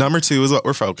 but number 2 is what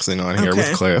we're focusing on here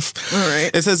with Cliff. All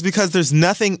right. It says because there's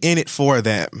nothing in it for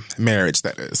them, marriage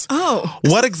that is. Oh,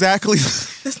 what exactly?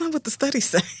 That's not what the studies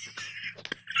say.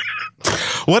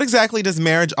 What exactly does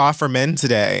marriage offer men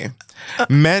today?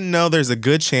 Men know there's a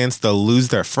good chance they'll lose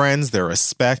their friends, their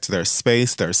respect, their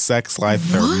space, their sex life,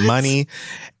 their money,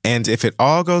 and if it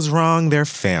all goes wrong, their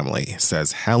family,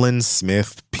 says Helen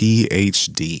Smith,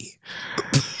 Ph.D.,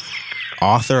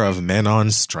 author of Men on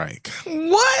Strike.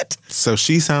 What? So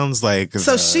she sounds like...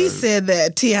 So she said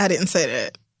that. T.I. didn't say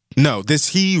that. No,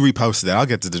 he reposted that. I'll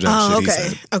get to the dumb shit he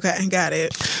said. Okay, got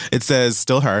it. It says,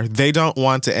 still her, they don't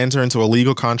want to enter into a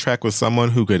legal contract with someone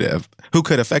who could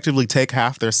effectively take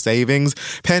half their savings,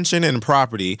 pension, and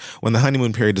property when the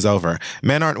honeymoon period is over.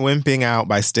 Men aren't wimping out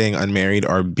by staying unmarried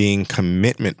or being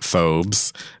commitment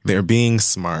phobes. They're being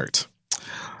smart.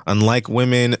 Unlike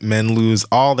women, men lose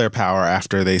all their power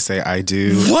after they say, I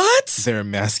do. What? Their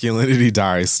masculinity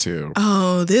dies too.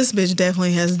 Oh, this bitch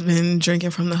definitely has been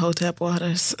drinking from the Hotep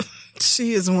waters.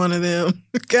 She is one of them.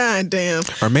 God damn.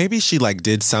 Or maybe she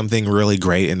did something really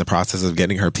great in the process of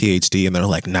getting her PhD and they're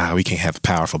like, nah, we can't have a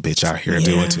powerful bitch out here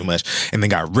doing too much. And then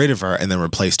got rid of her and then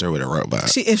replaced her with a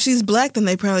robot. If she's black, then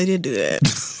they probably did do that.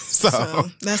 so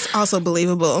that's also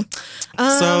believable.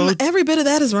 Every bit of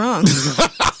that is wrong.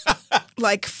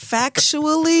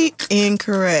 Factually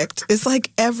incorrect. It's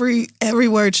like every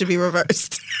word should be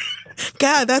reversed.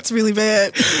 God, that's really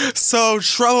bad. So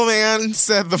Trouble Man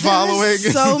said the following.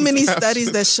 So many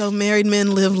studies that show married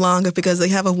men live longer because they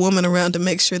have a woman around to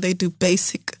make sure they do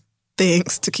basic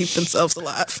things to keep themselves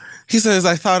alive. He says,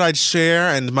 I thought I'd share,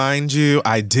 and mind you,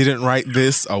 I didn't write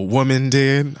this. A woman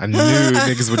did. I knew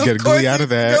niggas would get a glee out of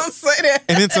that. Don't say that.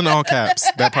 And it's in all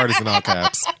caps. That part is in all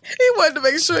caps. He wanted to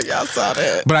make sure y'all saw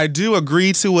that. But I do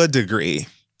agree to a degree.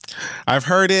 I've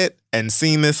heard it and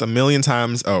seen this a million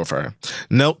times over.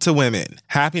 Note to women,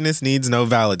 happiness needs no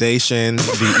validation.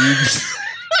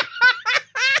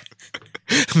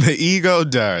 The ego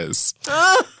does.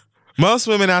 Most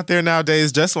women out there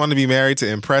nowadays just want to be married to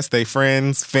impress their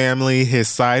friends, family, his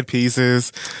side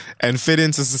pieces, and fit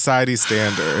into society's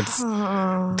standards.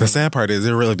 The sad part is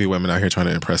there really be women out here trying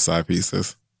to impress side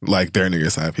pieces. Like their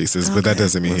nigga side pieces, but that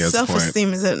doesn't mean he has a point.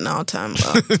 Self-esteem is at an all-time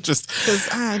low. Because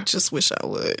I just wish I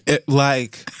would.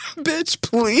 Bitch,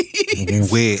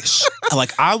 please. Wish.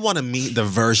 I want to meet the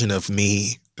version of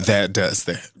me that does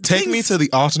that. Take me to the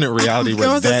alternate reality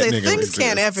where that nigga things exists.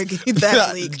 Can't ever get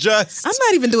that leak. I'm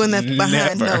not even doing that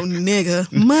behind no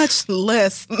nigga, much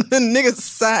less the nigga's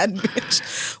side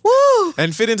bitch. Woo!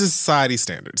 And fit into society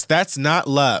standards. That's not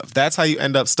love. That's how you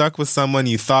end up stuck with someone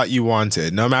you thought you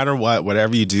wanted. No matter what,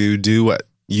 whatever you do what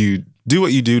you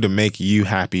do to make you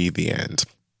happy. The end.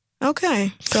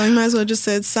 Okay, so you might as well just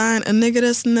said, sign a nigga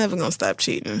that's never gonna stop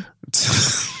cheating.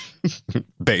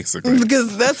 Basically.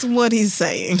 Because that's what he's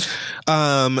saying.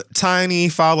 Tiny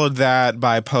followed that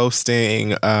by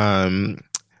posting a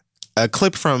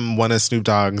clip from one of Snoop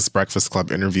Dogg's Breakfast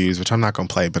Club interviews, which I'm not going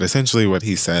to play, but essentially what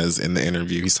he says in the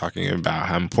interview, he's talking about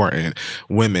how important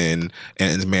women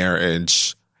and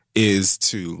marriage is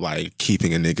to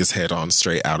keeping a nigga's head on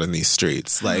straight out in these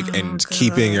streets,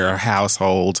 keeping your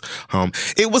household home.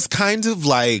 It was kind of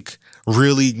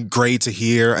really great to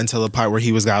hear until the part where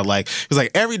he was every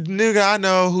nigga I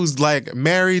know who's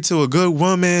married to a good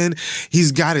woman,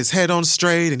 he's got his head on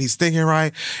straight and he's thinking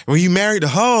right. When you married to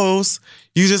hoes,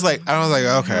 you just I was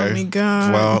okay. Oh my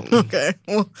God. Well, okay.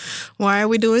 Well, why are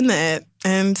we doing that?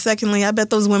 And secondly, I bet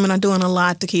those women are doing a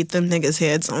lot to keep them niggas'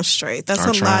 heads on straight. That's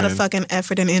a lot of fucking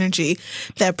effort and energy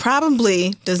that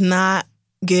probably does not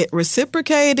get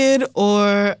reciprocated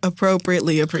or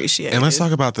appropriately appreciated. And let's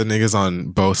talk about the niggas on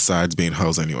both sides being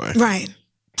hoes anyway. Right.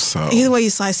 So either way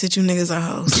you slice it, you niggas are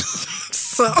hoes.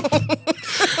 So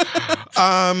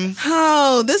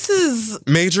this is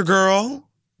Major Girl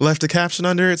left a caption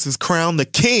under it. It says, crown the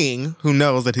king who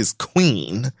knows that his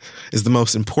queen is the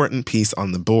most important piece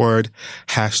on the board. #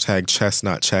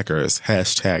 chestnut checkers.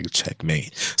 #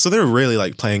 checkmate. So they're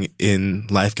really playing in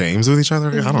life games with each other.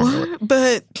 I don't know.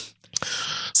 But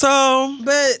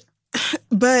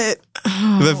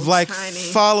the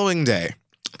following day.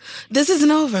 This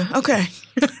isn't over. Okay.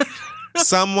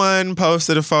 Someone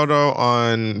posted a photo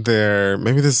on their,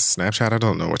 maybe this is Snapchat. I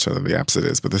don't know which of the apps it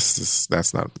is, but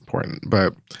that's not important.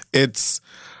 But it's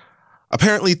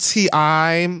apparently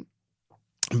T.I.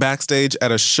 backstage at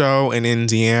a show in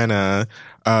Indiana.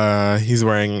 He's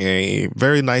wearing a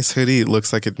very nice hoodie. It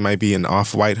looks like it might be an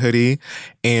off-white hoodie.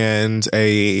 And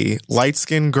a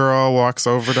light-skinned girl walks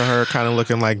over to her, kind of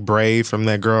looking like Brave from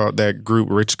that group,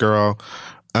 Rich Girl.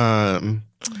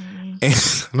 And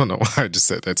I don't know why I just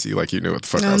said that to you like you knew what the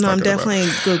fuck I was talking about. No, I'm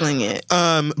definitely Googling it.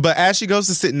 But as she goes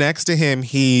to sit next to him,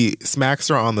 he smacks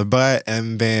her on the butt,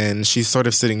 and then she's sort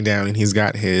of sitting down, and he's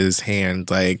got his hand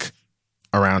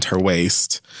around her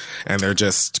waist, and they're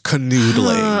just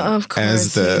canoodling, of course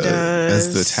as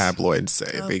the tabloids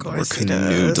say. They were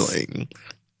canoodling.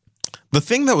 The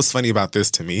thing that was funny about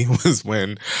this to me was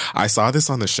when I saw this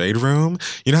on the Shade Room.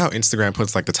 You know how Instagram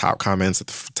puts the top comments at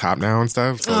the top now and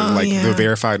stuff? So the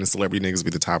verified and celebrity niggas be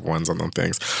the top ones on them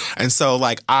things. And so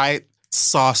I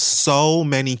saw so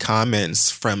many comments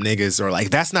from niggas who were like,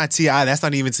 that's not T.I., that's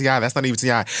not even T.I., that's not even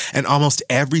T.I. And almost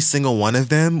every single one of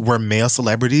them were male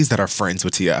celebrities that are friends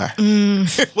with T.I.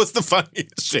 It was the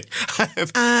funniest shit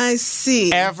I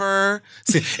see. ever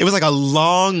seen. It was like a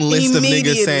long list of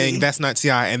niggas saying, that's not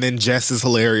T.I. And then Jess is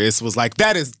hilarious was like,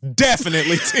 that is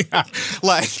definitely T.I.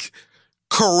 Like,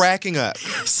 cracking up.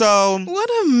 So what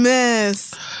a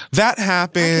mess. That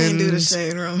happened. I can't do the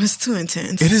shade room. It's too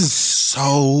intense. It is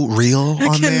so real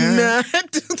on there. I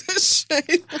cannot do the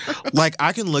shade room. Like,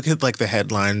 I can look at like the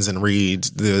headlines and read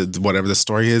the whatever the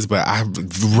story is, but I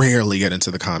rarely get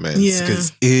into the comments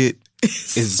because it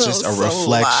is just a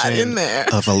reflection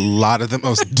of a lot of the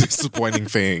most disappointing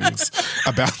things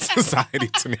about society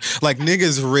to me. Like,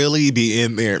 niggas really be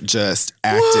in there just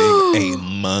acting a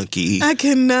monkey. I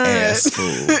cannot. Ass fool.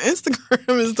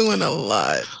 Instagram is doing a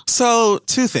lot. So,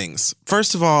 two things.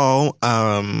 First of all,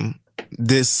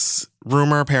 this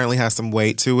rumor apparently has some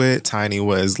weight to it. Tiny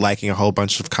was liking a whole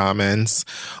bunch of comments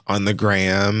on the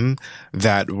gram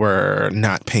that were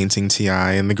not painting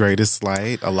T.I. in the greatest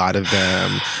light. A lot of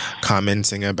them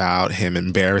commenting about him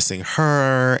embarrassing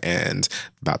her and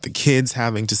about the kids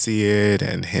having to see it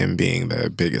and him being the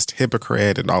biggest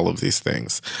hypocrite and all of these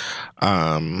things.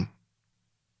 Many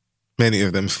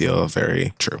of them feel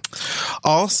very true.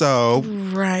 Also,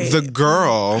 the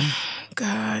girl...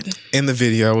 God. in the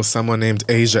video was someone named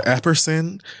Asia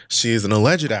Epperson. She is an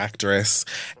alleged actress.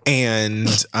 And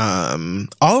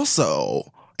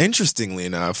also, interestingly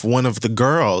enough, one of the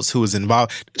girls who was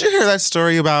involved. Did you hear that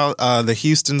story about the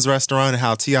Houston's restaurant,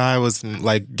 how T.I. was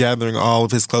like gathering all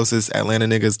of his closest Atlanta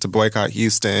niggas to boycott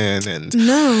Houston? And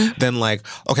then like,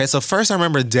 okay, so first I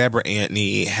remember Deborah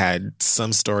Antony had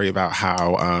some story about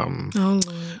how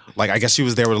like, I guess she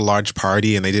was there with a large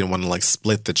party and they didn't want to like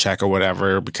split the check or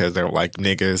whatever because they were like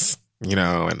niggas, you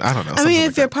know, and I don't know. I mean,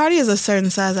 if your party is a certain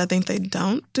size, I think they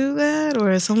don't do that,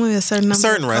 or it's only a certain number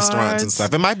certain of restaurants cards. and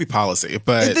stuff. It might be policy,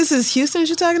 but If this is Houston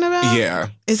you're talking about? Yeah.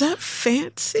 Is that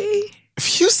fancy?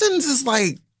 Houston's is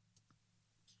like,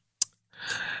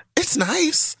 it's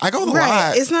nice. I go a Right.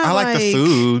 lot. It's not I like the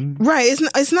food. Right.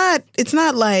 It's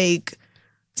not like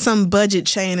some budget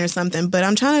chain or something, but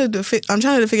I'm trying to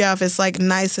figure out if it's like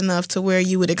nice enough to where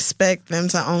you would expect them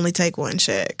to only take one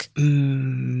check.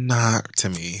 Not to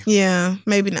me. Yeah,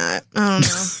 maybe not. I don't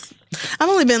know. I've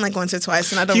only been like once or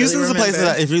twice, and I don't Houston's really a place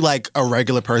remember. that if you're like a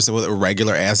regular person with a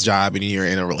regular ass job and you're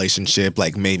in a relationship,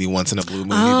 like maybe once in a blue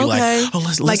moon, you'd be okay. like, oh,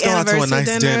 let's Like go out to a anniversary nice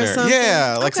dinner or dinner. something?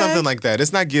 Yeah, like Okay. something like that.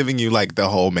 It's not giving you like the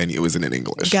whole menu isn't in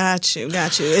English. Got you.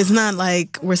 It's not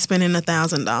like we're spending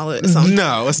 $1,000 or something.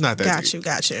 No, it's not that deep.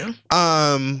 Got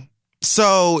you.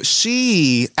 So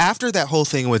she, after that whole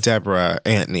thing with Deborah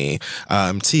Antony,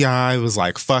 T.I. was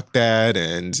like, fuck that,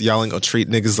 and y'all ain't gonna treat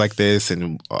niggas like this,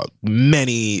 and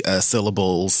many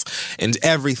syllables and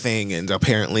everything, and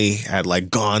apparently had like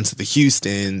gone to the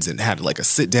Houstons and had like a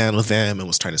sit down with them and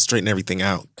was trying to straighten everything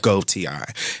out. Go T.I.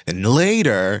 And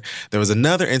later, there was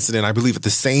another incident, I believe at the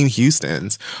same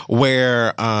Houstons,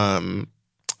 where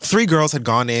 3 girls had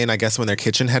gone in, I guess, when their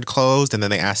kitchen had closed, and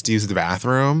then they asked to use the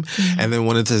bathroom. And then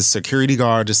one of the security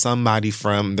guards or somebody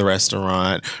from the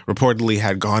restaurant reportedly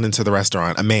had gone into the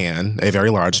restaurant, a man, a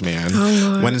very large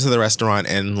man, went into the restaurant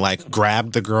and like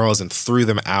grabbed the girls and threw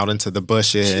them out into the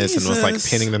bushes and was like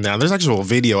pinning them down. There's actual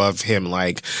video of him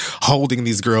like holding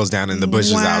these girls down in the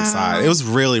bushes outside. It was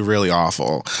really, really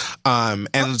awful.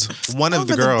 And one of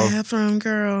the girls, the bathroom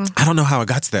girl. I don't know how it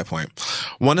got to that point.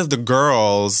 One of the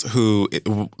girls who,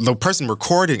 the person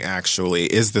recording actually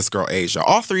is this girl, Asia.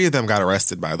 All 3 of them got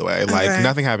arrested, by the way. Like,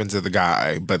 nothing happened to the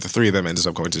guy, but the 3 of them ended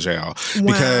up going to jail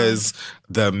because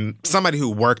somebody who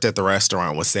worked at the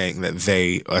restaurant was saying that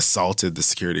they assaulted the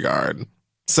security guard.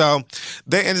 So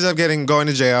they ended up going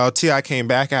to jail. T.I. came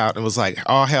back out and was like,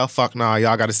 oh, hell, fuck nah,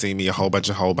 y'all got to see me, a whole bunch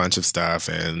of stuff.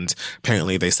 And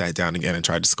apparently they sat down again and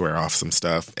tried to square off some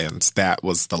stuff. And that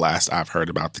was the last I've heard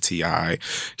about the T.I.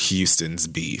 Houston's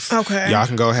beef. Okay. Y'all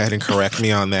can go ahead and correct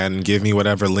me on that and give me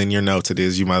whatever linear notes it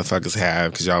is you motherfuckers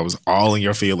have, because y'all was all in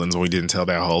your feelings when we didn't tell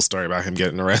that whole story about him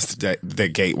getting arrested at the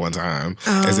gate one time,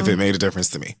 as if it made a difference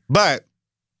to me. But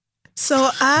So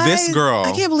this girl,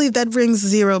 I can't believe that rings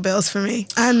 0 bells for me.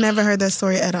 I've never heard that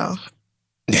story at all.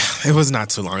 Yeah, it was not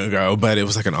too long ago, but it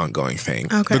was like an ongoing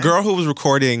thing. Okay. The girl who was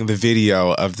recording the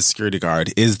video of the security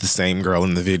guard is the same girl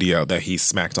in the video that he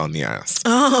smacked on the ass.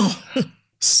 Oh.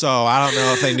 So I don't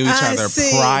know if they knew each other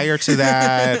prior to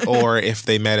that or if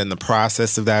they met in the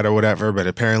process of that or whatever, but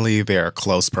apparently they're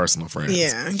close personal friends.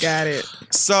 Yeah, got it.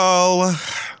 So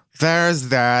there's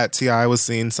that. T.I. was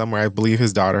seen somewhere. I believe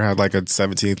his daughter had like a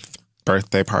 17th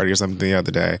birthday party or something the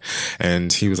other day,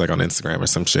 and he was like on Instagram or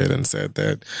some shit and said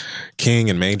that King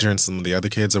and Major and some of the other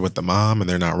kids are with the mom and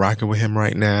they're not rocking with him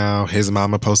right now. His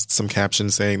mama posted some caption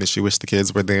saying that she wished the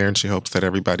kids were there and she hopes that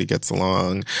everybody gets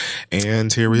along.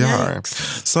 And here we are.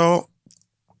 So,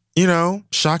 you know,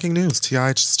 shocking news.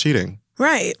 T.I. just cheating.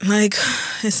 Right. Like,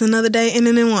 it's another day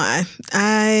ending in Y.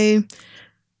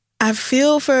 I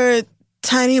feel for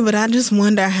Tiny, but I just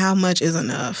wonder how much is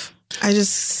enough.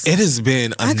 It has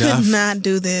been enough. I could not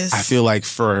do this. I feel like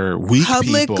for weak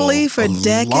publicly people, for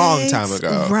decades, long time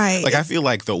ago. Right. Like I feel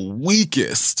like the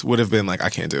weakest would have been like, I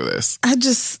can't do this.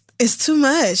 It's too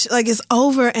much. Like it's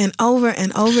over and over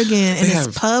and over again, and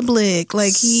it's public.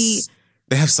 Like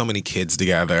they have so many kids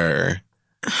together.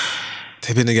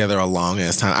 They've been together a long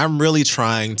ass time. I'm really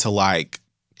trying to like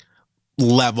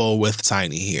level with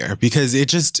Tiny here because it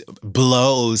just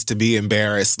blows to be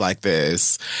embarrassed like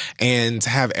this and to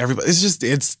have everybody.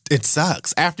 It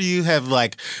sucks after you have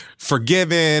like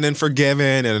forgiven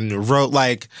and wrote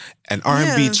like an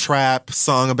R&B trap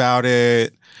song about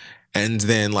it. And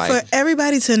then like for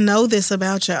everybody to know this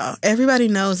about y'all, everybody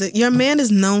knows that your man is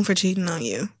known for cheating on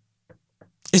you.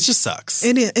 It just sucks.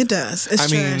 It does. It's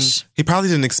trash. I mean, he probably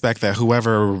didn't expect that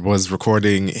whoever was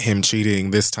recording him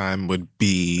cheating this time would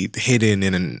be hidden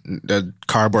in a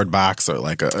cardboard box or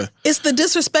like a... It's the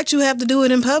disrespect you have to do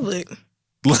it in public.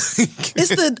 It's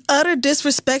the utter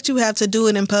disrespect you have to do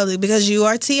it in public because you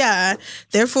are T.I.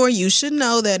 Therefore, you should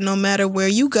know that no matter where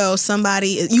you go,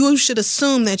 you should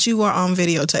assume that you are on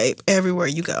videotape everywhere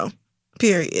you go.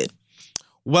 Period.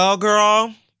 Well,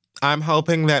 girl... I'm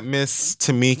hoping that Miss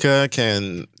Tamika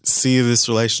can see this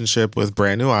relationship with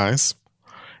brand new eyes.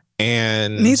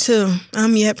 And me too.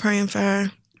 I'm yet praying for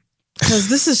her. Because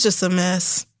this is just a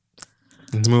mess.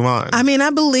 Let's move on. I mean, I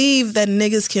believe that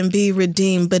niggas can be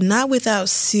redeemed, but not without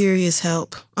serious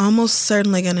help. Almost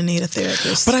certainly gonna need a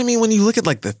therapist. But I mean, when you look at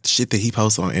like the shit that he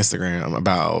posts on Instagram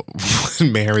about what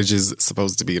marriage is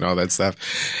supposed to be and all that stuff.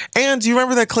 And do you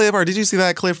remember that clip, or did you see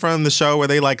that clip from the show where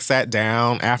they like sat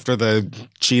down after the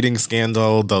cheating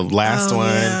scandal, the last one?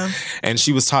 Yeah. And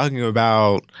she was talking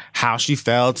about how she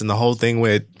felt and the whole thing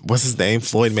with, what's his name,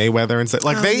 Floyd Mayweather and stuff.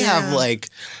 Like have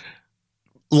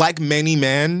like many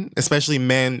men, especially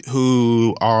men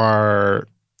who are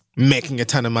making a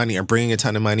ton of money or bringing a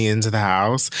ton of money into the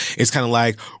house, it's kind of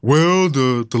like, well,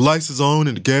 the lights is on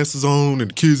and the gas is on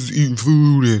and the kids is eating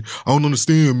food and I don't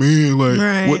understand, man.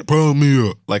 Like, what problem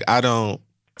is? Like, I don't.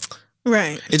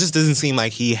 Right. It just doesn't seem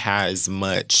like he has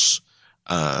much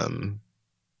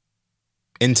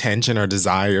intention or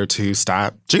desire to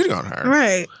stop cheating on her.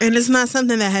 Right. And it's not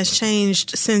something that has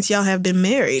changed since y'all have been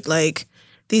married. Like,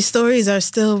 these stories are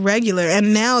still regular.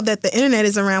 And now that the internet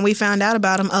is around, we found out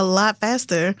about them a lot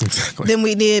faster than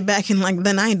we did back in like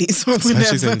the 90s or whatever.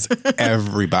 Especially since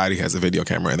everybody has a video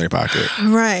camera in their pocket.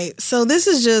 Right. So this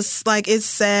is just like, it's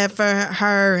sad for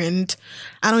her. And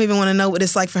I don't even want to know what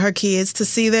it's like for her kids to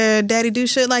see their daddy do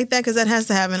shit like that, because that has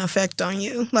to have an effect on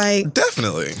you. Like,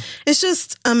 definitely. It's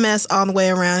just a mess all the way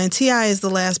around. And T.I. is the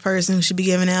last person who should be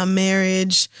giving out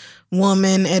marriage,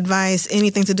 woman advice,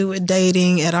 anything to do with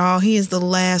dating at all. He is the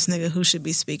last nigga who should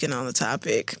be speaking on the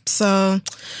topic. So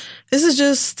this is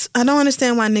just, I don't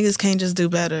understand why niggas can't just do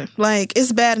better. Like,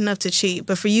 it's bad enough to cheat,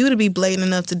 but for you to be blatant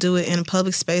enough to do it in a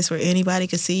public space where anybody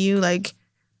can see you, like,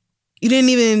 you didn't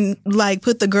even like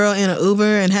put the girl in an Uber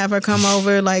and have her come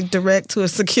over like direct to a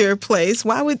secure place.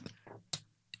 Why would,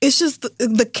 it's just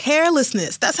the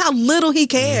carelessness. That's how little he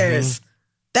cares. Mm-hmm.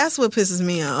 That's what pisses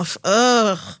me off.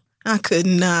 Ugh. I could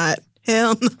not.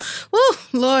 Hell no. Woo,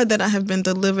 Lord, that I have been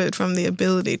delivered from the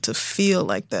ability to feel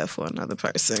like that for another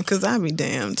person, because I'd be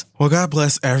damned. Well, God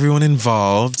bless everyone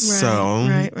involved.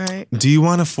 Right. Do you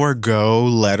want to forego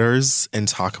letters and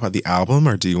talk about the album,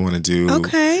 or do you want to do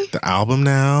the album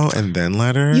now and then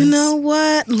letters? You know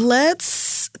what?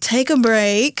 Let's take a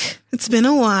break. It's been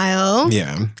a while.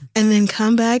 Yeah. And then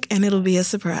come back and it'll be a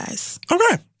surprise.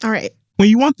 Okay. All right. When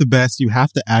you want the best, you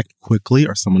have to act quickly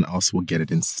or someone else will get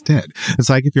it instead. It's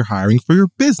like if you're hiring for your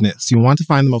business, you want to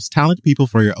find the most talented people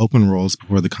for your open roles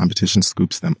before the competition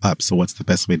scoops them up. So what's the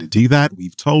best way to do that?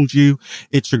 We've told you.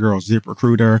 It's your girl,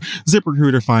 ZipRecruiter.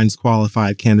 ZipRecruiter finds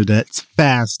qualified candidates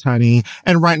fast, honey.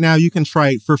 And right now you can try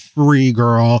it for free,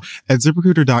 girl, at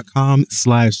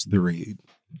ZipRecruiter.com/theread.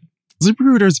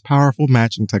 ZipRecruiter's powerful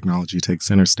matching technology takes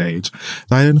center stage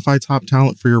to identify top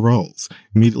talent for your roles.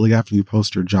 Immediately after you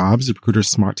post your job, ZipRecruiter's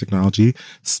smart technology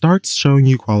starts showing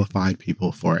you qualified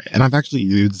people for it. And I've actually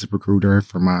used ZipRecruiter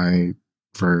for my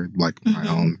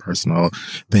own personal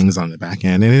things on the back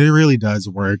end. And it really does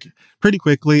work pretty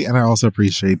quickly. And I also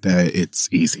appreciate that it's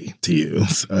easy to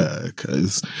use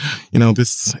because,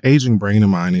 this aging brain of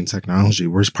mine in technology,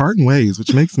 we're parting ways,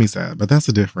 which makes me sad, but that's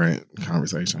a different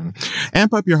conversation.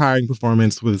 Amp up your hiring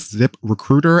performance with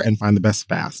ZipRecruiter and find the best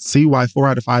fast. See why 4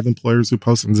 out of 5 employers who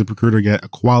post on ZipRecruiter get a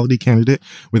quality candidate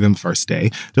within the first day.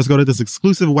 Just go to this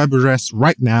exclusive web address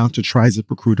right now to try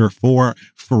ZipRecruiter for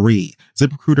free.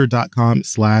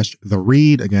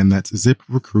 ZipRecruiter.com/theread. Again, that's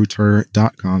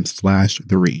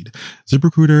ZipRecruiter.com/theread.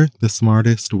 ZipRecruiter, the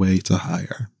smartest way to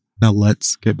hire. Now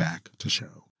let's get back to show.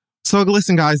 So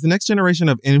listen, guys, the next generation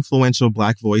of influential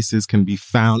Black voices can be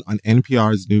found on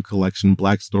NPR's new collection,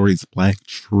 Black Stories, Black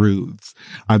Truths.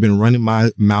 I've been running my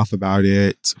mouth about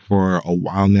it for a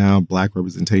while now. Black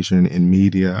representation in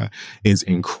media is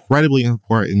incredibly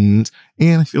important,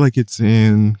 and I feel like it's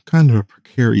in kind of a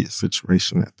precarious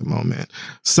situation at the moment.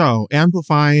 So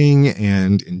amplifying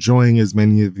and enjoying as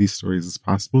many of these stories as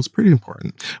possible is pretty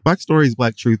important. Black Stories,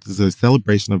 Black Truth is a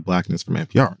celebration of Blackness from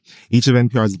NPR. Each of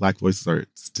NPR's Black voices are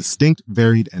distinct,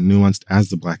 varied, and nuanced as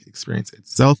the Black experience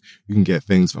itself. You can get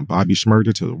things from Bobby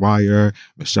Shmurda to The Wire,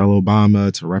 Michelle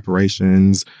Obama to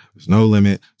reparations. There's no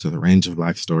limit to the range of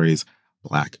Black stories,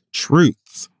 Black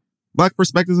truths. Black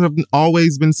perspectives have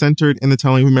always been centered in the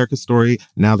telling of America's story.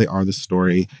 Now they are the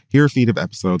story. Hear a feed of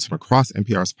episodes from across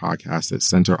NPR's podcasts that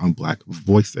center on Black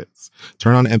voices.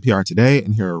 Turn on NPR today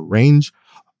and hear a range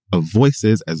of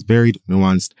voices as varied,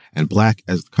 nuanced, and Black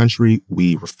as the country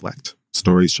we reflect.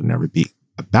 Stories should never be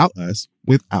about us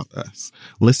without us.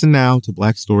 Listen now to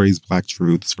Black Stories, Black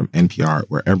Truths from NPR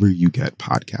wherever you get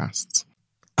podcasts.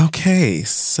 Okay,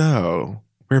 so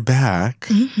we're back.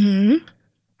 Mm-hmm.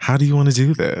 How do you want to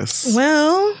do this?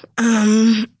 Well,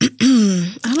 I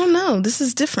don't know. This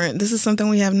is different. This is something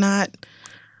we've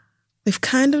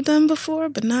kind of done before,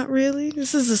 but not really.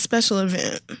 This is a special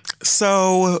event.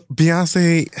 So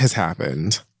Beyonce has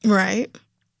happened. Right.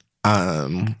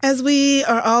 As we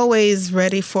are always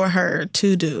ready for her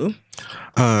to do.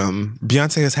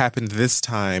 Beyonce has happened this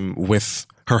time with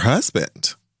her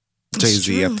husband,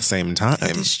 Jay-Z, at the same time.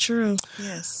 That is true,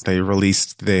 yes. They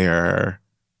released their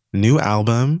new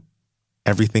album,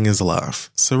 Everything is Love.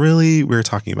 So really, we're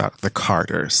talking about the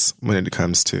Carters when it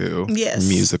comes to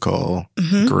musical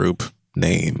group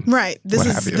name. Right.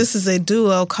 This is a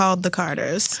duo called the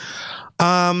Carters.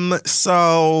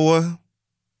 So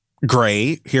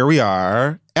great. Here we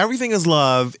are. Everything is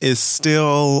Love is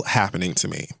still happening to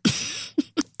me.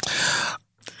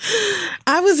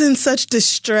 I was in such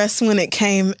distress when it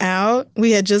came out.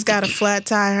 We had just got a flat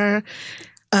tire.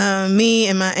 Me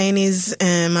and my aunties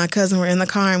and my cousin were in the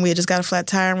car, and we had just got a flat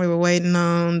tire, and we were waiting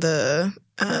on the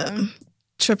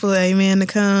AAA man to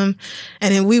come.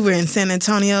 And then we were in San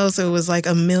Antonio, so it was like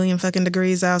 1,000,000 fucking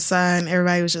degrees outside, and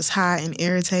everybody was just hot and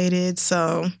irritated.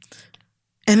 So,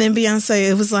 and then Beyonce,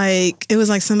 it was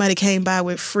like somebody came by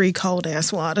with free cold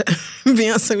ass water.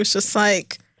 Beyonce was just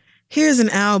like, "Here's an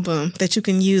album that you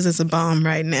can use as a balm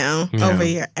right now over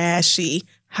your ashy,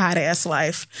 hot ass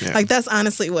life." Yeah. Like, that's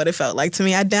honestly what it felt like to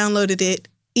me. I downloaded it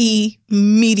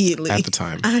immediately. At the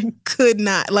time. I could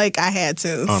not. Like, I had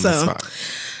to. On the spot.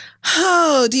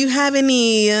 Oh, do you have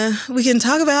any, we can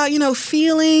talk about,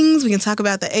 feelings. We can talk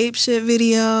about the Ape Shit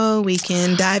video. We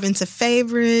can dive into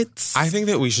favorites. I think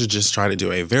that we should just try to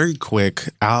do a very quick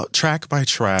track by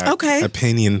track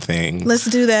opinion thing. Let's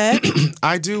do that.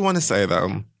 I do want to say,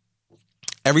 though,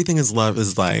 Everything is Love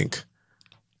is like,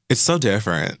 it's so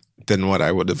different than what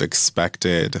I would have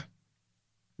expected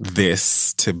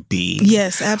this to be.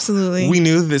 Yes, absolutely. We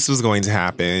knew this was going to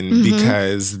happen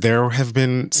because there have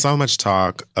been so much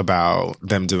talk about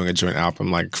them doing a joint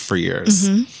album like for years.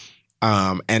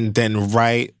 And then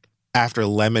right after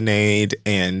Lemonade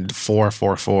and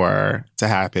 444 to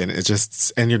happen, it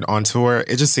just, and you're on tour,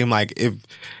 it just seemed like if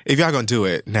y'all gonna do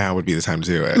it, now would be the time to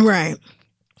do it. Right.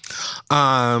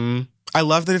 I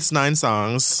love that it's 9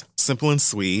 songs, simple and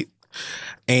sweet.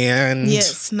 And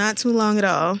yes, not too long at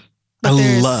all. But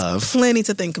I love plenty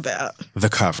to think about. The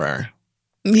cover.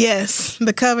 Yes,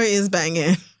 the cover is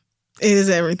banging. It is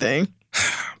everything.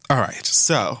 All right.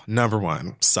 So, number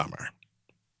 1, Summer.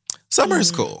 Summer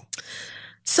is cool.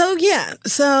 So, yeah.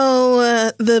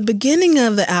 So, the beginning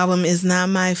of the album is not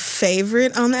my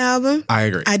favorite on the album. I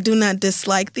agree. I do not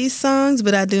dislike these songs,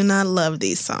 but I do not love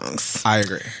these songs. I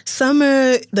agree.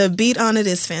 Summer, the beat on it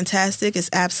is fantastic. It's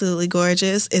absolutely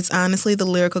gorgeous. It's honestly the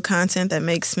lyrical content that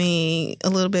makes me a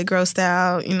little bit grossed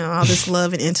out. All this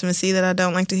love and intimacy that I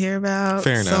don't like to hear about.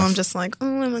 Fair enough. So I'm just like,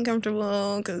 I'm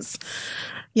uncomfortable because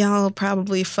y'all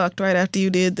probably fucked right after you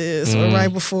did this or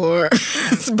right before.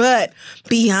 But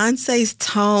Beyonce's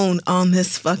tone on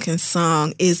this fucking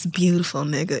song is beautiful,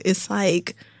 nigga. It's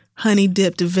like honey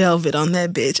dipped velvet on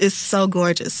that bitch. It's so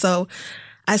gorgeous. So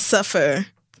I suffer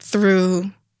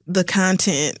through the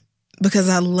content because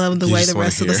I love the way the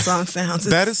rest of the song sounds.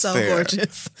 That is so fair.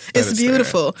 gorgeous. It's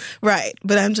beautiful. Right.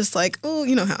 But I'm just like, oh,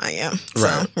 you know how I am.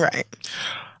 So, right.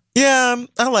 Yeah,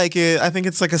 I like it. I think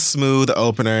it's like a smooth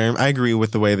opener. I agree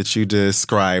with the way that you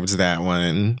described that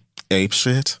one. Ape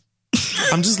shit.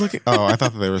 I'm just looking. Oh, I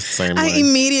thought that they were the same I way.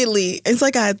 immediately, it's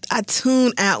like I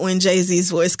tune out when Jay-Z's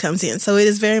voice comes in. So it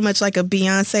is very much like a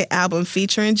Beyonce album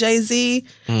featuring Jay-Z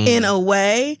in a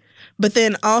way. But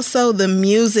then also the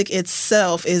music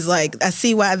itself is like, I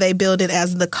see why they build it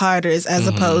as the Carters as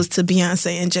opposed to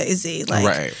Beyonce and Jay-Z.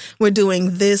 Like, we're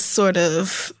doing this sort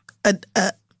of...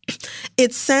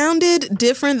 It sounded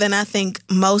different than I think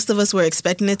most of us were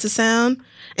expecting it to sound.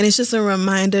 And it's just a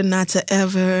reminder not to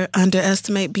ever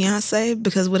underestimate Beyonce,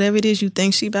 because whatever it is you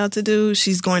think she's about to do,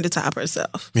 she's going to top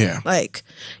herself. Yeah. Like,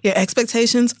 your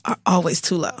expectations are always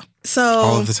too low. So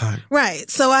all of the time. Right.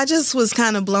 So I just was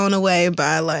kind of blown away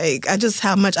by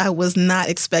how much I was not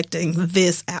expecting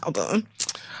this album.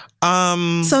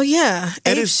 So yeah.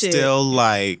 It is still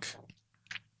like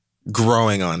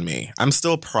growing on me. I'm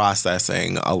still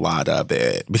processing a lot of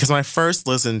it, because when I first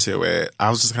listened to it, I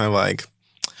was just kind of like,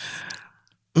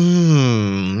 I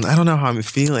don't know how I'm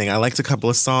feeling. I liked a couple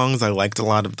of songs. I liked a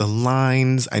lot of the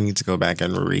lines. I need to go back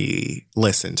and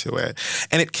re-listen to it.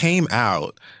 And it came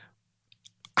out,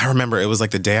 I remember it was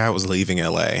like the day I was leaving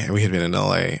LA, and we had been in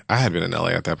LA. I had been in LA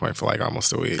at that point for like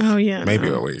almost a week. Oh, yeah. Maybe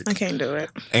a week. I can't do it.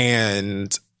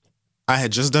 And I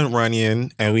had just done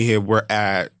Runyon, and we were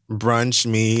at brunch,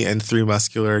 me and 3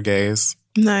 muscular gays.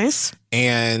 Nice.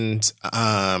 And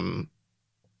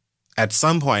at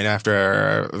some point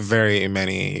after very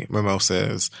many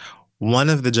mimosas, one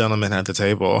of the gentlemen at the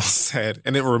table said,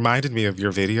 and it reminded me of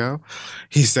your video,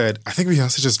 he said, I think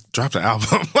Beyonce just dropped an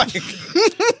album.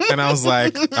 And I was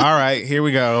like, all right, here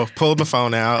we go. Pulled my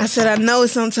phone out. I said, I know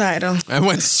it's on Tidal. I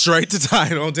went straight to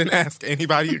Tidal, didn't ask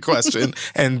anybody a question,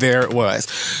 and there it was.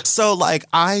 So, like,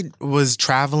 I was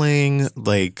traveling,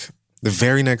 like, the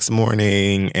very next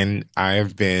morning, and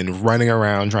I've been running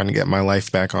around trying to get my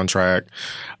life back on track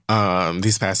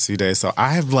these past few days. So I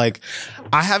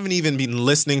haven't even been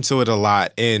listening to it a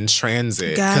lot in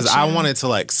transit, because I wanted to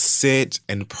like sit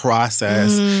and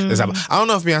process this album. I don't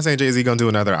know if Beyonce and Jay-Z gonna do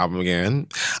another album again.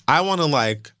 I want to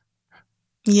like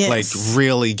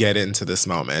really get into this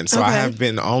moment. So I have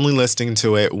been only listening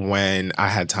to it when I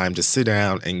had time to sit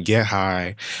down and get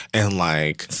high and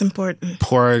like it's important.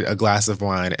 Pour a glass of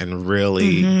wine and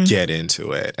really get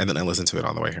into it. And then I listen to it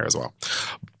on the way here as well.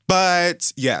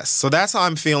 But yes, so that's how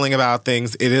I'm feeling about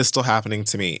things. It is still happening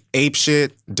to me. Ape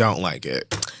shit, don't like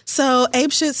it. So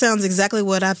Ape Shit sounds exactly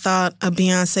what I thought a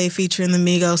Beyonce featuring the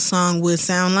Migos song would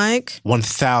sound like.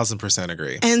 1000%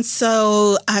 agree. And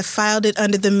so I filed it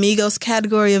under the Migos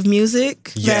category of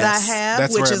music that I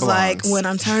have, which is like when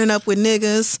I'm turning up with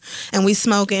niggas and we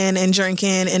smoking and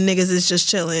drinking and niggas is just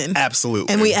chilling.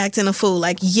 Absolutely. And we acting a fool.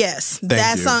 Like, yes,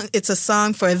 that song, it's a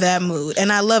song for that mood.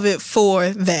 And I love it for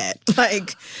that.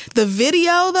 Like, the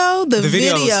video, though, the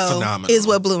video is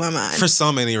what blew my mind. For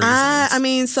so many reasons. I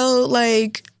mean, so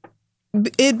like,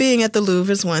 it being at the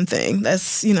Louvre is one thing.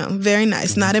 That's, very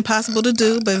nice. Not impossible to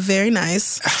do, but very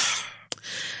nice.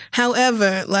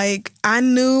 However, like, I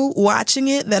knew watching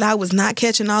it that I was not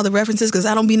catching all the references because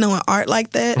I don't be knowing art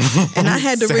like that. And I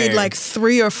had to read like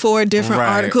 3 or 4 different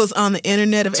articles on the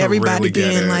internet of everybody really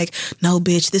being like, no,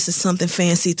 bitch, this is something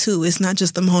fancy too. It's not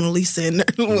just the Mona Lisa.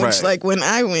 Which, like, when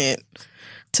I went,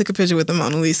 took a picture with the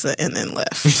Mona Lisa and then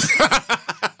left.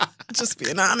 Just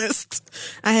being honest.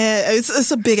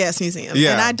 It's a big ass museum.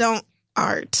 Yeah. And I don't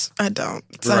art. I don't.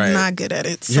 So I'm not good at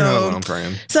it. So, you know what I'm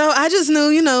praying. So I just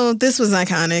knew, this was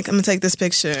iconic. I'm gonna take this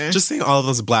picture. Just seeing all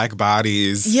those black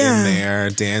bodies in there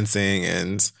dancing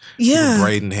and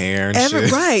braiding hair and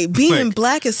shit. Right. Being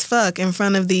black as fuck in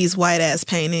front of these white ass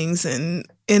paintings and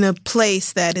in a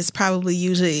place that is probably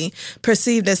usually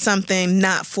perceived as something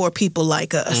not for people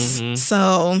like us.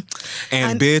 So,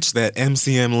 and bitch, that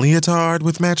MCM leotard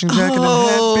with matching jacket and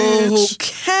hat, bitch.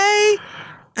 Okay.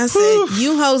 I said,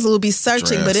 you hoes will be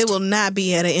searching, but it will not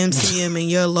be at an MCM in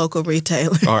your local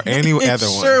retailer. Or any other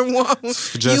one. Sure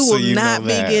won't. You will not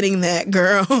be getting that,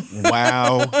 girl.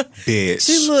 Wow, bitch.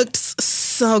 She looked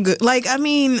so good. Like, I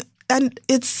mean,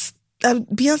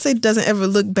 Beyonce doesn't ever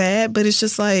look bad, but it's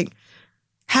just like,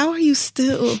 how are you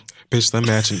still? Bitch, them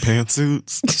matching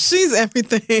pantsuits. She's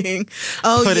everything.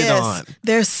 Oh, Put it on.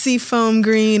 They're seafoam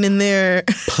green and they're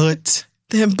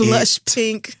blush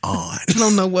pink. On. I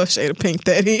don't know what shade of pink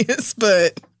that is,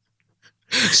 but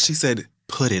she said,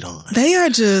 put it on. They are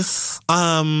just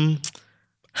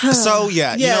So,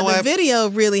 yeah, you know what? The video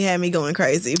really had me going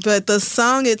crazy. But the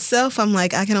song itself, I'm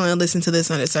like, I can only listen to this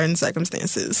under certain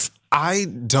circumstances. I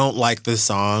don't like this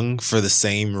song for the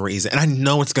same reason. And I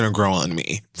know it's going to grow on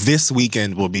me. This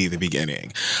weekend will be the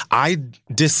beginning. I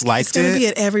disliked It's going to be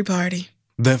at every party.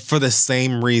 For the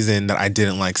same reason that I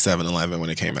didn't like 7-Eleven when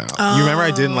it came out. You remember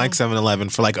I didn't like 7-Eleven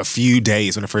for like a few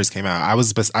days when it first came out. I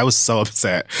was so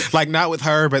upset. Like, not with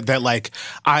her, but that like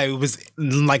I was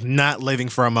like not living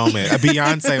for a moment, a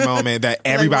Beyonce moment that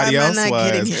everybody else was.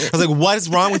 I was like, what is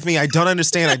wrong with me? I don't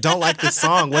understand. I don't like this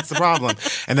song. What's the problem?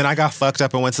 And then I got fucked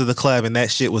up and went to the club and that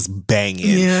shit was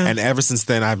banging. Yeah. And ever since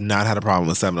then, I've not had a problem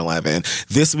with 7-Eleven.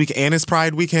 This week and it's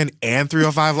Pride weekend and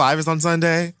 305 Live is on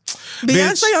Sunday.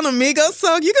 Beyonce on a Migos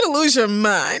song, you're going to lose your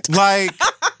mind. Like,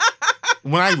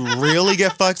 when I really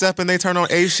get fucked up and they turn on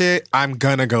A shit, I'm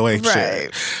gonna go A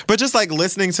shit. But just like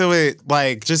listening to it,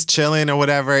 like just chilling or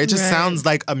whatever, it just sounds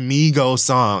like a Migos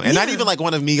song. And not even like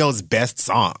one of Migos' best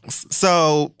songs.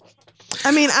 So...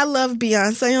 I mean, I love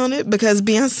Beyonce on it because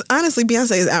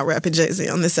Beyonce is out rapping Jay-Z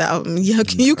on this album.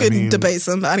 You could debate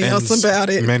somebody else about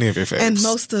it. Many of your faves. And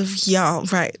most of y'all,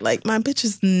 right. Like, my bitch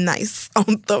is nice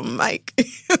on the mic.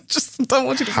 Just don't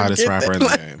want you to Hottest forget rapper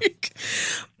that. in the game.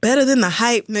 Better than the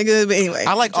hype, nigga. But anyway.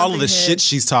 I like all of the shit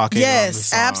she's talking Yes, on the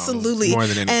song, absolutely. more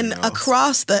than anything and else.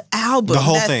 across the album, The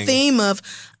whole that thing. theme of,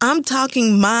 I'm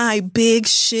talking my big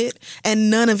shit and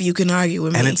none of you can argue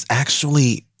with me. And it's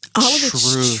actually... all of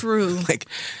it's true. Like,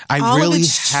 I All of really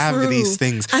it's have true. these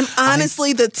things. I'm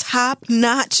honestly the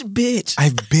top-notch bitch.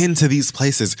 I've been to these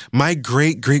places. My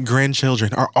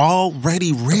great-great-grandchildren are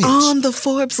already rich. On the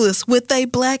Forbes list with they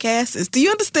black asses. Do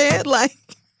you understand? Like,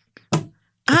 I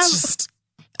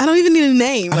don't even need a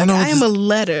name. Like, I am a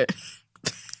letter.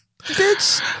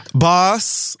 Bitch.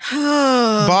 Boss.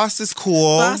 Boss is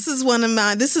cool. Boss is one of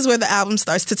mine. This is where the album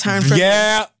starts to turn for me.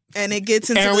 And it gets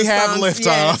into and the we have songs. lift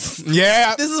Yes. off.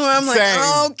 Yeah. This is where I'm like,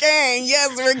 Same. okay,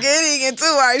 yes, we're getting into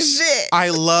our shit.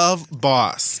 I love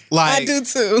Boss. Like, I do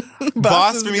too.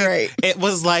 Boss is for me, great. it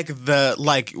was like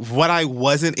what I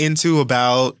wasn't into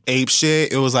about Ape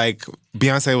Shit. It was like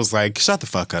Beyonce was like, shut the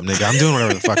fuck up, nigga. I'm doing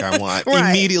whatever the fuck I want. Right.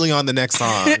 Immediately on the next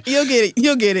song. You'll get it.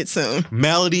 You'll get it soon.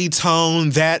 Melody,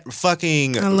 tone, that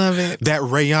fucking... I love it. That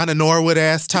Rihanna Norwood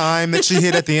ass time that she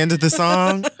hit at the end of the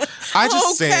song. I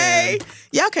just said...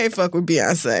 Y'all can't fuck with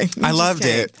Beyonce. You I just loved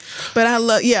can't. it. But I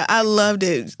loved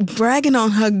it. Bragging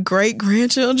on her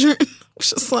great-grandchildren. It's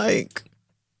just like...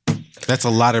 That's a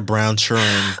lot of brown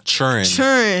churn. She's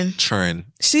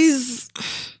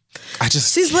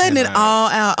letting it all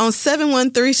out. On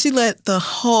 713, she let the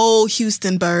whole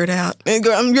Houston bird out. And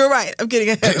you're right. I'm getting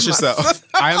ahead of myself.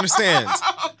 I understand.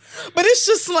 But it's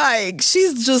just like,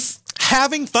 she's just...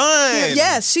 having fun.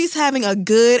 Yes, she's having a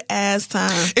good ass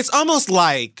time. It's almost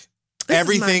like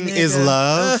Everything is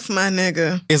Love. My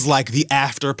nigga. Is like the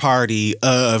after party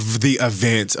of the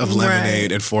event of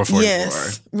Lemonade and 444.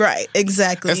 Yes, right,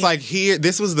 exactly. It's like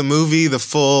this was the movie, the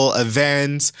full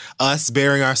event, us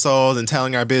bearing our souls and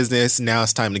telling our business. Now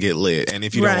it's time to get lit. And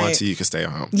if you don't want to, you can stay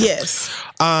home. Yes.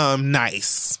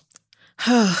 Nice.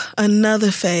 Another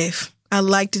fave. I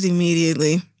liked it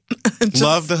immediately.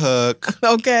 Love the hook.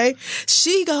 Okay.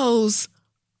 She goes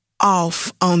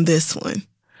off on this one.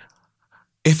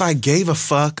 If I gave a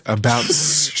fuck about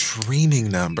streaming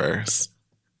numbers,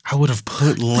 I would have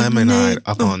put Lemonade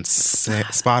up on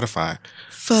Spotify.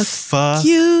 Fuck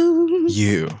you.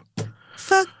 You.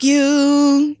 Fuck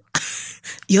you.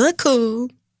 You're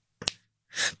cool.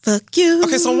 Fuck you.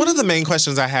 Okay, so one of the main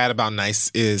questions I had about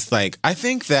Nice is, like, I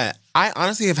think that I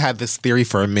honestly have had this theory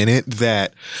for a minute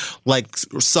that, like,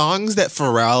 songs that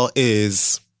Pharrell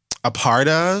is a part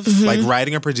of, like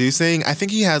writing or producing, I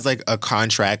think he has like a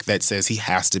contract that says he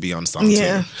has to be on song too.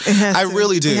 Yeah, it has I to.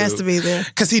 really do. It has to be there.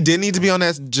 Because he did need to be on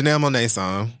that Janelle Monáe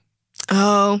song.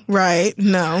 Oh, right.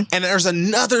 No. And there's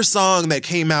another song that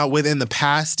came out within the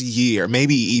past year,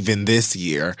 maybe even this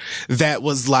year, that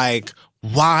was like,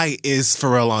 why is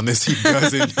Pharrell on this? He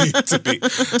doesn't need to be.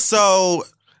 So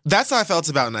that's how I felt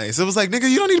about Nice. It was like, nigga,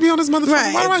 you don't need to be on this motherfucker.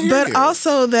 Right. Why do I hear But you?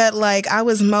 also that, like, I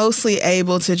was mostly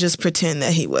able to just pretend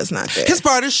that he was not there. His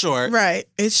part is short. Right.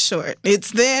 It's short. It's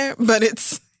there, but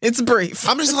it's brief.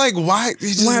 I'm just like, why?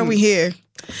 Why are we here?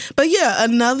 But yeah,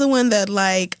 another one that,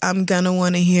 like, I'm gonna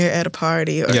want to hear at a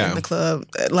party or in the club.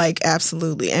 Like,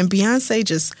 absolutely. And Beyonce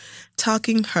just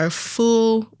talking her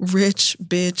full rich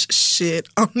bitch shit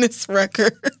on this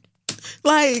record.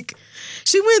 Like,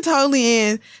 she went totally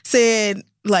in, said,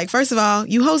 like, first of all,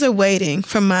 you hoes are waiting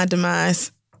for my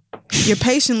demise. You're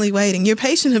patiently waiting. You're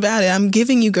patient about it. I'm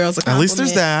giving you girls a compliment. At least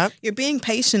there's that. You're being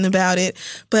patient about it,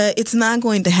 but it's not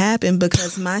going to happen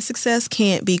because my success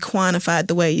can't be quantified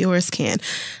the way yours can.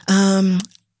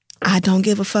 I don't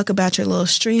give a fuck about your little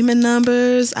streaming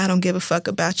numbers. I don't give a fuck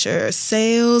about your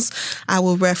sales. I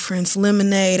will reference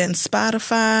Lemonade and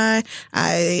Spotify.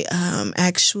 I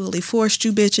actually forced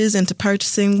you bitches into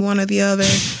purchasing one or the other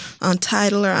on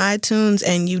Tidal or iTunes,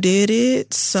 and you did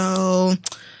it. So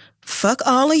fuck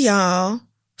all of y'all.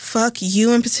 Fuck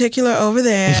you in particular over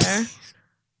there.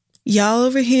 Y'all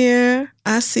over here,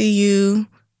 I see you.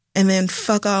 And then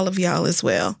fuck all of y'all as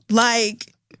well.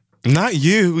 Like... Not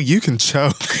you. You can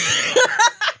choke.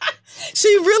 She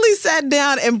really sat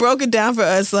down and broke it down for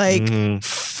us. Like,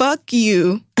 fuck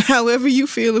you, however you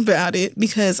feel about it,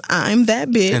 because I'm that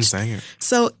bitch. And sang it.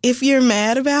 So if you're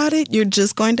mad about it, you're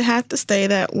just going to have to stay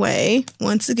that way.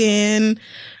 Once again,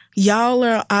 y'all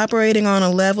are operating on a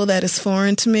level that is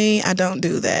foreign to me. I don't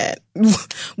do that.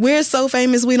 We're so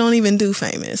famous, we don't even do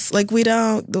famous. Like, we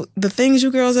don't, the things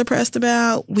you girls are pressed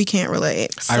about, we can't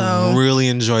relate. So, I really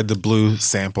enjoed the Blue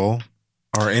sample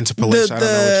or interpolation. I don't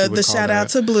know what you would the call shout that. out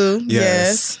to Blue.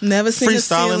 Yes. Never seen a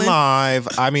Freestyling ceiling. live.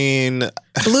 I mean,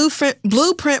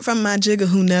 Blueprint from my jigger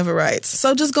who never writes.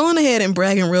 So just going ahead and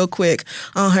bragging real quick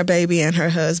on her baby and her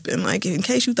husband. Like, in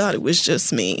case you thought it was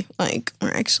just me, like,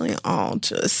 we're actually all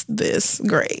just this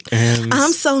great. And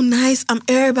I'm so nice. I'm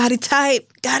everybody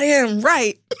type. Got him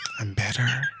right. I'm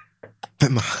better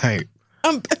than the hype.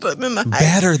 I'm better than the hype.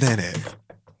 Better than it.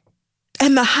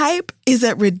 And the hype is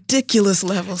at ridiculous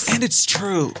levels. And it's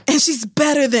true. And she's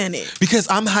better than it. Because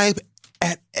I'm hype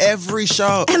at every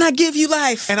show. And I give you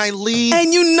life. And I leave.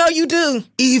 And you know you do.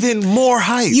 Even more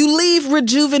hype. You leave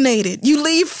rejuvenated. You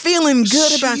leave feeling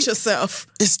good about yourself.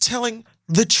 Is telling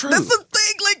the truth. That's the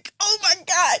thing. Like, oh my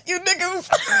God, you niggas.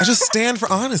 I just stand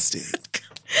for honesty.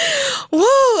 Woo,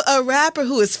 a rapper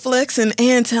who is flexing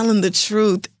and telling the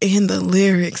truth in the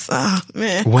lyrics. Oh,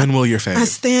 man. When will your fave? I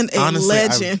stand a Honestly,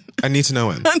 legend. I need to know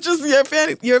when. I'm just,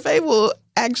 your fave will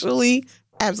actually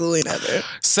absolutely never.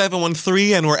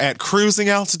 713 and we're at cruising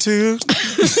altitude.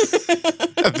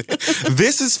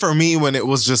 This is for me when it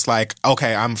was just like,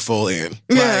 okay, I'm full in.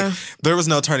 Yeah. Like, there was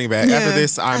no turning back. Yeah. After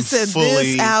this, I'm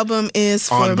fully this album is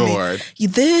for on board. Me.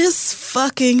 This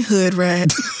fucking hood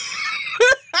rat.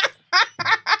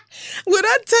 When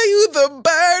I tell you the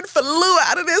bird flew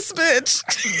out of this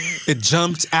bitch. It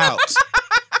jumped out.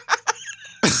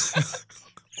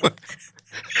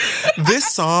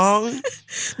 This song.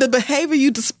 The behavior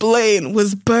you displayed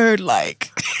was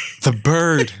bird-like. The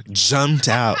bird jumped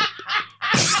out.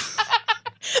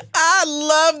 I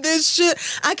love this shit.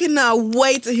 I cannot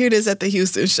wait to hear this at the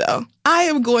Houston show. I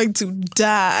am going to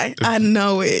die. I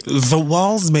know it. The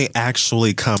walls may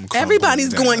actually come crumbling Everybody's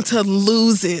down. going to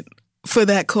lose it for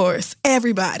that chorus.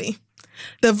 Everybody.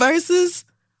 The verses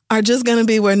are just going to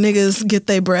be where niggas get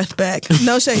their breath back.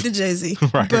 No shade to Jay-Z.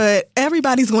 Right. But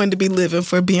everybody's going to be living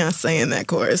for Beyonce in that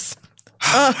chorus.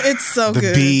 Oh, it's so good.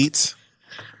 The beat.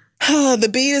 The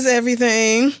beat is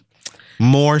everything.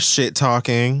 More shit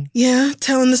talking. Yeah,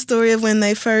 telling the story of when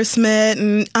they first met.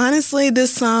 And honestly,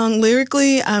 this song,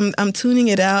 lyrically, I'm tuning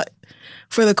it out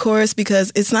for the chorus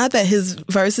because it's not that his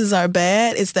verses are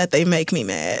bad, it's that they make me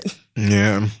mad.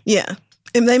 Yeah. Yeah,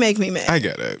 and they make me mad. I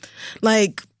get it.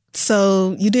 Like,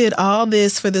 so you did all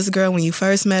this for this girl when you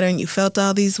first met her and you felt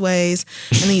all these ways,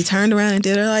 and then you turned around and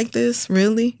did her like this?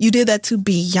 Really? You did that to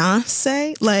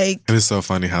Beyonce? Like, It is so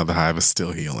funny how the hive is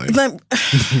still healing. like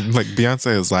Like,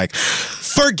 Beyonce is like,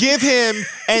 forgive him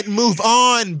and move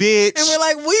on, bitch. and we're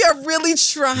like, we are really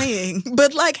trying.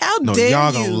 But like, how No, dare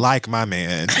y'all you? gonna like my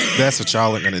man. That's what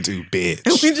y'all are gonna do, bitch.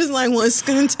 And we just like, well, it's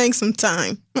going to take some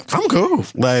time. I'm cool.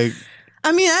 Like,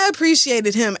 I mean, I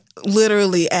appreciated him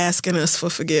literally asking us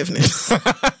for forgiveness.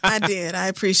 I did. I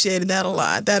appreciated that a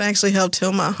lot. That actually helped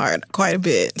heal my heart quite a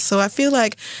bit. So I feel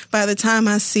like by the time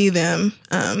I see them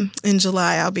in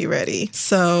July, I'll be ready.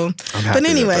 So, I'm happy but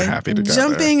anyway, that they're happy together.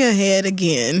 jumping ahead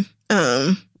again,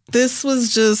 this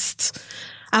was just...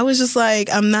 I was just like,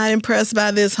 I'm not impressed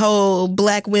by this whole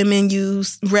black women, you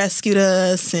rescued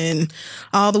us, and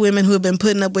all the women who have been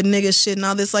putting up with nigga shit and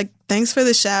all this. Like, thanks for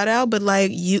the shout out, but like,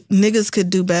 you niggas could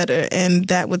do better, and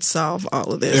that would solve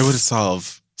all of this. it would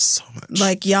solve so much.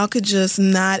 Like, y'all could just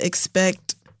not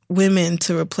expect women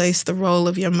to replace the role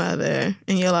of your mother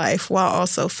in your life while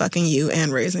also fucking you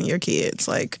and raising your kids.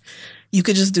 Like, you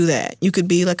could just do that. You could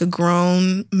be like a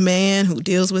grown man who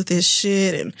deals with his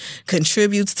shit and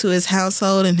contributes to his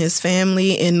household and his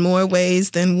family in more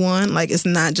ways than one. Like, it's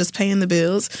not just paying the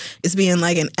bills. It's being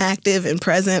like an active and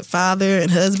present father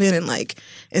and husband and like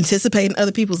anticipating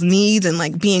other people's needs and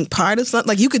like being part of something.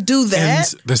 Like, you could do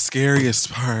that. And the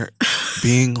scariest part,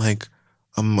 being like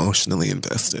emotionally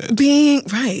invested. Being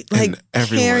right, like And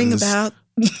everyone's caring about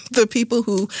the people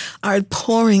who are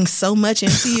pouring so much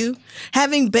into you,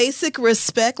 having basic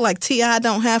respect like T.I.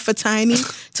 don't have for Tiny,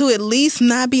 to at least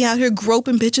not be out here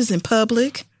groping bitches in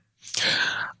public.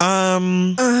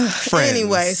 Friends.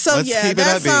 Anyway, so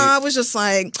that song, I was just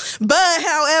like, but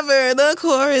however, the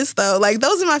chorus though, like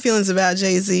those are my feelings about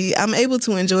Jay-Z. I'm able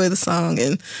to enjoy the song,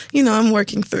 and I'm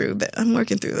working through that. I'm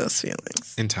working through those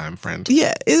feelings. In time, friend.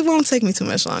 Yeah, it won't take me too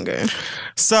much longer.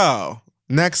 So,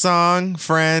 next song,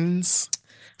 Friends.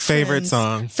 Favorite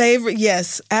song? Favorite,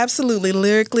 yes, absolutely.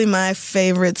 Lyrically, my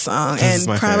favorite song, and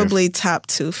probably top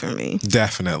 2 for me.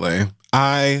 Definitely.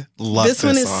 I love this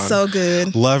one. This song. Is so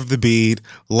good. Love the beat.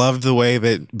 Love the way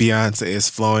that Beyonce is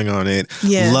flowing on it.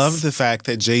 Yes. Love the fact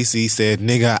that Jay-Z said,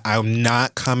 nigga, I'm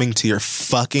not coming to your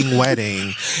fucking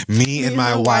wedding. Me and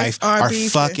my wife are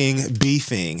fucking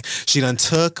beefing. She done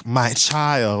took my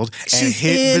child and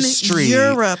hit the street.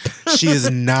 Europe. She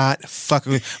is not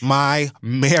fucking with. My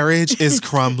marriage is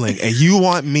crumbling. And you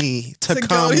want me to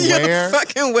come go to where? Your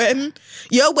fucking wedding?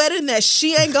 Your wedding that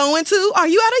she ain't going to? Are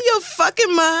you out of your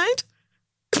fucking mind?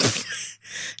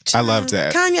 I love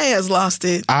that. Kanye has lost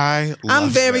it. I'm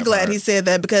very glad he said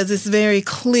that, because it's very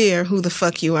clear who the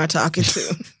fuck you are talking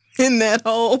to in that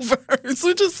whole verse.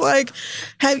 We're just like,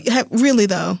 really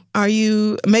though,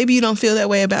 maybe you don't feel that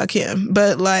way about Kim,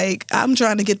 but like, I'm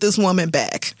trying to get this woman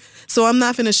back. So I'm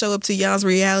not finna show up to y'all's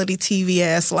reality TV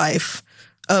ass life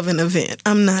of an event.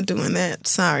 I'm not doing that.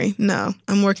 Sorry. No,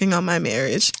 I'm working on my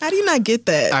marriage. How do you not get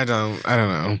that? I don't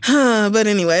know. But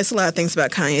anyway, it's a lot of things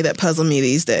about Kanye that puzzle me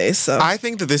these days. So I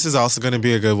think that this is also going to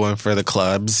be a good one for the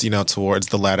clubs, towards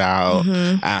the let out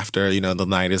after, the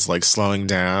night is like slowing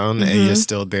down and you're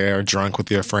still there drunk with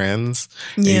your friends.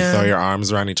 And you throw your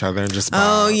arms around each other and just bob.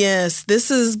 Oh, yes. This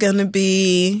is going to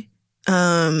be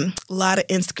a lot of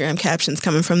Instagram captions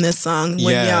coming from this song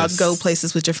when y'all go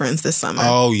places with your friends this summer.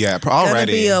 Oh yeah, already. Gonna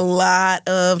be a lot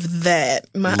of that.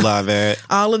 Love it.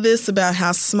 All of this about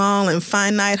how small and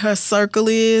finite her circle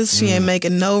is. She ain't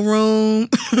making no room.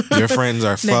 Your friends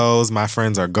are foes. My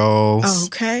friends are goals.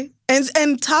 Okay.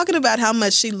 And talking about how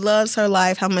much she loves her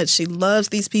life, how much she loves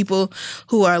these people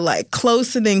who are like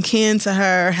closer than kin to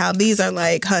her, how these are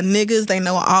like her niggas. They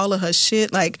know all of her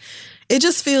shit. Like, it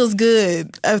just feels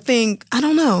good. I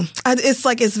don't know. It's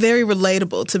like, it's very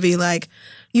relatable to be like,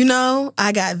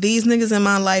 I got these niggas in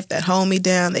my life that hold me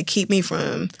down. They keep me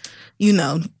from,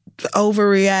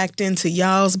 overreacting to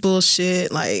y'all's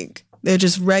bullshit. Like, they're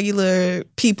just regular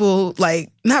people, like,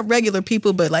 not regular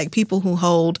people, but like people who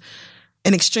hold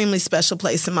an extremely special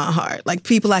place in my heart. Like,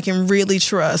 people I can really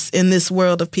trust in this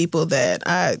world of people that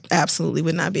I absolutely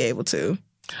would not be able to.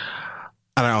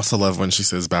 And I also love when she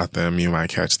says about them, you might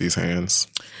catch these hands.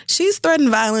 She's threatened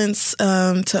violence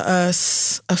to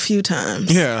us a few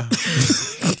times. Yeah.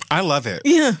 I love it.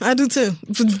 Yeah, I do too.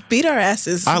 Beat our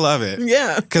asses. I love it.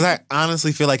 Yeah. Because I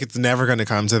honestly feel like it's never going to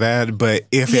come to that, but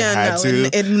if it had to,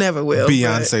 it never will.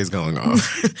 Beyonce's going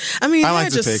off. I mean, I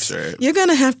like to picture it. You're going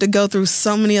to have to go through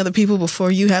so many other people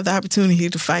before you have the opportunity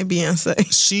to fight Beyonce.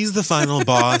 She's the final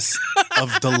boss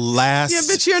of the last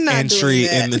entry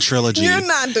in the trilogy. You're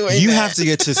not doing You that. have to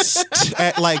get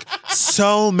to, like,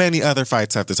 so many other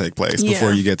fights have to take place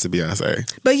before you get to Beyonce.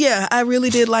 But yeah, I really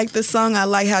did like this song. I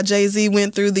like how Jay-Z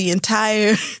went through the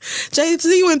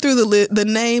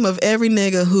name of every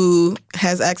nigga who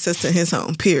has access to his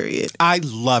home, period. I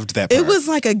loved that part. It was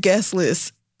like a guest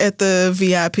list at the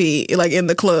VIP, like in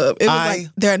the club. It was like,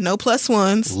 there are no plus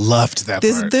ones. Loved that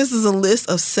part. This is a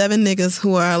list of 7 niggas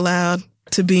who are allowed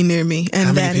to be near me, and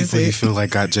how that many is people it. you feel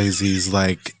like got Jay-Z's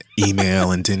like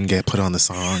email and didn't get put on the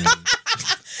song?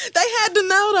 They had to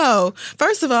know, though.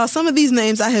 First of all, some of these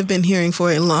names I have been hearing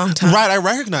for a long time. Right, I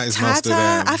recognize most of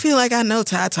them. I feel like I know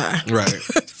Ty. Right.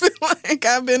 I feel like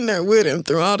I've been there with him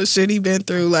through all the shit he been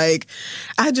through. Like,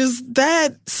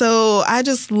 so I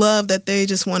just love that they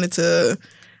just wanted to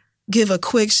give a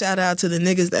quick shout out to the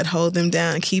niggas that hold them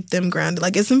down and keep them grounded.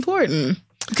 Like, it's important.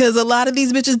 Because a lot of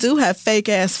these bitches do have fake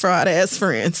ass, fraud ass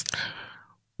friends.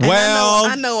 And well,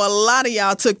 I know a lot of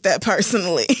y'all took that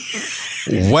personally.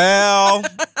 Well,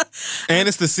 and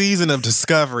it's the season of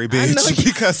discovery, bitch,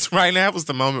 because right now was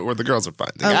the moment where the girls are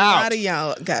finding out. A lot of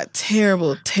y'all got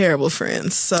terrible, terrible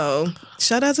friends. So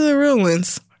shout out to the real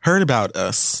ones. Heard about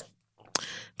us.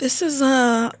 This is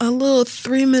a little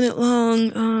 3-minute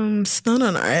long stunt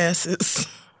on our asses.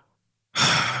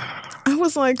 I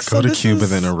was like, go to Cuba,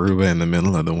 then Aruba in the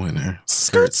middle of the winter.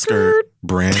 Skirt,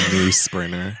 brand new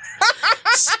Sprinter.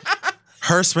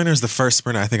 Her sprinter is the first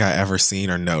sprinter I think I ever seen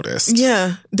or noticed.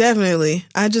 Yeah, definitely.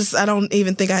 I don't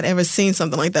even think I'd ever seen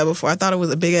something like that before. I thought it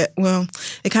was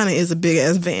it kind of is a big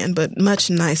ass van, but much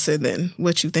nicer than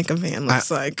what you think a van looks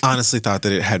like. Honestly thought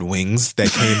that it had wings that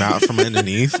came out from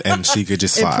underneath and she could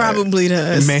just fly it. Probably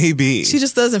does. Maybe. She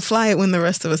just doesn't fly it when the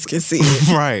rest of us can see it.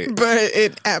 Right. But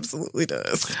it absolutely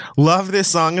does. Love this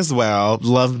song as well.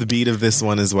 Love the beat of this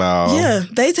one as well. Yeah,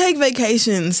 they take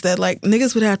vacations that like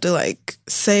niggas would have to like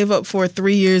save up for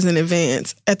 3 years in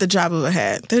advance at the drop of a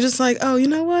hat. They're just like, oh, you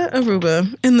know what?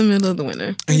 Aruba in the middle of the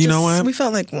winter. And you know what? We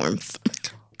felt like warmth.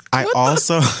 I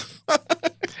also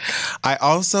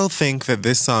think that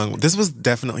this was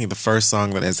definitely the first song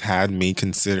that has had me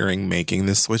considering making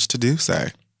this switch to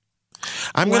D'ussé.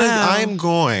 I'm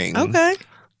going okay.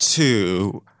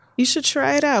 to... You should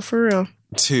try it out for real.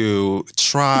 To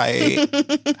try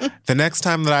the next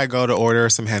time that I go to order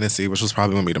some Hennessy, which was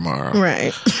probably going to be tomorrow.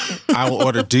 Right. I will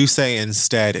order D'ussé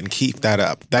instead and keep that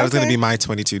up. That is going to be my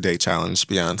 22-day challenge,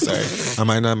 Beyonce. I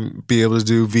might not be able to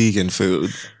do vegan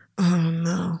food. Oh,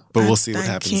 no. But we'll see what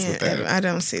happens with that. I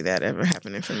don't see that ever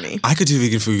happening for me. I could do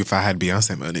vegan food if I had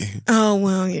Beyonce money. Oh,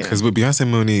 well, yeah. Because with Beyonce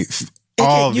money,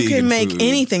 you can make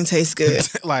anything taste good.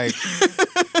 Like...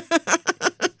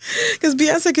 Because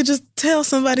Beyonce could just tell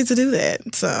somebody to do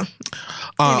that. So,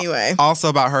 anyway. Also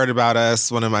about Heard About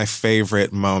Us, one of my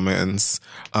favorite moments.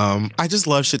 I just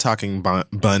love shit talking Bun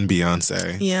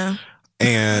Beyonce. Yeah.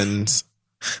 And...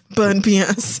 Bun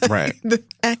Beyonce. Right.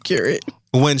 Accurate.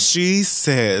 When she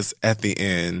says at the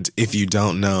end, if you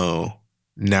don't know,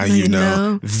 now you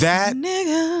know. That...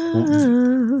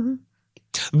 Nigga.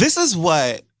 This is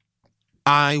what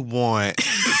I want...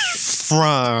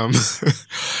 from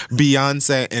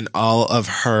Beyonce and all of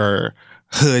her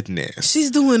hoodness.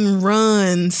 She's doing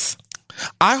runs.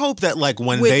 I hope that like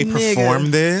when they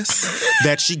perform this,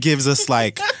 that she gives us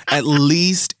like at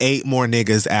least 8 more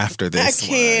niggas after this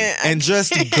one. And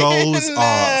just goes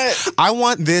off. I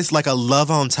want this like a Love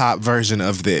on Top version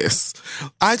of this.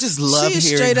 I just love She's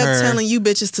hearing straight up her telling you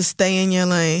bitches to stay in your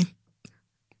lane.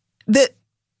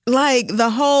 Like,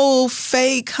 the whole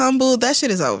fake, humble, that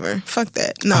shit is over. Fuck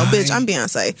that. No, bitch, I'm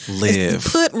Beyonce. Live.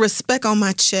 Put respect on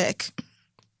my check.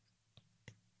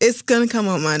 It's gonna come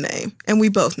on my name. And we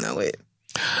both know it.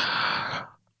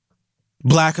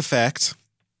 Black Effect.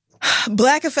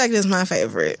 Black Effect is my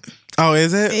favorite. Oh,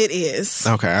 is it? It is.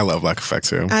 Okay, I love Black Effect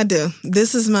too. I do.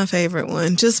 This is my favorite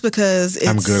one just because it's...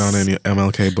 I'm good on any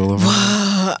MLK Boulevard.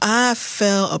 I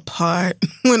fell apart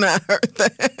when I heard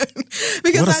that.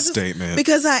 What a statement.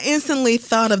 Because I instantly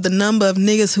thought of the number of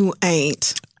niggas who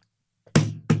ain't.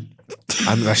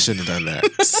 I shouldn't have done that.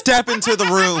 Step into the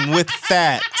room with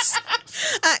facts.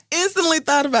 I instantly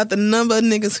thought about the number of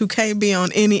niggas who can't be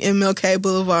on any MLK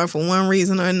Boulevard for one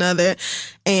reason or another.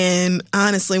 And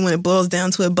honestly, when it boils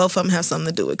down to it, both of them have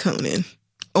something to do with cooning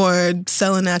or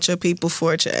selling out your people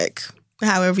for a check,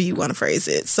 however you want to phrase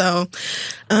it. So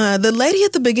the lady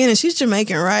at the beginning, she's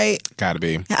Jamaican, right? Gotta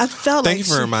be. I felt Thank you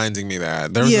for reminding me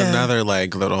that. There was another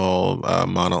like little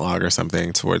monologue or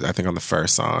something towards, I think on the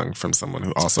first song from someone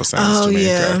who also sounds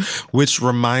Jamaican, which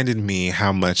reminded me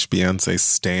how much Beyonce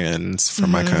stands for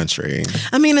my country.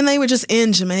 I mean, and they were just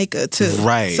in Jamaica too.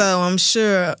 Right. So I'm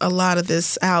sure a lot of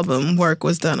this album work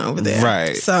was done over there.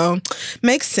 Right. So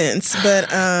makes sense. But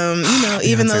you know,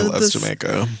 even though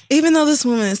this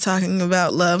woman is talking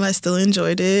about love, I still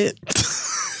enjoyed it.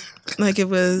 Like it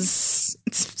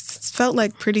felt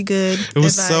like pretty good It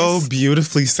was advice. so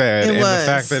beautifully said. It and was. The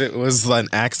fact that it was an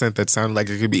accent that sounded like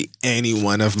it could be any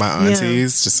one of my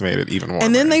aunties just made it even warmer.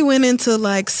 And then they went into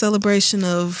like celebration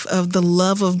of the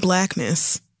love of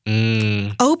blackness.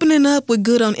 Opening up with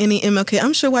good on any MLK.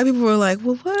 I'm sure white people were like,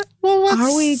 well, what? Well,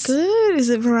 are we good? Is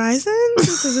it Verizon?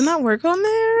 Does it not work on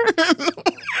there?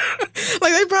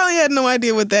 Like, they probably had no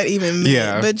idea what that even meant.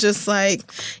 Yeah. But just, like,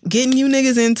 getting you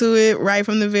niggas into it right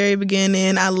from the very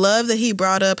beginning. I love that he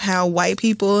brought up how white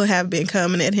people have been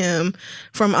coming at him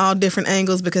from all different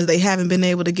angles because they haven't been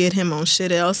able to get him on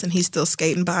shit else, and he's still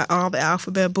skating by all the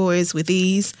alphabet boys with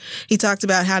ease. He talked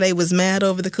about how they was mad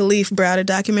over the Khalif Browder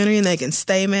documentary, and they can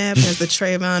stay mad because the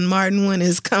Trayvon Martin one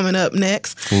is coming up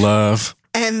next. Love.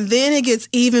 And then it gets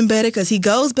even better because he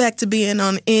goes back to being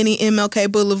on any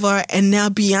MLK Boulevard, and now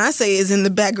Beyonce is in the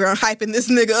background hyping this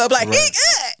nigga up like, he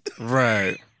good!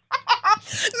 Right.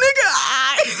 Nigga,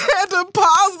 I had to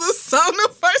pause the song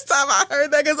the first time I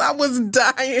heard that because I was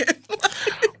dying.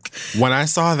 When I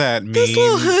saw that meme This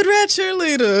little hood rat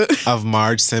cheerleader of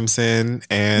Marge Simpson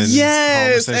and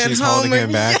Homer Simpson, she's holding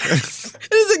him back. Yes.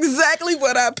 It is exactly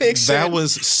what I pictured. That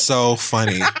was so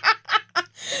funny.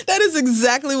 That is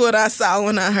exactly what I saw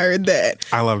when I heard that.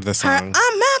 I loved this Her, song.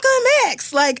 I'm Malcolm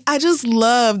facts. Like, I just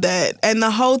love that. And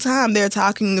the whole time they're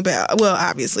talking about, well,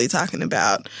 obviously talking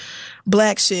about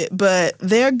black shit, but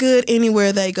they're good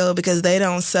anywhere they go because they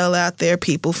don't sell out their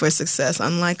people for success,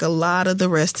 unlike a lot of the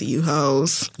rest of you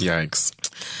hoes. Yikes.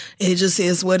 It just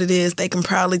is what it is. They can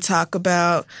probably talk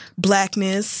about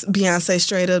blackness. Beyonce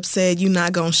straight up said, "You're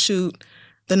not going to shoot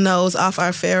the nose off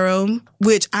our pharaoh,"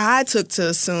 which I took to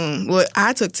assume, what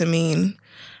I took to mean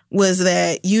was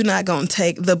that you're not going to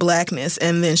take the blackness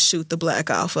and then shoot the black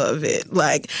off of it.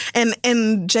 Like,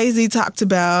 and Jay-Z talked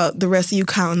about the rest of you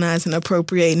colonizing,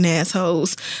 appropriating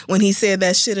assholes when he said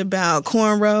that shit about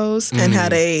cornrows and how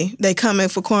they come in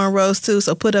for cornrows too,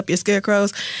 so put up your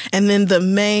scarecrows. And then the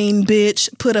main bitch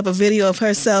put up a video of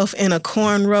herself in a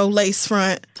cornrow lace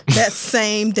front that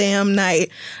same damn night.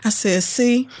 I said,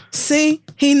 see,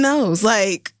 he knows.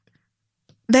 Like,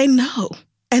 they know.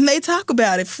 And they talk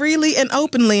about it freely and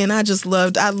openly, and I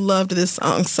loved this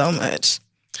song so much.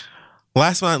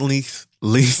 Last but not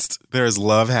least, there's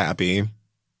Love Happy,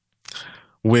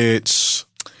 which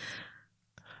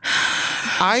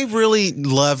I really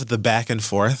love the back and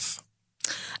forth.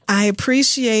 I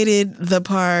appreciated the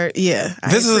part, yeah.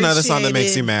 This is another song that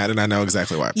makes you mad, and I know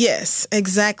exactly why. Yes,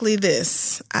 exactly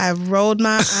this. I rolled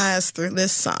my eyes through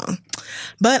this song.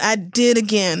 But I did,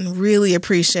 again, really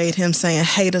appreciate him saying,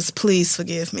 "Haters, please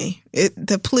forgive me."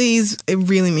 The please, it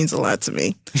really means a lot to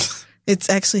me. It's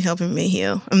actually helping me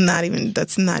heal.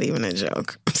 That's not even a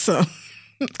joke. So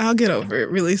I'll get over it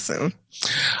really soon.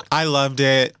 I loved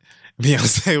it.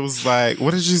 Beyonce was like,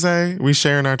 what did you say? We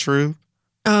sharing our truth?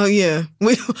 Oh yeah,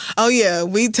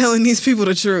 we telling these people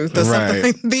the truth or something.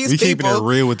 Like, these we people, keeping it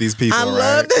real with these people. I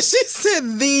love that she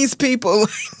said these people.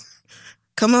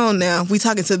 Come on now, we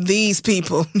talking to these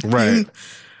people, right?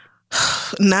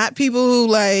 Not people who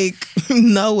like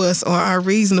know us or are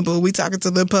reasonable. We talking to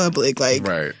the public, like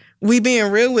right. We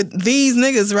being real with these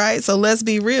niggas, right? So let's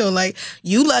be real. Like,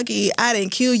 you lucky I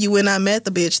didn't kill you when I met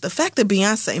the bitch. The fact that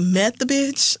Beyonce met the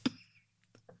bitch,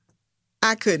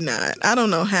 I could not. I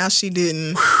don't know how she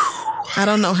didn't. I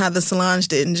don't know how the Solange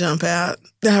didn't jump out.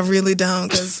 I really don't,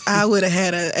 because I would have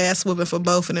had an ass whooping for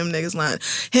both of them niggas line.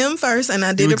 Him first, and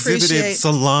I did you appreciate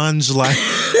Solange like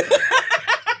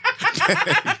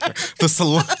the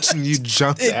Solange, and you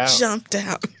jumped out. It jumped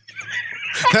out.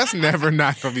 That's never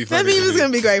not gonna be funny. That means it's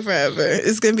gonna be great forever.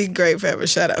 It's gonna be great forever.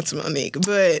 Shout out to Monique.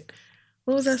 But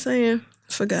what was I saying?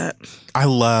 Forgot. I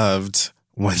loved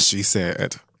when she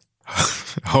said,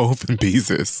 "Hope and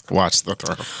Beezus, watch the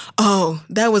throne." Oh,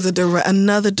 that was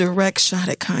another direct shot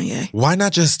at Kanye. Why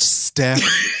not just step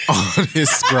on his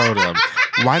scrotum?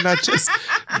 Why not just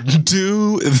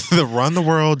do the run the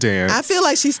world dance? I feel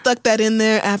like she stuck that in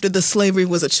there after the slavery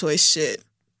was a choice shit.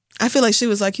 I feel like she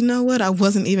was like, you know what? I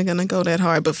wasn't even going to go that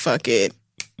hard, but fuck it.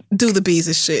 Do the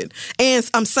Beezus shit. And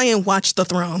I'm saying watch the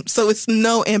throne. So it's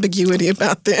no ambiguity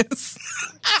about this.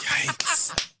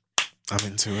 Yikes. I'm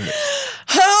into it.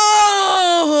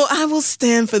 Oh, I will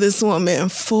stand for this woman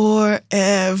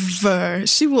forever.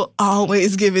 She will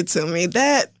always give it to me.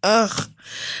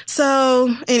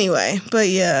 So anyway, but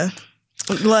yeah,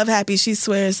 Love Happy, she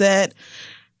swears that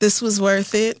this was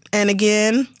worth it. And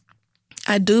again,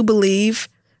 I do believe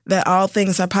that all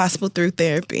things are possible through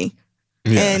therapy.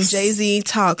 Yes. And Jay-Z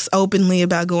talks openly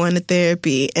about going to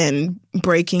therapy and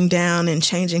breaking down and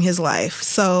changing his life.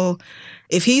 So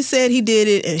if he said he did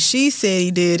it and she said he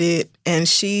did it and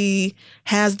she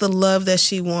has the love that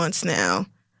she wants now,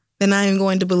 then I am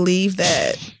going to believe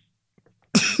that.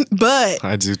 But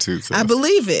I do too. I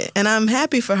believe it, and I'm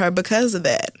happy for her because of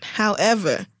that.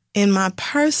 However, in my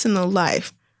personal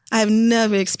life, I've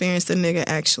never experienced a nigga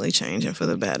actually changing for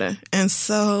the better. And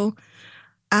so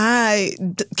I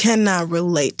cannot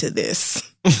relate to this.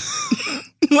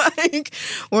 Like,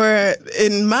 where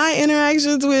in my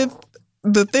interactions with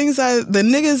the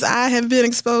niggas I have been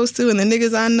exposed to and the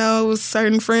niggas I know,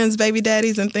 certain friends, baby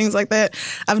daddies and things like that,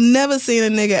 I've never seen a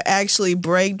nigga actually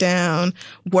break down,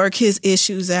 work his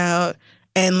issues out,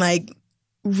 and like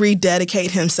rededicate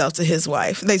himself to his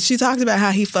wife. She talked about how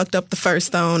he fucked up the first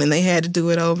stone and they had to do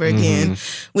it over again,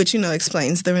 which,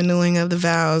 explains the renewing of the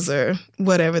vows or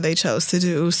whatever they chose to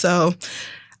do. So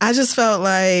I just felt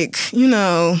like,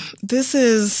 this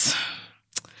is,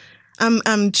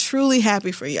 I'm truly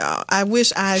happy for y'all. I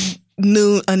wish I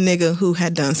knew a nigga who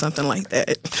had done something like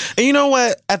that. And you know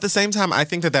what? At the same time, I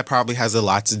think that probably has a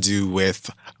lot to do with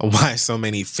why so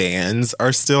many fans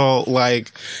are still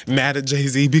like mad at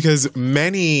Jay-Z, because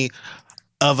many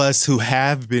of us who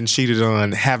have been cheated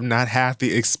on have not had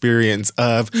the experience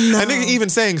of a nigga even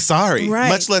saying sorry,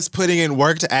 much less putting in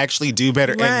work to actually do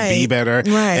better and be better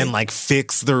and like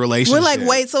fix the relationship. We're like,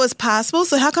 wait, so it's possible?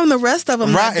 So how come the rest of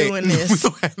them not doing this? We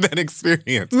don't have that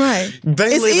experience. Right.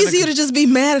 It's easier to just be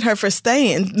mad at her for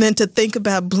staying than to think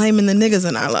about blaming the niggas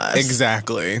in our lives.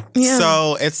 Exactly. Yeah.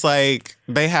 So it's like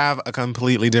they have a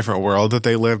completely different world that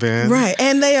they live in. Right.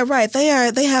 And they are right. They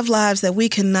have lives that we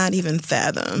cannot even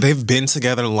fathom. They've been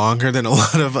together longer than a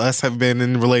lot of us have been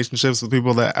in relationships with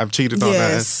people that have cheated on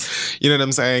us. You know what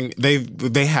I'm saying?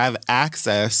 They have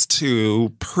access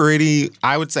to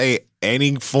I would say,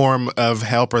 any form of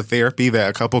help or therapy that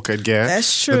a couple could get.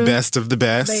 That's true. The best of the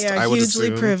best. They are hugely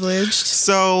privileged.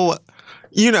 So,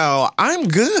 you know, I'm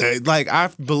good. Like, I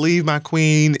believe my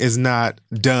queen is not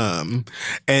dumb,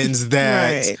 and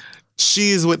that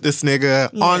she's with this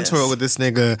nigga, on tour with this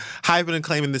nigga, hyping and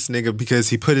claiming this nigga because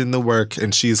he put in the work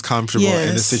and she's comfortable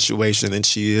in the situation and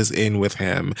she is in with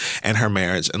him and her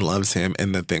marriage and loves him,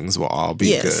 and that things will all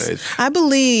be good. I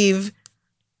believe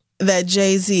that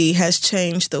Jay-Z has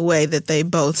changed the way that they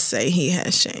both say he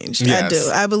has changed. Yes. I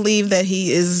do. I believe that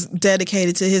he is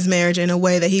dedicated to his marriage in a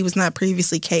way that he was not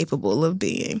previously capable of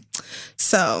being.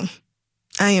 So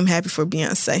I am happy for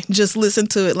Beyonce. Just listen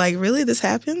to it like, really, this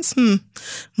happens?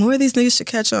 More of these niggas should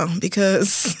catch on,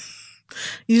 because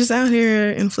you're just out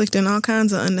here inflicting all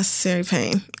kinds of unnecessary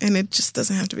pain, and it just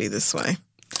doesn't have to be this way.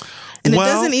 And it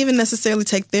doesn't even necessarily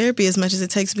take therapy as much as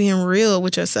it takes being real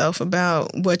with yourself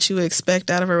about what you expect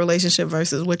out of a relationship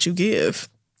versus what you give.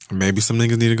 Maybe some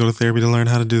niggas need to go to therapy to learn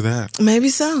how to do that. Maybe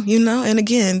so, you know. And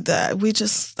again, I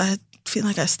feel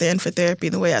like I stand for therapy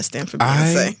the way I stand for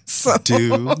Beyonce. I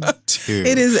do too.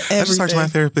 It is everything. I just talked to my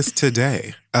therapist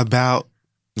today about...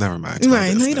 Never mind.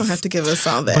 Right. No, you don't have to give us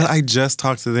all that. But I just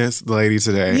talked to this lady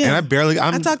today. And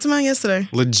I talked to mine yesterday.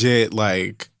 Legit,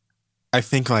 like... I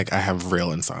think like I have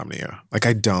real insomnia. Like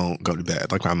I don't go to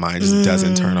bed. Like my mind just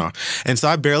doesn't turn off. And so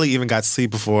I barely even got to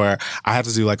sleep before I had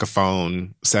to do like a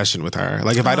phone session with her.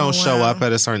 Like if I don't show up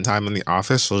at a certain time in the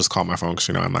office, she'll just call my phone because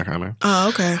she know I'm not coming. Oh,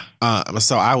 okay.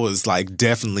 So I was like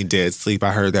definitely dead sleep.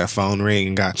 I heard that phone ring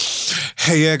and got,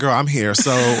 hey, yeah, girl, I'm here.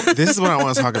 So this is what I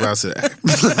want to talk about today.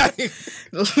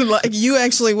 Like you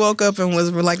actually woke up and was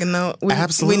like, no,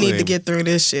 we need to get through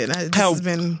this shit. This has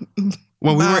been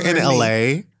when we were in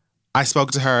LA. I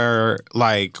spoke to her,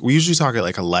 like, we usually talk at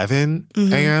like 11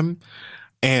 a.m.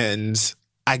 And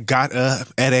I got up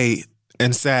at 8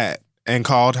 and sat and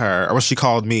called her, or she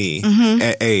called me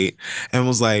at 8 and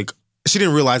was like, she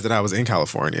didn't realize that I was in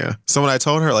California. So when I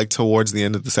told her, like, towards the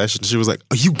end of the session, she was like,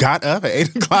 oh, you got up at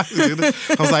 8 o'clock to do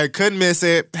this? I was like, couldn't miss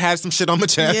it. Had some shit on my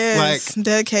chest. Yes, like,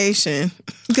 dedication.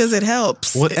 Because it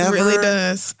helps. Whatever it really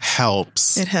does.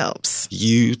 Helps. It helps.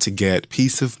 You to get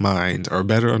peace of mind or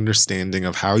better understanding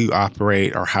of how you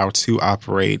operate or how to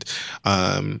operate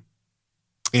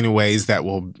in ways that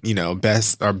will, you know,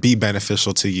 best or be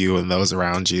beneficial to you and those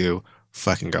around you.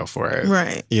 Fucking go for it.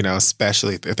 Right. You know,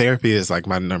 especially therapy is like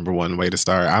my number one way to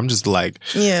start. I'm just like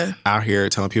out here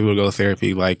telling people to go to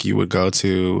therapy like you would go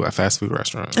to a fast food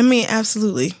restaurant. I mean,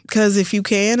 absolutely. Because if you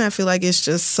can, I feel like it's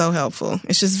just so helpful.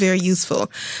 It's just very useful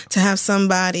to have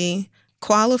somebody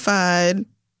qualified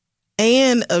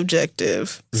and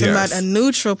objective, somebody, a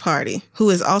neutral party who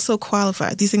is also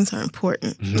qualified. These things are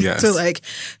important to like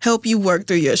help you work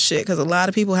through your shit, because a lot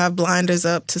of people have blinders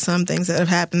up to some things that have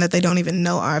happened that they don't even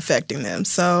know are affecting them.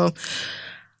 So,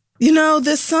 you know,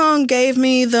 this song gave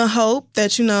me the hope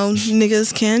that, you know,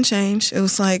 niggas can change. It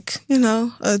was like, you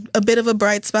know, a bit of a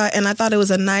bright spot. And I thought it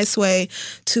was a nice way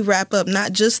to wrap up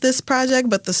not just this project,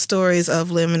 but the stories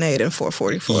of Lemonade and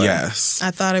 444. Yes.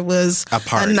 I thought it was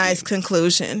a nice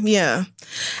conclusion. Yeah.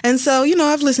 And so, you know,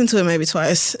 I've listened to it maybe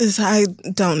twice. I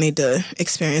don't need to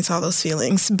experience all those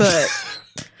feelings, but...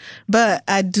 But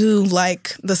I do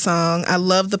like the song. I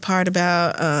love the part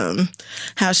about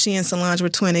how she and Solange were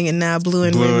twinning and now Blue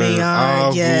and Remy are.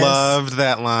 Oh, loved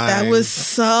that line. That was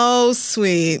so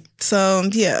sweet. So,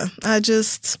 yeah, I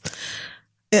just,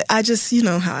 you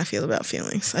know how I feel about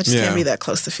feelings. I just can't be that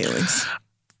close to feelings.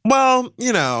 Well,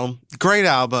 you know, great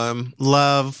album.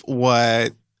 Love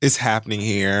what is happening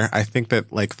here. I think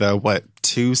that, like, the,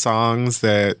 2 songs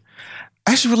that...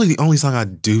 Actually, really, the only song I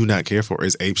do not care for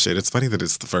is Ape Shit. It's funny that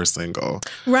it's the first single.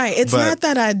 Right. It's not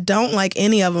that I don't like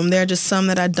any of them. There are just some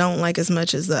that I don't like as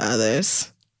much as the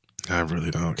others. I really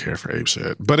don't care for Ape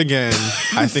Shit. But again,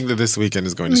 I think that this weekend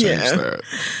is going to change that.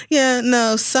 Yeah,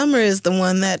 no, Summer is the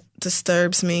one that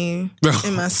disturbs me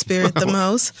in my spirit the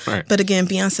most. Right. But again,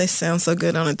 Beyonce sounds so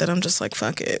good on it that I'm just like,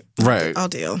 fuck it. Right. I'll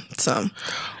deal. So...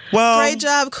 Well, great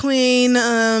job, Queen.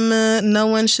 No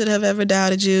one should have ever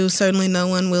doubted you. Certainly no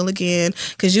one will again.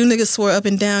 Because you niggas swore up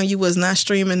and down you was not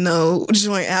streaming no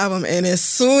joint album. And as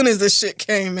soon as the shit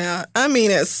came out, I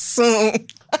mean as soon...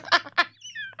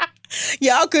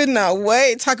 Y'all could not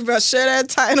wait. Talk about share that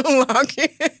title, log in.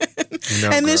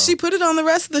 And then she put it on the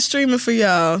rest of the streaming for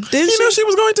y'all. Didn't she? know she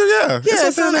was going to, yeah. Yeah,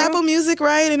 it's on Apple Music,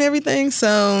 right, and everything.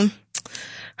 So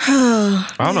I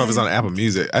don't know if it's on Apple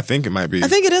Music. I think it might be. I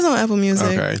think it is on Apple Music.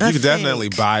 Okay, you could definitely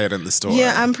buy it in the store.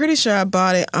 Yeah, I'm pretty sure I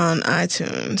bought it on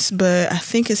iTunes, but I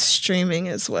think it's streaming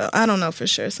as well. I don't know for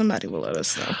sure. Somebody will let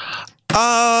us know.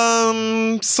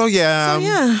 So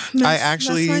yeah, I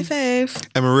actually that's my fave.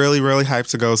 am really, really hyped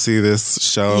to go see this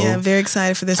show. Yeah, very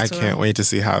excited for this I tour. can't wait to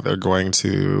see how they're going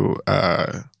to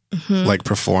like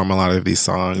perform a lot of these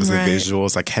songs and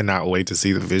visuals. I cannot wait to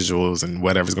see the visuals and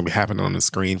whatever's going to be happening on the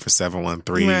screen for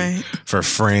 713, for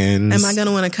Friends. Am I going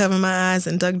to want to cover my eyes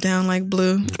and duck down like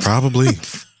Blue? Probably.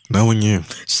 Knowing you.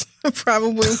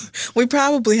 We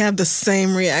probably have the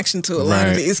same reaction to a lot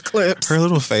of these clips. Her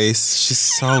little face, she's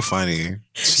so funny.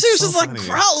 She was just like,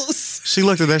 gross. She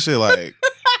looked at that shit like,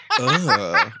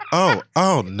 ugh. Oh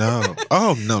no.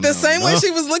 Oh no. The same way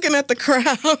she was looking at the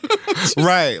crowd.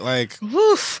 Right, like,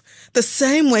 woof. The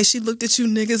same way she looked at you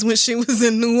niggas when she was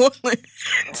in New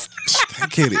Orleans.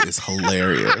 That kid is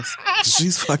hilarious.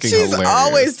 She's fucking hilarious. She's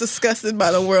always disgusted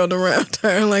by the world around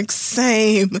her. Like,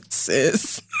 same,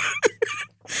 sis.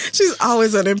 She's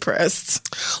always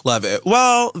unimpressed. Love it.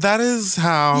 Well, that is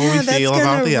how we feel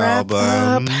about the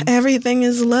album. Everything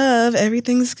is love.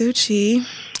 Everything's Gucci.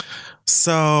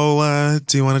 So,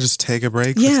 do you want to just take a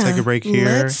break? Yeah. Let's take a break here.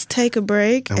 Let's take a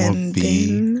break and we'll be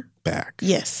then back.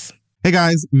 Yes. Hey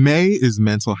guys, May is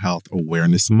Mental Health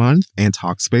Awareness Month, and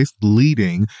Talkspace, the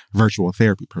leading virtual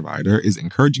therapy provider, is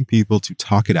encouraging people to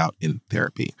talk it out in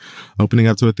therapy. Opening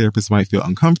up to a therapist might feel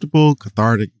uncomfortable,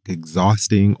 cathartic,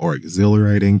 exhausting, or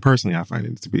exhilarating. Personally, I find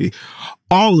it to be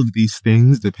all of these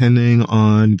things depending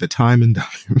on the time and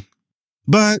dime.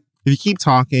 But if you keep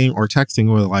talking or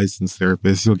texting with a licensed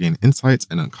therapist, you'll gain insights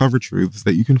and uncover truths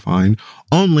that you can find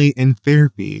only in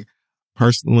therapy.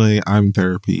 Personally, I'm in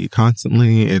therapy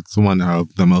constantly. It's one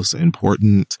of the most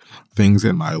important things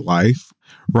in my life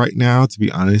right now, to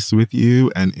be honest with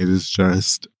you. And it is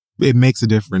just, it makes a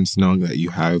difference knowing that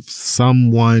you have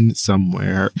someone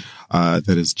somewhere that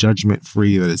is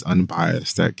judgment-free, that is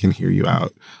unbiased, that can hear you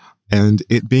out. And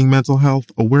it being Mental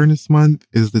Health Awareness Month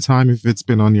is the time, if it's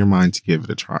been on your mind, to give it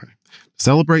a try.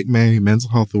 Celebrate May, Mental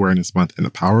Health Awareness Month, and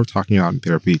the power of talking out in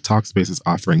therapy. Talkspace is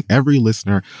offering every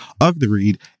listener of The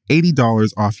Read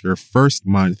 $80 off your first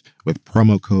month with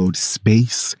promo code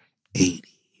SPACE80.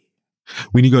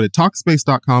 When you go to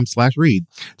Talkspace.com/read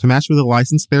to match with a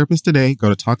licensed therapist today,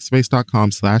 go to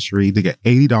Talkspace.com/read to get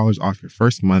 $80 off your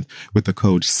first month with the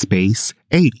code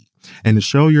SPACE80. And to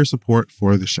show your support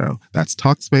for the show, that's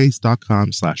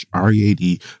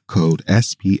Talkspace.com/READ, code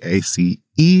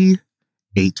SPACE80.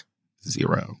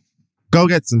 Go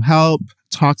get some help,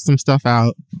 talk some stuff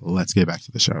out. Let's get back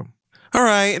to the show. All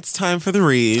right, it's time for the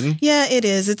read. Yeah, it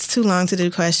is. It's too long to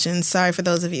do questions. Sorry for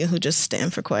those of you who just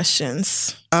stand for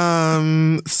questions.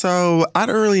 So I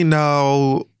don't really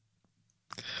know.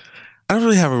 I don't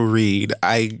really have a read.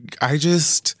 I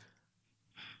just,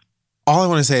 all I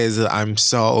want to say is that I'm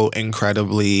so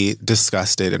incredibly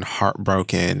disgusted and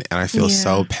heartbroken, and I feel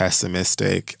so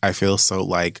pessimistic. I feel so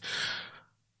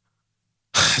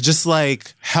just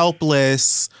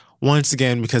helpless once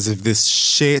again because of this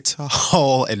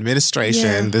shithole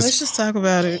administration, this let's just talk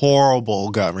about it.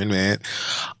 Horrible government.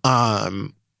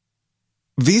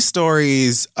 These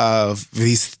stories of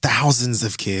these thousands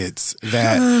of kids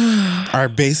that are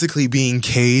basically being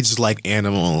caged like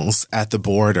animals at the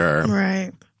border,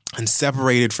 right, and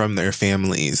separated from their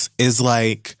families is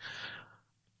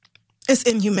it's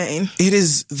inhumane. It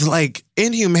is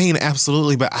inhumane,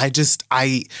 absolutely. But I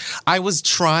was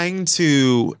trying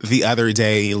to the other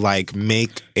day,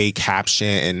 make a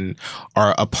caption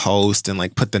or a post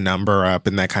and put the number up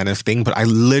and that kind of thing. But I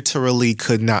literally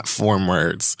could not form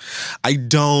words. I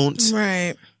don't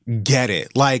get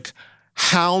it.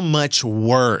 How much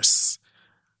worse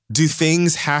do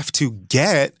things have to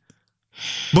get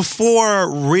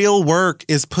before real work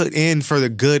is put in for the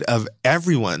good of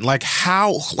everyone?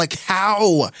 How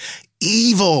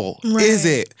evil is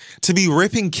it to be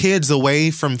ripping kids away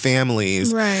from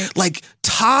families? Right.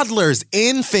 Toddlers,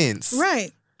 infants.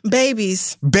 Right.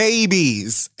 Babies,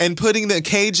 and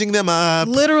caging them up.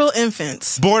 Literal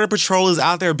infants. Border Patrol is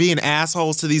out there being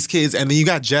assholes to these kids, and then you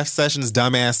got Jeff Sessions'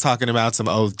 dumbass talking about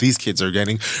these kids are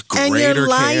getting greater care. And you're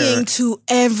lying to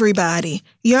everybody.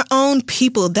 Your own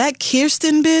people. That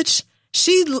Kirsten bitch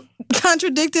She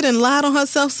contradicted and lied on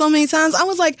herself so many times. I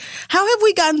was like, how have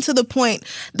we gotten to the point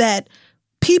that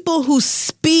people who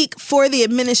speak for the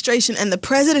administration and the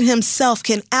president himself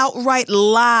can outright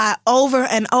lie over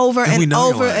and over and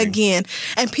over again,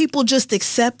 and people just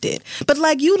accept it? But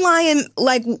like, you lying,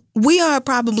 like, we are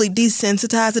probably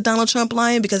desensitized to Donald Trump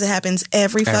lying because it happens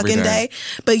every fucking day.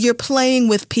 But you're playing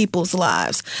with people's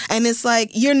lives. And it's like,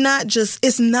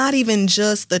 it's not even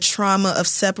just the trauma of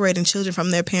separating children from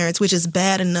their parents, which is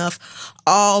bad enough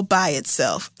all by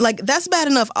itself. Like, that's bad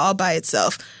enough all by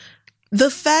itself. The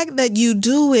fact that you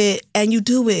do it, and you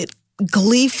do it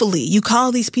gleefully. You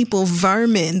call these people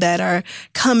vermin that are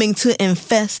coming to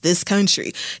infest this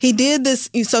country. He did this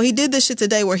shit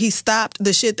today where he stopped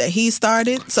the shit that he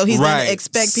started. So he's going to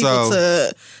expect people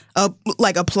to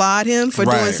applaud him for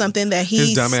doing something that he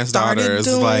his dumbass daughter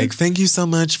is like, thank you so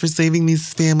much for saving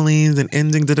these families and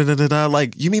ending da-da-da-da-da.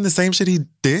 Like, you mean the same shit he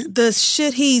did? The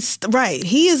shit he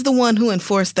is the one who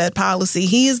enforced that policy.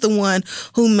 He is the one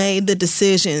who made the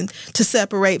decision to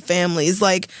separate families.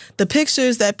 Like, the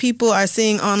pictures that people are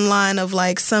seeing online of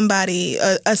like somebody,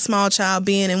 a small child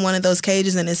being in one of those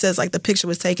cages, and it says like the picture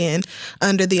was taken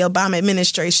under the Obama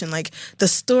administration. Like, the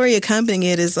story accompanying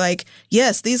it is like,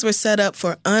 yes, these were set up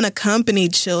for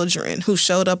unaccompanied children who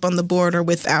showed up on the border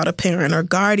without a parent or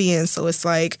guardian. So it's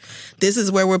like, this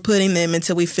is where we're putting them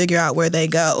until we figure out where they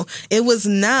go. It was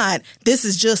not, this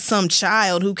is just some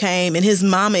child who came and his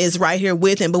mama is right here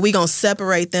with him, but we gonna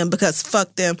separate them because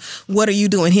fuck them. What are you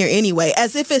doing here anyway?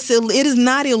 As if it is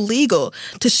not illegal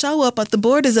to show up at the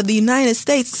borders of the United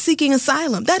States seeking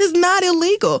asylum. That is not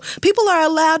illegal. People are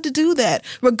allowed to do that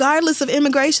regardless of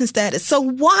immigration status. So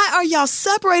why are y'all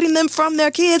separating them from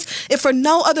their kids if for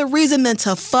no other reason than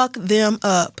to fuck them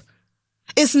up?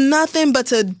 It's nothing but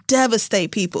to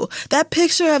devastate people. That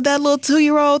picture of that little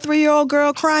 2-year-old, 3-year-old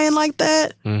girl crying like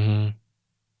that,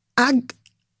 I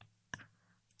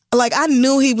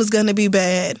knew he was going to be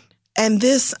bad. And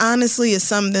this honestly is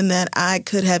something that I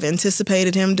could have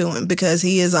anticipated him doing because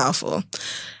he is awful.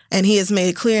 And he has made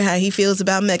it clear how he feels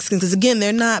about Mexicans. Because, again,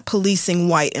 they're not policing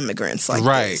white immigrants like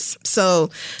this. So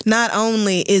not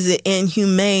only is it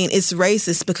inhumane, it's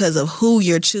racist because of who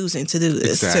you're choosing to do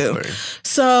this to.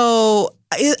 So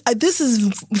this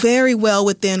is very well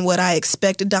within what I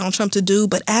expected Donald Trump to do.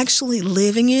 But actually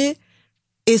living it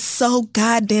is so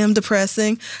goddamn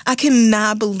depressing. I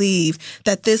cannot believe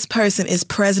that this person is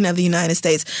president of the United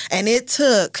States. And it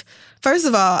took, first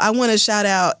of all, I want to shout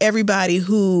out everybody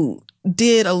who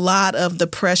did a lot of the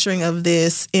pressuring of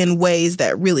this in ways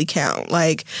that really count.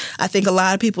 Like, I think a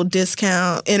lot of people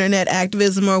discount internet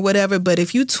activism or whatever, but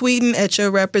if you tweeting at your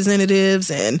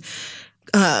representatives and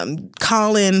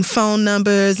calling phone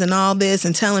numbers and all this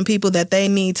and telling people that they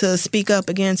need to speak up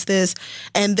against this.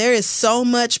 And there is so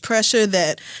much pressure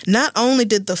that not only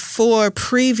did the 4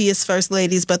 previous first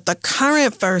ladies, but the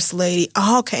current first lady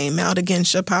all came out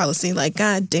against your policy. Like,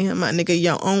 God damn, my nigga,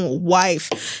 your own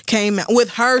wife came out with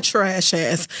her trash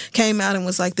ass, came out and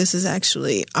was like, this is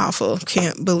actually awful.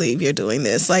 Can't believe you're doing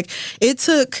this. Like, it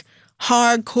took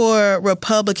hardcore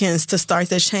Republicans to start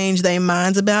to change their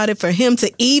minds about it, for him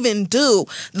to even do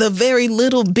the very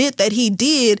little bit that he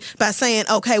did by saying,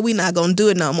 okay, we're not going to do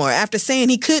it no more. After saying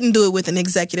he couldn't do it with an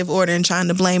executive order and trying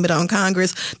to blame it on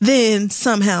Congress, then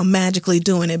somehow magically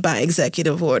doing it by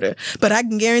executive order. But I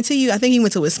can guarantee you, I think he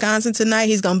went to Wisconsin tonight.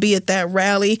 He's going to be at that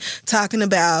rally talking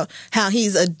about how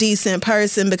he's a decent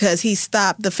person because he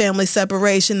stopped the family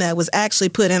separation that was actually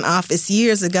put in office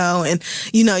years ago. And,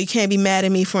 you know, you can't be mad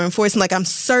at me for enforcing. Like, I'm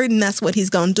certain that's what he's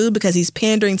going to do because he's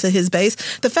pandering to his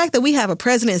base. The fact that we have a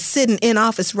president sitting in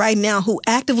office right now who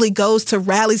actively goes to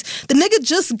rallies, the nigga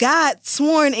just got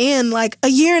sworn in like a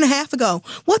year and a half ago.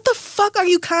 What the fuck are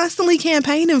you constantly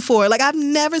campaigning for? Like, I've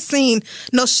never seen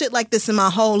no shit like this in my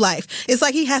whole life. It's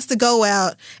like he has to go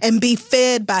out and be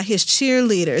fed by his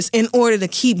cheerleaders in order to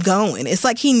keep going. It's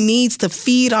like he needs to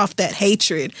feed off that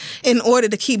hatred in order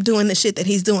to keep doing the shit that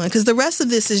he's doing. Because the rest of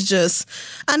this is just,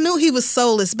 I knew he was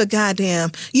soulless, but goddamn,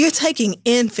 you're taking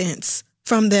infants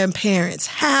from their parents.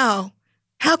 How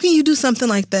can you do something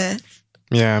like that?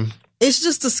 Yeah. It's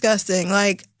just disgusting.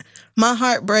 Like, my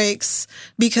heart breaks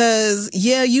because,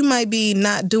 yeah, you might be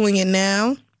not doing it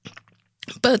now,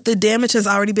 but the damage has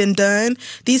already been done.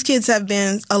 These kids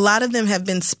a lot of them have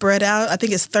been spread out. I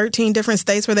think it's 13 different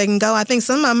states where they can go. I think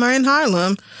some of them are in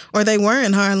Harlem, or they were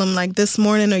in Harlem like this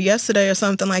morning or yesterday or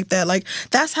something like that. Like,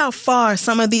 that's how far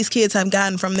some of these kids have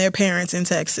gotten from their parents in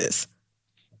Texas.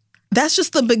 That's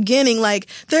just the beginning. Like,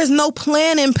 there's no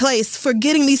plan in place for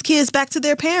getting these kids back to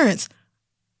their parents.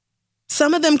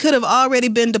 Some of them could have already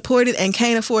been deported and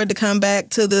can't afford to come back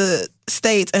to the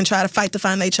States and try to fight to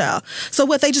find their child. So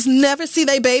what, they just never see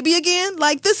their baby again?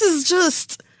 Like, this is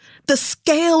just the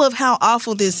scale of how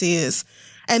awful this is.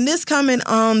 And this coming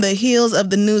on the heels of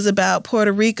the news about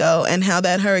Puerto Rico and how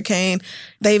that hurricane,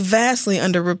 they vastly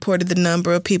underreported the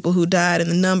number of people who died and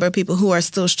the number of people who are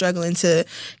still struggling to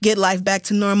get life back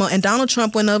to normal. And Donald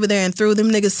Trump went over there and threw them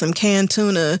niggas some canned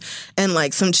tuna and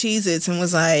like some Cheez-Its and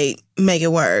was like, make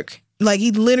it work. Like,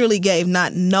 he literally gave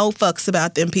no fucks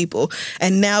about them people.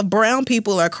 And now brown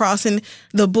people are crossing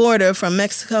the border from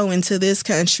Mexico into this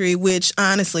country, which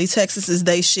honestly, Texas is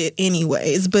they shit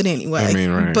anyways. But anyway, I mean,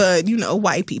 right. But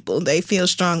white people, they feel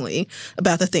strongly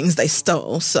about the things they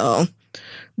stole. So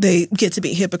they get to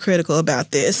be hypocritical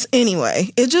about this. Anyway,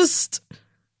 it just,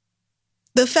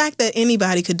 the fact that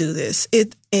anybody could do this,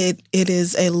 it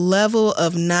is a level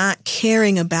of not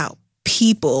caring about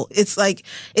people. It's like,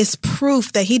 it's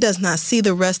proof that he does not see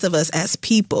the rest of us as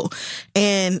people.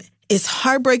 And it's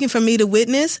heartbreaking for me to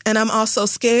witness. And I'm also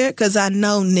scared because I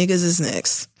know niggas is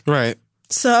next. Right.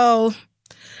 So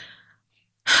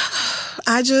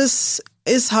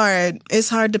it's hard. It's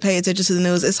hard to pay attention to the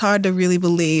news. It's hard to really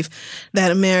believe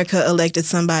that America elected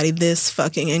somebody this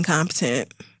fucking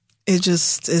incompetent. It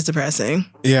just is depressing.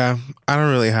 Yeah, I don't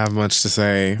really have much to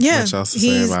say. Yeah, much else to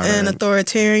say about he's an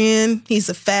authoritarian. He's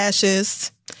a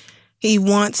fascist. He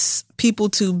wants people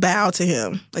to bow to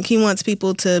him. Like, he wants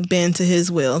people to bend to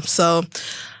his will. So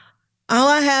all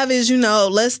I have is,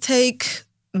 let's take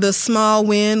the small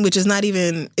win, which is not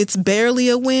even, it's barely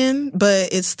a win, but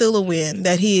it's still a win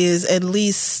that he is at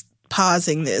least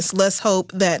pausing this. Let's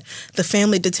hope that the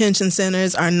family detention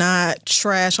centers are not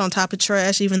trash on top of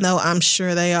trash, even though I'm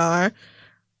sure they are.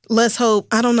 Let's hope,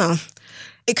 I don't know.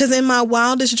 Because in my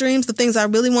wildest dreams, the things I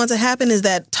really want to happen is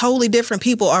that totally different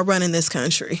people are running this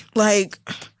country. Like,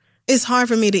 it's hard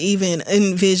for me to even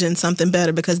envision something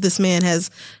better because this man has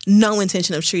no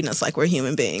intention of treating us like we're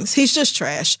human beings. He's just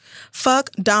trash.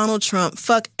 Fuck Donald Trump.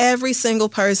 Fuck every single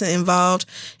person involved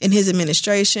in his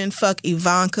administration. Fuck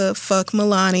Ivanka. Fuck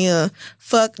Melania.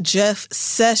 Fuck Jeff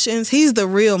Sessions. He's the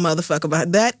real motherfucker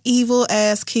behind that evil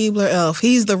ass Keebler elf.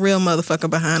 He's the real motherfucker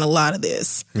behind a lot of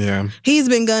this. Yeah. He's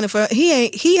been gunning for,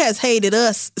 he has hated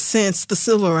us since the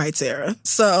civil rights era.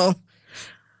 So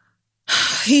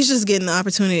he's just getting the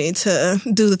opportunity to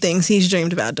do the things he's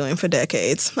dreamed about doing for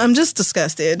decades. I'm just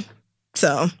disgusted.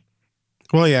 So.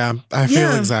 Well, yeah, I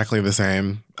feel exactly the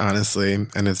same, honestly.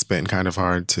 And it's been kind of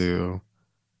hard to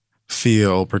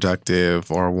feel productive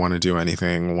or want to do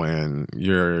anything when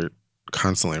you're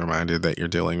constantly reminded that you're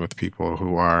dealing with people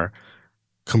who are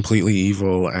completely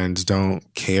evil and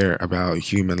don't care about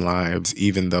human lives,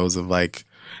 even those of like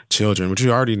children, which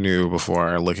you already knew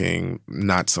before looking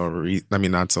not so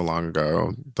long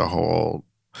ago, the whole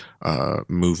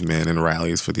movement and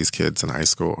rallies for these kids in high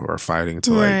school who are fighting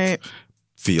to like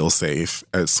feel safe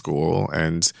at school,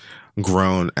 and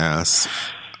grown ass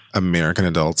American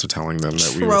adults are telling them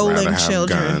that we would rather have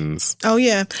guns. Oh,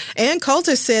 yeah. Ann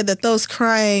Coulter said that those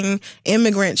crying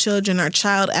immigrant children are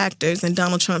child actors and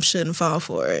Donald Trump shouldn't fall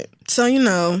for it.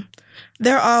 So,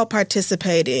 they're all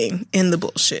participating in the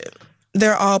bullshit.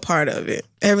 They're all part of it.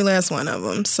 Every last one of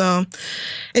them. So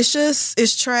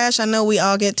it's trash. I know we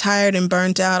all get tired and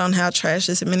burnt out on how trash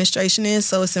this administration is.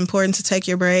 So it's important to take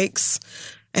your breaks.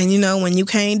 And, when you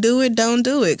can't do it, don't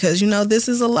do it. Because, this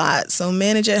is a lot. So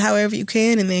manage it however you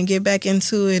can and then get back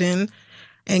into it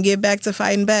and get back to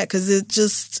fighting back. Because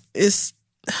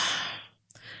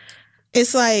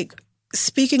it's like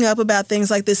speaking up about things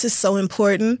like this is so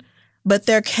important. But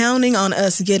they're counting on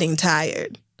us getting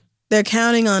tired. They're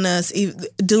counting on us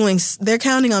they're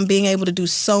counting on being able to do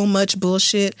so much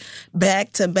bullshit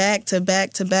back to back to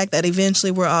back to back that eventually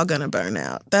we're all going to burn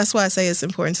out. That's why I say it's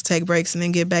important to take breaks and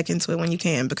then get back into it when you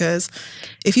can. Because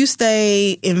if you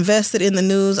stay invested in the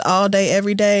news all day,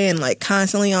 every day, and like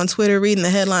constantly on Twitter reading the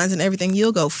headlines and everything,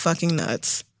 you'll go fucking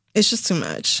nuts. It's just too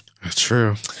much. It's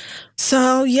true.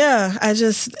 So, yeah,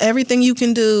 everything you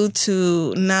can do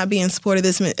to not be in support of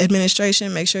this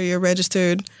administration, make sure you're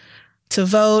registered to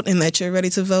vote and that you're ready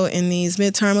to vote in these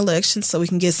midterm elections so we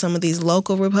can get some of these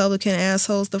local Republican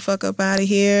assholes the fuck up out of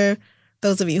here.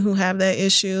 Those of you who have that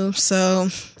issue. So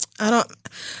I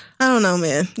don't know,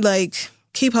 man. Like,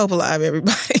 keep hope alive,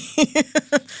 everybody.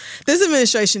 This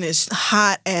administration is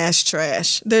hot ass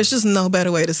trash. There's just no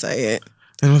better way to say it.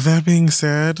 And with that being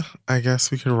said, I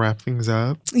guess we can wrap things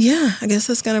up. Yeah, I guess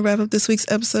that's going to wrap up this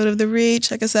week's episode of The Read.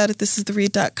 Check us out at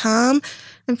thisistheread.com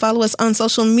and follow us on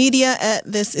social media at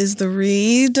This Is The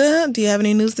Read. Do you have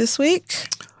any news this week?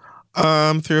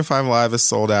 305 Live is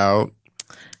sold out.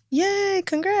 Yay,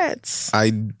 congrats.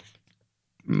 I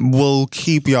we'll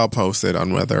keep y'all posted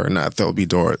on whether or not there'll be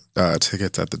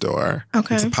tickets at the door.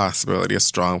 Okay. It's a possibility, a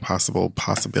strong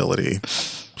possibility.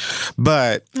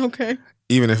 But okay.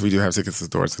 Even if we do have tickets at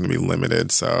the door, it's going to be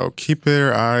limited. So keep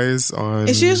your eyes on...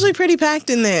 It's usually pretty packed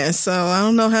in there, so I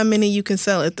don't know how many you can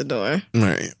sell at the door.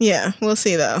 Right. Yeah, we'll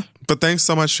see, though. But thanks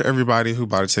so much to everybody who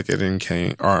bought a ticket and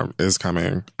came or is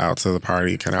coming out to the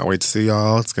party. Cannot wait to see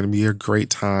y'all. It's going to be a great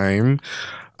time.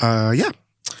 Yeah.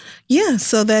 Yeah,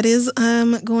 so that is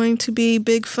going to be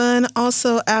big fun.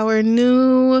 Also, our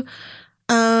new...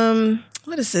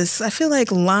 what is this? I feel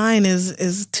like line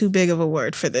is too big of a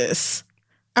word for this.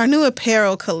 Our new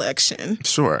apparel collection,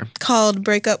 sure, called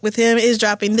Break Up With Him, is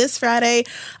dropping this Friday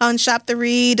on Shop the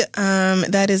Read.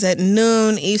 That is at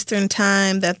noon Eastern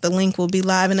time. That the link will be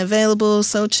live and available.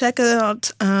 So check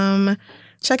out our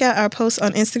posts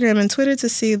on Instagram and Twitter to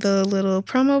see the little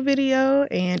promo video.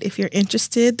 And if you're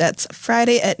interested, that's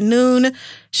Friday at noon,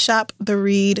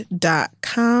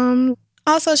 shoptheread.com.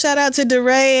 Also, shout out to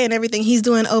DeRay and everything he's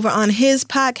doing over on his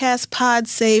podcast, Pod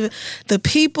Save the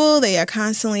People. They are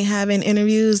constantly having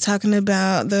interviews talking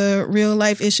about the real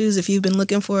life issues. If you've been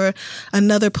looking for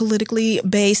another politically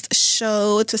based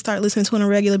show to start listening to on a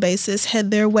regular basis,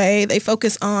 head their way. They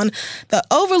focus on the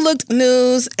overlooked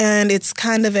news, and it's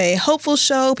kind of a hopeful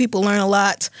show. People learn a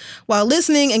lot while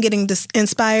listening and getting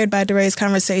inspired by DeRay's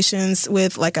conversations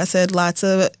with, like I said, lots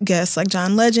of guests like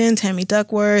John Legend, Tammy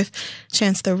Duckworth,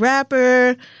 Chance the Rapper,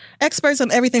 experts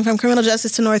on everything from criminal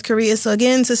justice to North Korea. So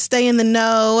again, to stay in the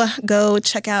know, go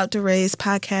check out DeRay's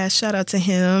podcast. Shout out to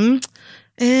him.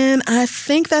 And I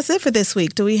think that's it for this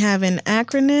week. Do we have an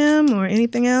acronym or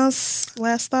anything else?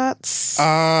 Last thoughts?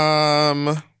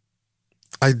 I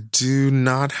do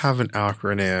not have an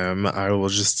acronym. I will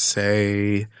just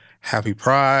say happy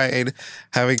Pride.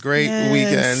 Have a great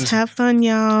weekend. Have fun,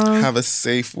 y'all. Have a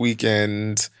safe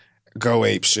weekend. Go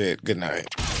ape shit. Good night.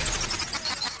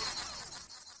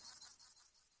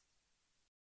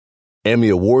 Emmy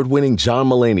award-winning John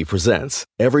Mulaney presents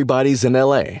Everybody's in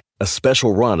L.A., a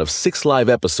special run of 6 live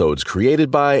episodes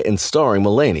created by and starring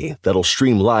Mulaney that'll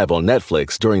stream live on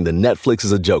Netflix during the Netflix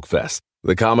is a Joke Fest.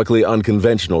 The comically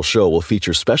unconventional show will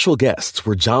feature special guests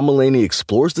where John Mulaney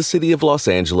explores the city of Los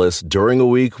Angeles during a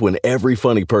week when every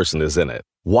funny person is in it.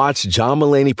 Watch John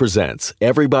Mulaney Presents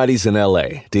Everybody's in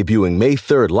L.A., debuting May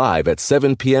 3rd live at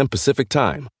 7 p.m. Pacific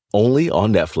Time, only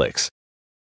on Netflix.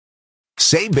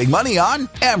 Save big money on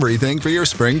everything for your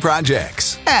spring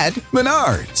projects at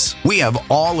Menards. We have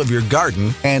all of your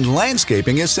garden and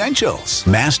landscaping essentials.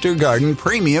 Master Garden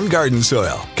Premium Garden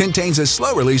Soil contains a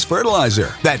slow-release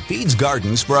fertilizer that feeds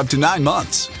gardens for up to 9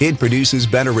 months. It produces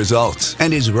better results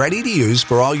and is ready to use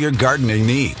for all your gardening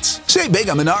needs. Save big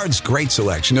on Menards' great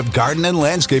selection of garden and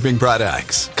landscaping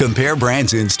products. Compare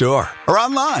brands in store or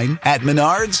online at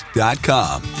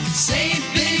menards.com. Save